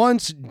 So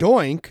once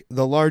Doink,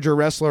 the larger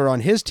wrestler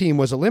on his team,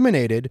 was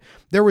eliminated,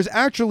 there was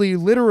actually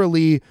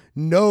literally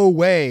no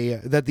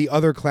way that the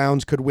other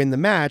clowns could win the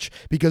match,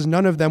 because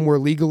none of them were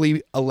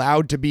legally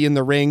allowed to be in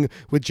the ring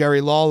with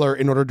Jerry Lawler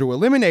in order to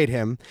eliminate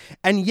him.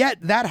 And yet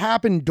that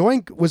happened.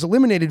 Doink was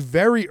eliminated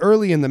very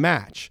early in the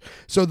match.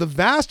 So the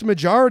vast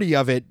majority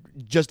of it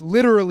just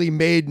literally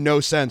made no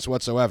sense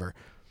whatsoever.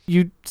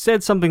 You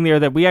said something there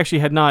that we actually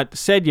had not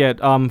said yet.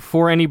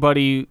 For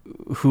anybody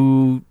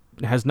who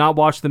has not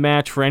watched the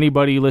match, for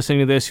anybody listening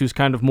to this who's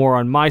kind of more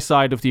on my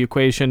side of the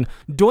equation,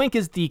 Doink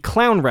is the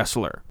clown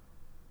wrestler.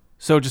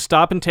 So just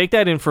stop and take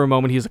that in for a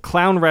moment. He's a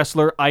clown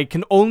wrestler. I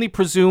can only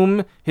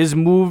presume his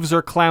moves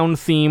are clown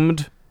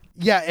themed.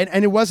 Yeah,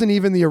 and it wasn't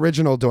even the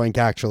original Doink,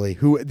 actually.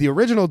 The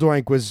original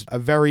Doink was a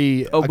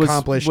very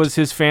accomplished was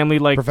his family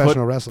like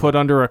professional wrestler, put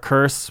under a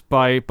curse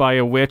by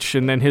a witch,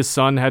 and then his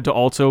son had to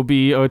also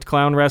be a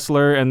clown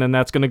wrestler, and then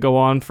that's going to go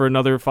on for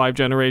another 5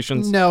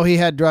 generations? No, he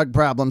had drug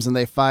problems, and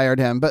they fired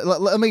him. But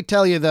let me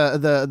tell you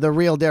the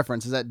real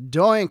difference is that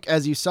Doink,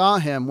 as you saw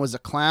him, was a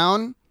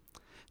clown.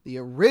 The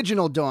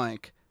original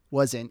Doink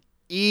was an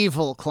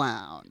evil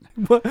clown,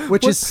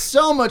 which is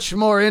so much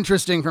more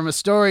interesting from a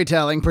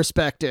storytelling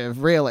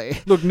perspective,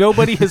 really. Look,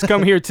 nobody has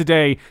come here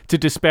today to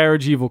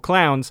disparage evil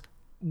clowns.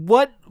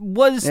 What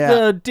was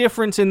the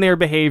difference in their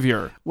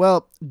behavior?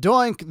 Well,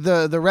 Doink,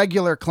 the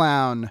regular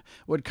clown,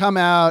 would come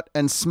out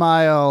and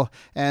smile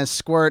and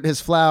squirt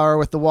his flour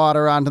with the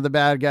water onto the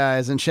bad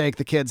guys and shake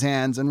the kids'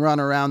 hands and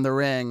run around the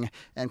ring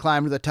and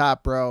climb to the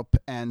top rope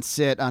and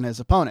sit on his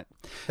opponent.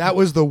 That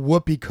was the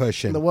whoopee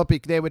cushion.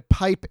 They would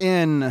pipe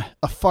in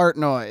a fart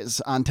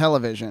noise on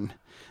television.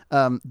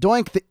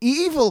 Doink, the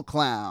evil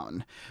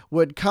clown,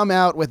 would come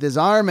out with his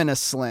arm in a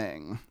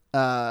sling,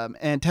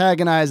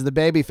 antagonize the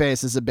baby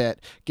faces a bit,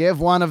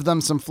 give one of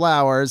them some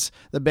flowers,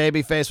 the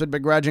baby face would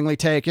begrudgingly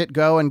take it,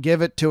 go and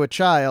give it to a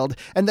child,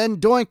 and then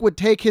Doink would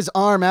take his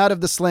arm out of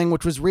the sling,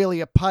 which was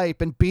really a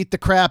pipe, and beat the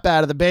crap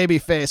out of the baby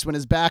face when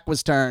his back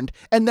was turned,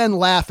 and then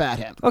laugh at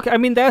him. Okay, I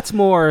mean, that's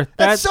more...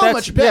 That's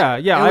much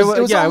better. Yeah, it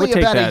was I only would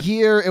take about that. a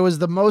year. It was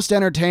the most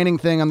entertaining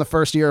thing on the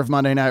first year of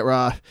Monday Night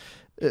Raw.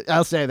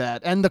 I'll say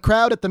that. And the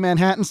crowd at the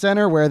Manhattan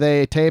Center, where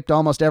they taped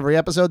almost every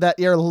episode that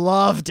year,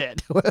 loved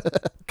it.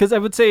 Because I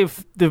would say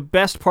if the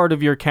best part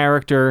of your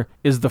character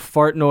is the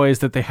fart noise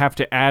that they have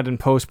to add in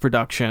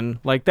post-production.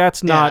 Like,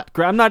 that's not...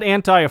 I'm not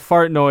anti a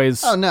fart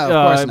noise of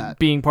course not.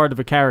 Being part of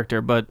a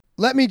character, but...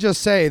 Let me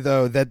just say,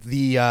 though, that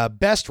the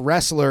best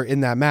wrestler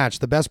in that match,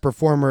 the best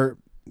performer,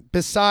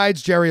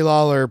 besides Jerry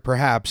Lawler,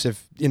 perhaps,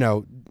 if,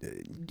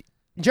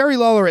 Jerry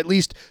Lawler at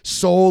least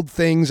sold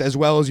things as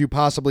well as you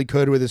possibly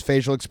could with his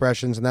facial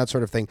expressions and that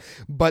sort of thing.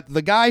 But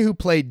the guy who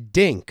played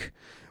Dink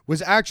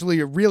was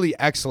actually really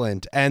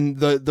excellent. And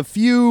the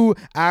few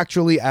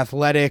actually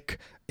athletic,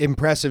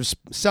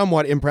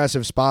 somewhat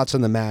impressive spots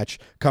in the match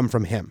come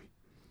from him.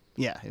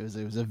 Yeah, it was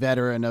a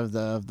veteran of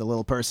the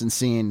little person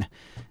scene,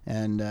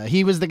 and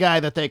he was the guy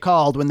that they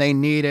called when they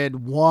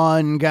needed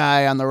one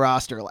guy on the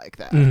roster like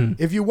that.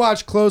 Mm-hmm. If you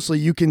watch closely,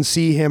 you can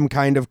see him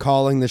kind of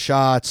calling the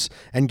shots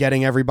and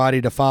getting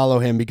everybody to follow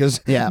him because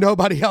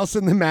nobody else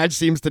in the match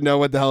seems to know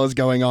what the hell is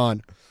going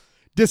on,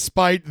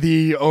 despite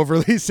the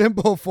overly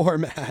simple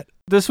format.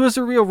 This was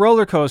a real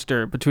roller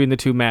coaster between the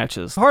two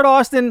matches. Hart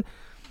Austin,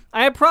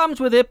 I had problems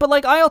with it, but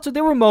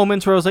there were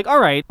moments where I was like, all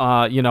right,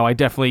 I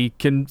definitely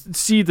can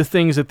see the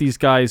things that these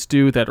guys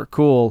do that are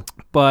cool,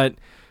 but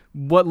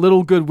what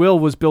little goodwill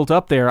was built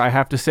up there, I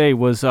have to say,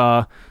 was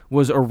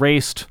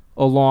erased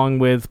along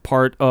with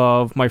part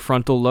of my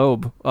frontal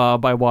lobe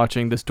by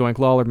watching this Doink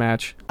Lawler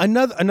match.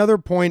 Another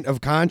point of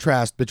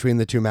contrast between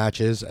the two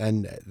matches,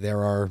 and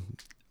there are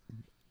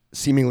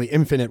seemingly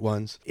infinite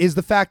ones, is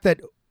the fact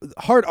that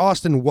Hart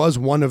Austin was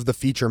one of the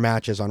feature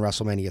matches on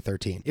WrestleMania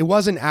 13. It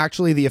wasn't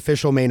actually the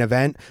official main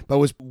event, but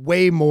was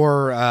way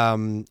more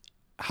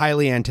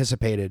highly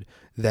anticipated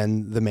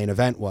than the main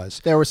event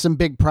was. There were some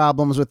big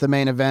problems with the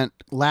main event,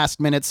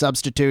 last-minute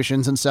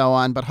substitutions and so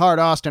on, but Hart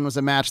Austin was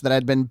a match that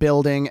had been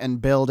building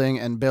and building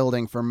and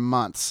building for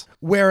months.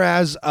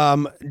 Whereas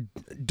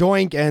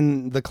Doink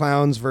and the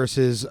Clowns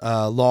versus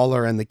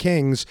Lawler and the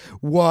Kings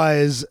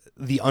was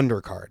the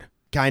undercard.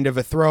 Kind of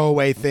a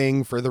throwaway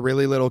thing for the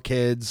really little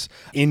kids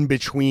in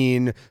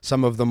between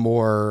some of the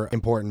more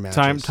important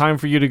matches. Time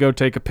for you to go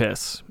take a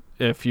piss.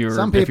 If you're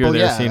Some people, if you're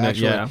there yeah, seeing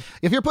actually. it, yeah.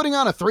 If you're putting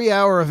on a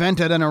 3-hour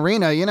event at an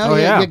arena, you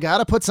got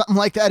to put something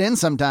like that in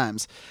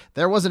sometimes.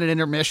 There wasn't an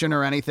intermission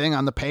or anything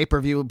on the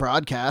pay-per-view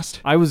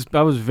broadcast. I was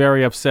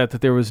very upset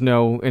that there was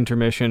no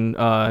intermission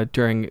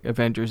during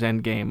Avengers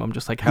Endgame. I'm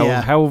just like, how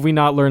have we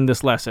not learned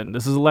this lesson?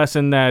 This is a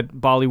lesson that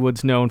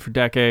Bollywood's known for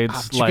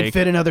decades. You could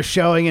fit another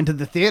showing into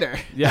the theater.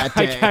 Yeah,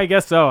 I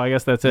guess so. I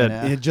guess that's it.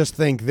 Yeah. You just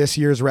think this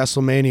year's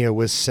WrestleMania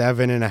was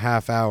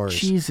 7.5 hours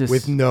Jesus.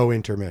 with no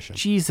intermission.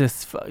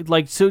 Jesus,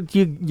 so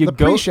you the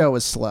go. pre-show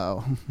was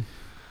slow.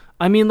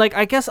 I mean,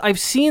 I guess I've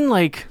seen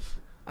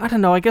I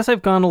don't know. I guess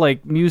I've gone to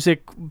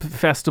music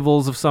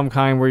festivals of some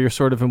kind where you're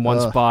sort of in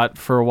one spot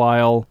for a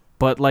while.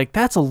 But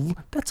that's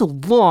a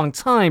long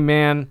time,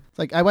 man.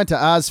 It's I went to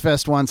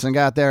Ozfest once and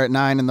got there at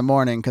 9 in the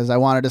morning because I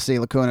wanted to see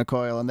Lacuna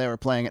Coil and they were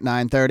playing at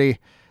 9:30,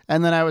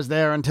 and then I was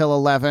there until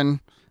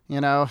 11.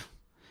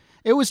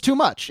 It was too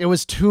much. It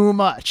was too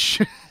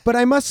much. But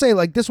I must say,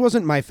 this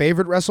wasn't my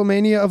favorite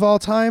WrestleMania of all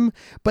time,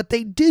 but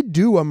they did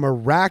do a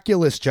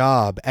miraculous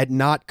job at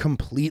not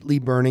completely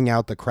burning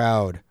out the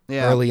crowd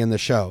early in the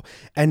show.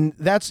 And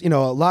that's, a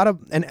lot of,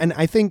 and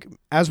I think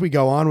as we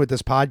go on with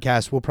this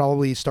podcast, we'll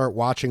probably start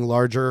watching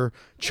larger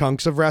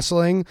chunks of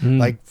wrestling,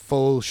 like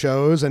full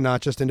shows and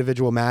not just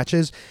individual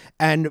matches.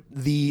 And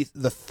the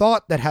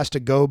thought that has to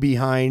go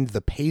behind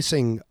the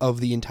pacing of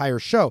the entire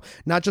show,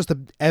 not just the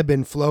ebb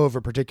and flow of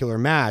a particular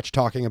match,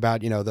 talking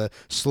about, the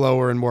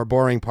slower and more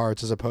boring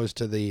parts as opposed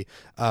to the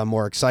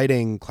more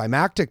exciting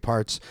climactic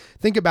parts.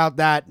 Think about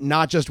that,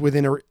 not just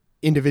within a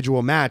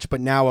individual match, but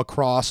now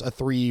across a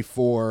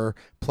 3-4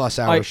 plus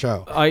hour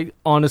show. I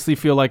honestly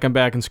feel like I'm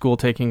back in school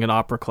taking an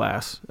opera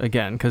class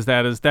again, because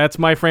that's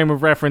my frame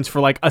of reference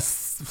for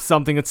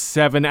something that's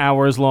 7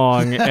 hours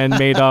long and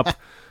made up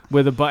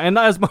with and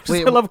as much as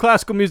I love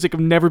classical music,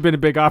 I've never been a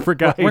big opera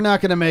guy. We're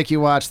not going to make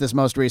you watch this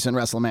most recent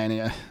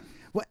WrestleMania.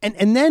 Well,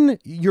 and then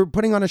you're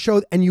putting on a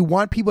show and you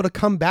want people to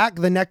come back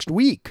the next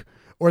week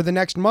or the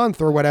next month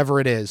or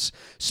whatever it is.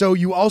 So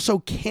you also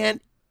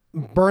can't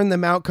burn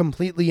them out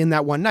completely in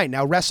that one night.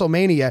 Now,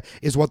 WrestleMania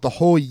is what the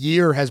whole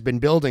year has been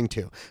building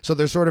to. So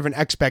there's sort of an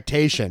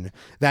expectation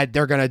that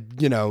they're going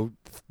to,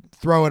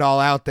 throw it all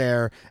out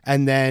there.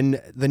 And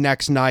then the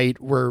next night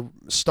we're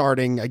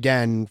starting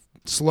again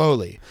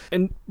slowly.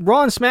 And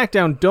Raw and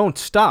SmackDown don't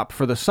stop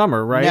for the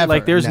summer, right? Never,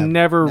 there's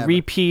never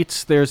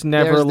repeats. There's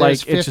never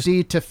there's it's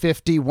 50 to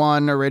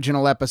 51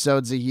 original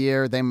episodes a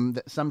year.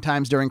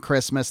 Sometimes during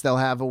Christmas they'll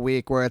have a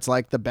week where it's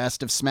the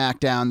best of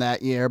SmackDown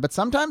that year, but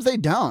sometimes they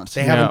don't.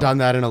 They haven't done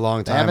that in a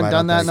long time. They haven't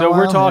done that in a So while.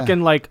 we're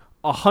talking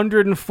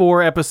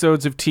 104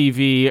 episodes of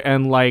TV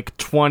and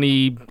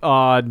 20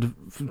 odd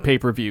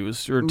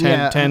pay-per-views or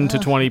 10 to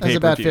 20 There's pay-per-views.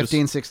 about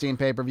 15, 16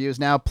 pay-per-views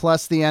now,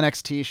 plus the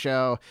NXT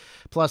show,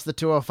 plus the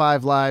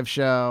 205 Live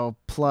show,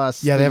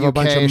 plus they the have a UK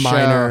bunch of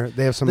show.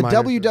 They have some The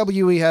minor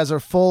WWE has a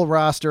full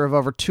roster of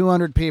over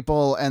 200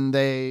 people, and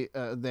they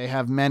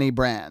have many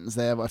brands.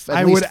 They have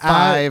at least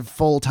 5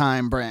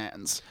 full-time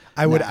brands.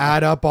 I would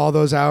add up all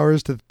those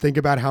hours to think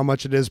about how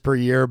much it is per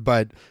year,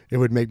 but it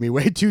would make me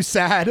way too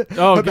sad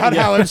about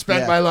how I've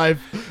spent my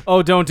life.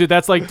 Oh, don't do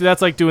that's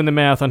like doing the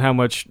math on how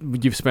much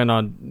you've spent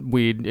on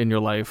weed in your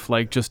life.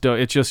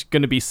 It's just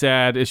going to be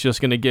sad. It's just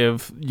going to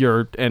give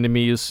your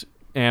enemies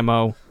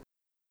ammo.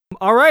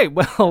 All right.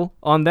 Well,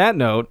 on that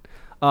note,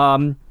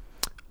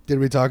 Did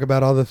we talk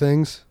about all the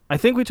things? I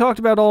think we talked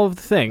about all of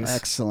the things.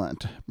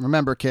 Excellent.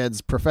 Remember, kids,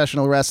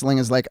 professional wrestling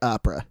is like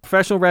opera.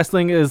 Professional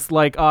wrestling is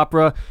like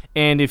opera,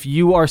 and if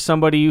you are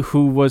somebody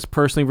who was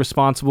personally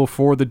responsible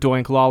for the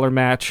Doink Lawler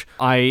match,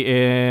 I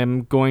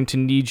am going to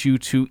need you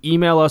to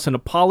email us an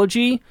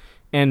apology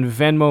and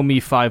Venmo me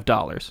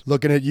 $5.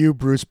 Looking at you,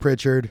 Bruce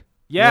Pritchard.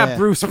 Yeah, Yeah.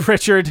 Bruce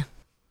Pritchard.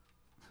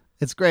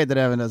 It's great that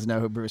Evan doesn't know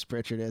who Bruce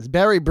Pritchard is.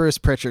 Bury Bruce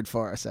Pritchard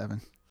for us,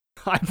 Evan.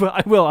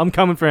 I will. I'm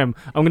coming for him.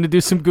 I'm going to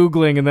do some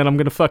Googling, and then I'm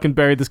going to fucking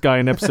bury this guy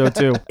in episode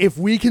 2. If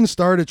we can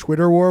start a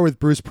Twitter war with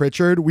Bruce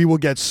Pritchard, we will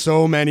get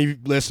so many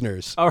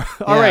listeners. All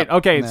right.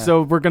 Okay. Yeah.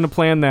 So we're going to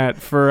plan that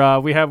for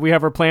we have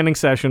our planning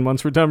session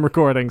once we're done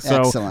recording. So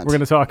Excellent. we're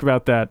going to talk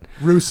about that.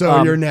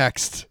 Russo, you're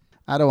next.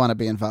 I don't want to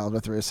be involved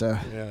with Russo.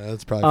 Yeah,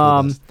 that's probably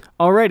for the best.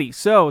 Alrighty.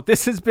 So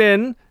this has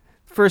been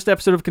first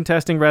episode of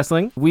Contesting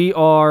Wrestling. We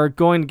are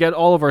going to get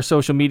all of our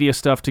social media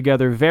stuff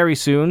together very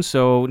soon.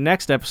 So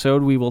next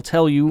episode, we will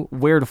tell you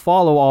where to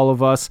follow all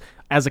of us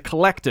as a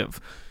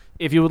collective.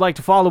 If you would like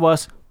to follow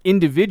us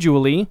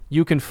individually,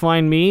 you can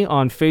find me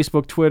on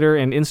Facebook, Twitter,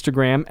 and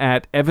Instagram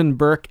at Evan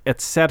Burke,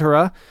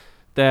 etc.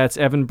 That's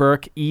Evan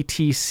Burke,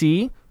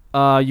 ETC.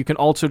 You can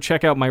also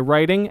check out my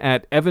writing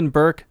at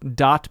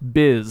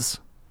evanburke.biz.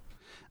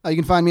 You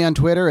can find me on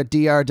Twitter at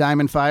Dr.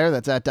 Diamondfire.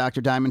 That's at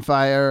Dr.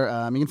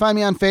 Diamondfire. You can find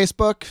me on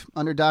Facebook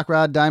under Doc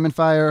Rod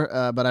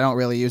Diamondfire, but I don't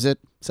really use it.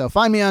 So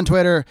find me on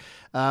Twitter.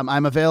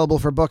 I'm available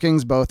for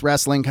bookings, both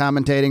wrestling,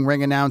 commentating,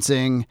 ring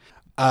announcing.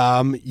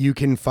 You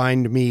can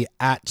find me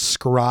at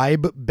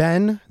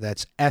ScribeBen.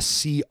 That's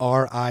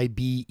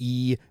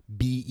ScribeBen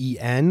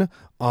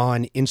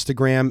on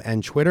Instagram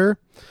and Twitter.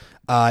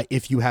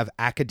 If you have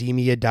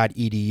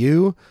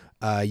academia.edu,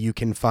 you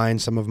can find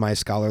some of my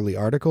scholarly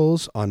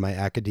articles on my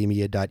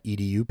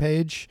academia.edu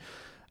page.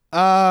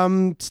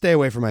 Stay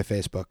away from my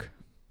Facebook.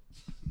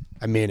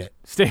 I mean it.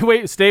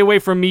 Stay away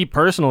from me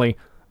personally.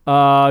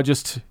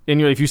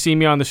 If you see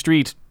me on the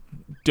street,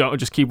 don't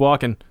just keep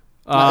walking.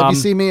 If you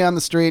see me on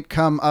the street,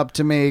 come up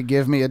to me,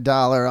 give me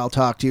 $1. I'll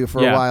talk to you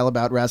for Yeah. a while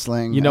about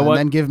wrestling. You know what? And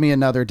then give me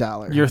another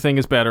 $1. Your thing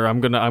is better.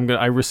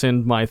 I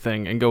rescind my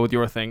thing and go with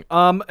your thing.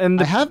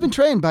 And I have been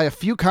trained by a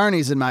few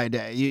carnies in my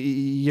day.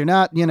 You're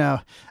not,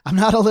 I'm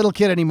not a little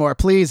kid anymore.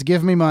 Please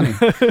give me money.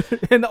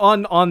 and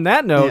on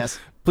that note, Yes.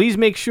 please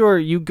make sure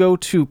you go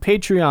to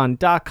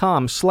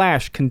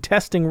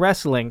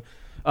patreon.com/contestingwrestling.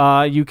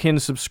 You can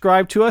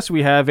subscribe to us.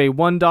 We have a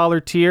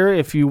 $1 tier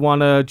if you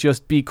want to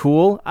just be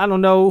cool. I don't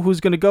know who's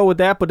going to go with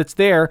that, but it's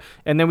there.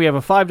 And then we have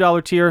a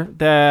 $5 tier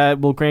that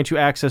will grant you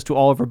access to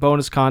all of our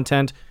bonus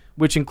content,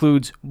 which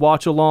includes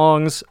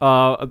watch-alongs,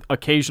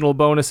 occasional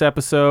bonus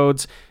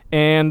episodes,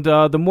 and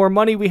the more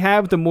money we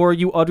have, the more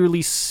you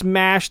utterly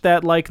smash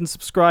that like and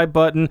subscribe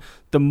button,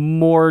 the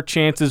more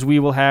chances we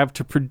will have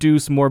to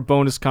produce more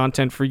bonus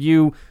content for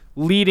you,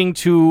 leading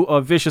to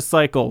a vicious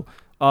cycle.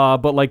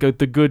 But like the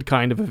good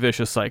kind of a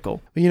vicious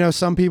cycle.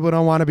 Some people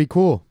don't want to be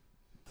cool.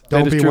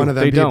 Don't That is be true. one of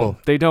them people.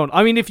 They don't.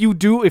 I mean, if you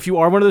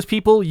are one of those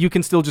people, you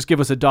can still just give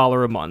us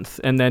 $1 a month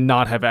and then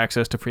not have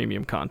access to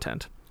premium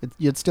content.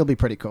 You'd still be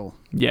pretty cool.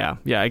 Yeah.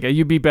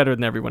 You'd be better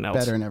than everyone else.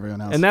 Better than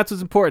everyone else. And that's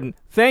what's important.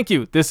 Thank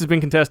you. This has been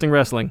Contesting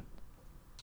Wrestling.